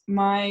at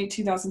my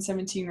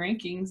 2017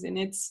 rankings, and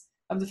it's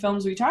of the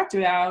films we talked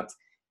about.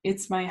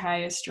 It's my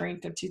highest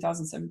ranked of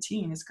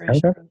 2017. It's great.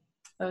 Okay.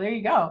 So there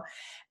you go.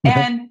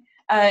 Okay.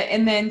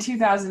 And then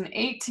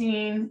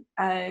 2018,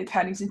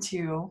 Paddington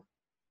 2.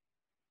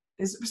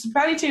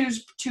 Paddington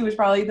 2 is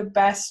probably the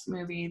best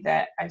movie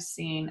that I've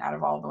seen out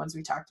of all the ones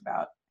we talked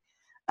about.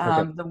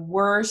 Okay. The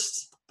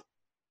worst,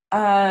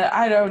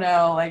 I don't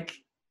know, like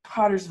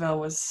Pottersville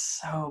was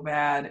so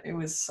bad. It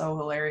was so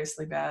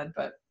hilariously bad.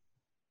 But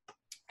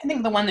I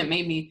think the one that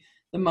made me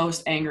the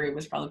most angry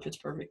was probably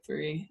Pitch Perfect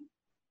 3.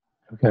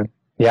 Okay.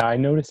 Yeah, I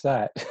noticed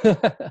that.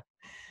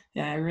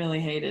 Yeah, I really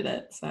hated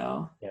it.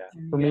 So Yeah.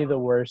 For me, the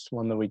worst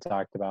one that we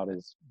talked about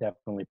is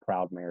definitely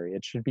Proud Mary.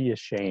 It should be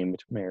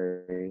ashamed,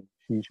 Mary.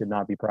 She should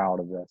not be proud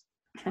of this.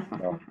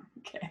 So.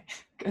 Okay,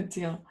 good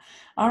deal.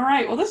 All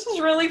right. Well, this was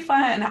really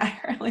fun. I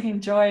really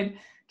enjoyed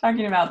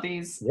talking about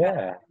these.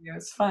 Yeah. It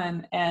was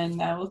fun.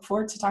 And I look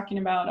forward to talking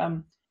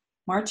about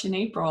March and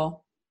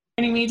April.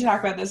 Joining me to talk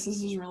about this.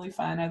 This was really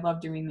fun. I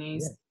love doing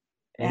these.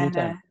 Yeah.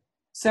 Anytime. And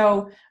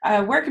so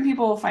where can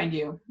people find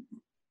you?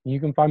 You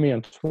can find me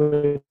on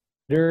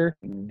Twitter,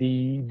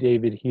 the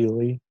David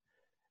Healy,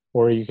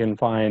 or you can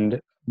find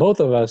both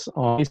of us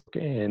on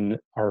Facebook in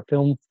our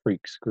Film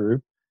Freaks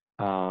group.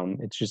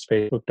 It's just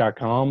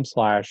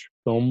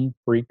facebook.com/Film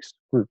Freaks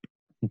group.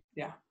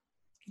 Yeah,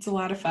 it's a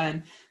lot of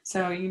fun.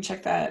 So you can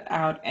check that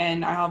out.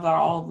 And I have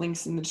all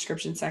links in the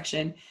description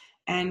section.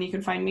 And you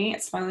can find me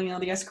at Smiling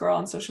LDS Girl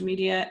on social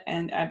media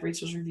and at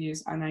Rachel's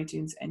Reviews on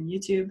iTunes and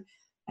YouTube.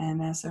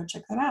 And so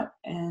check that out.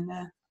 And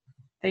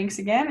thanks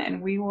again.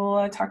 And we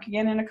will talk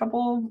again in a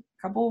couple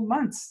of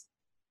months,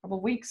 couple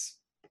of weeks.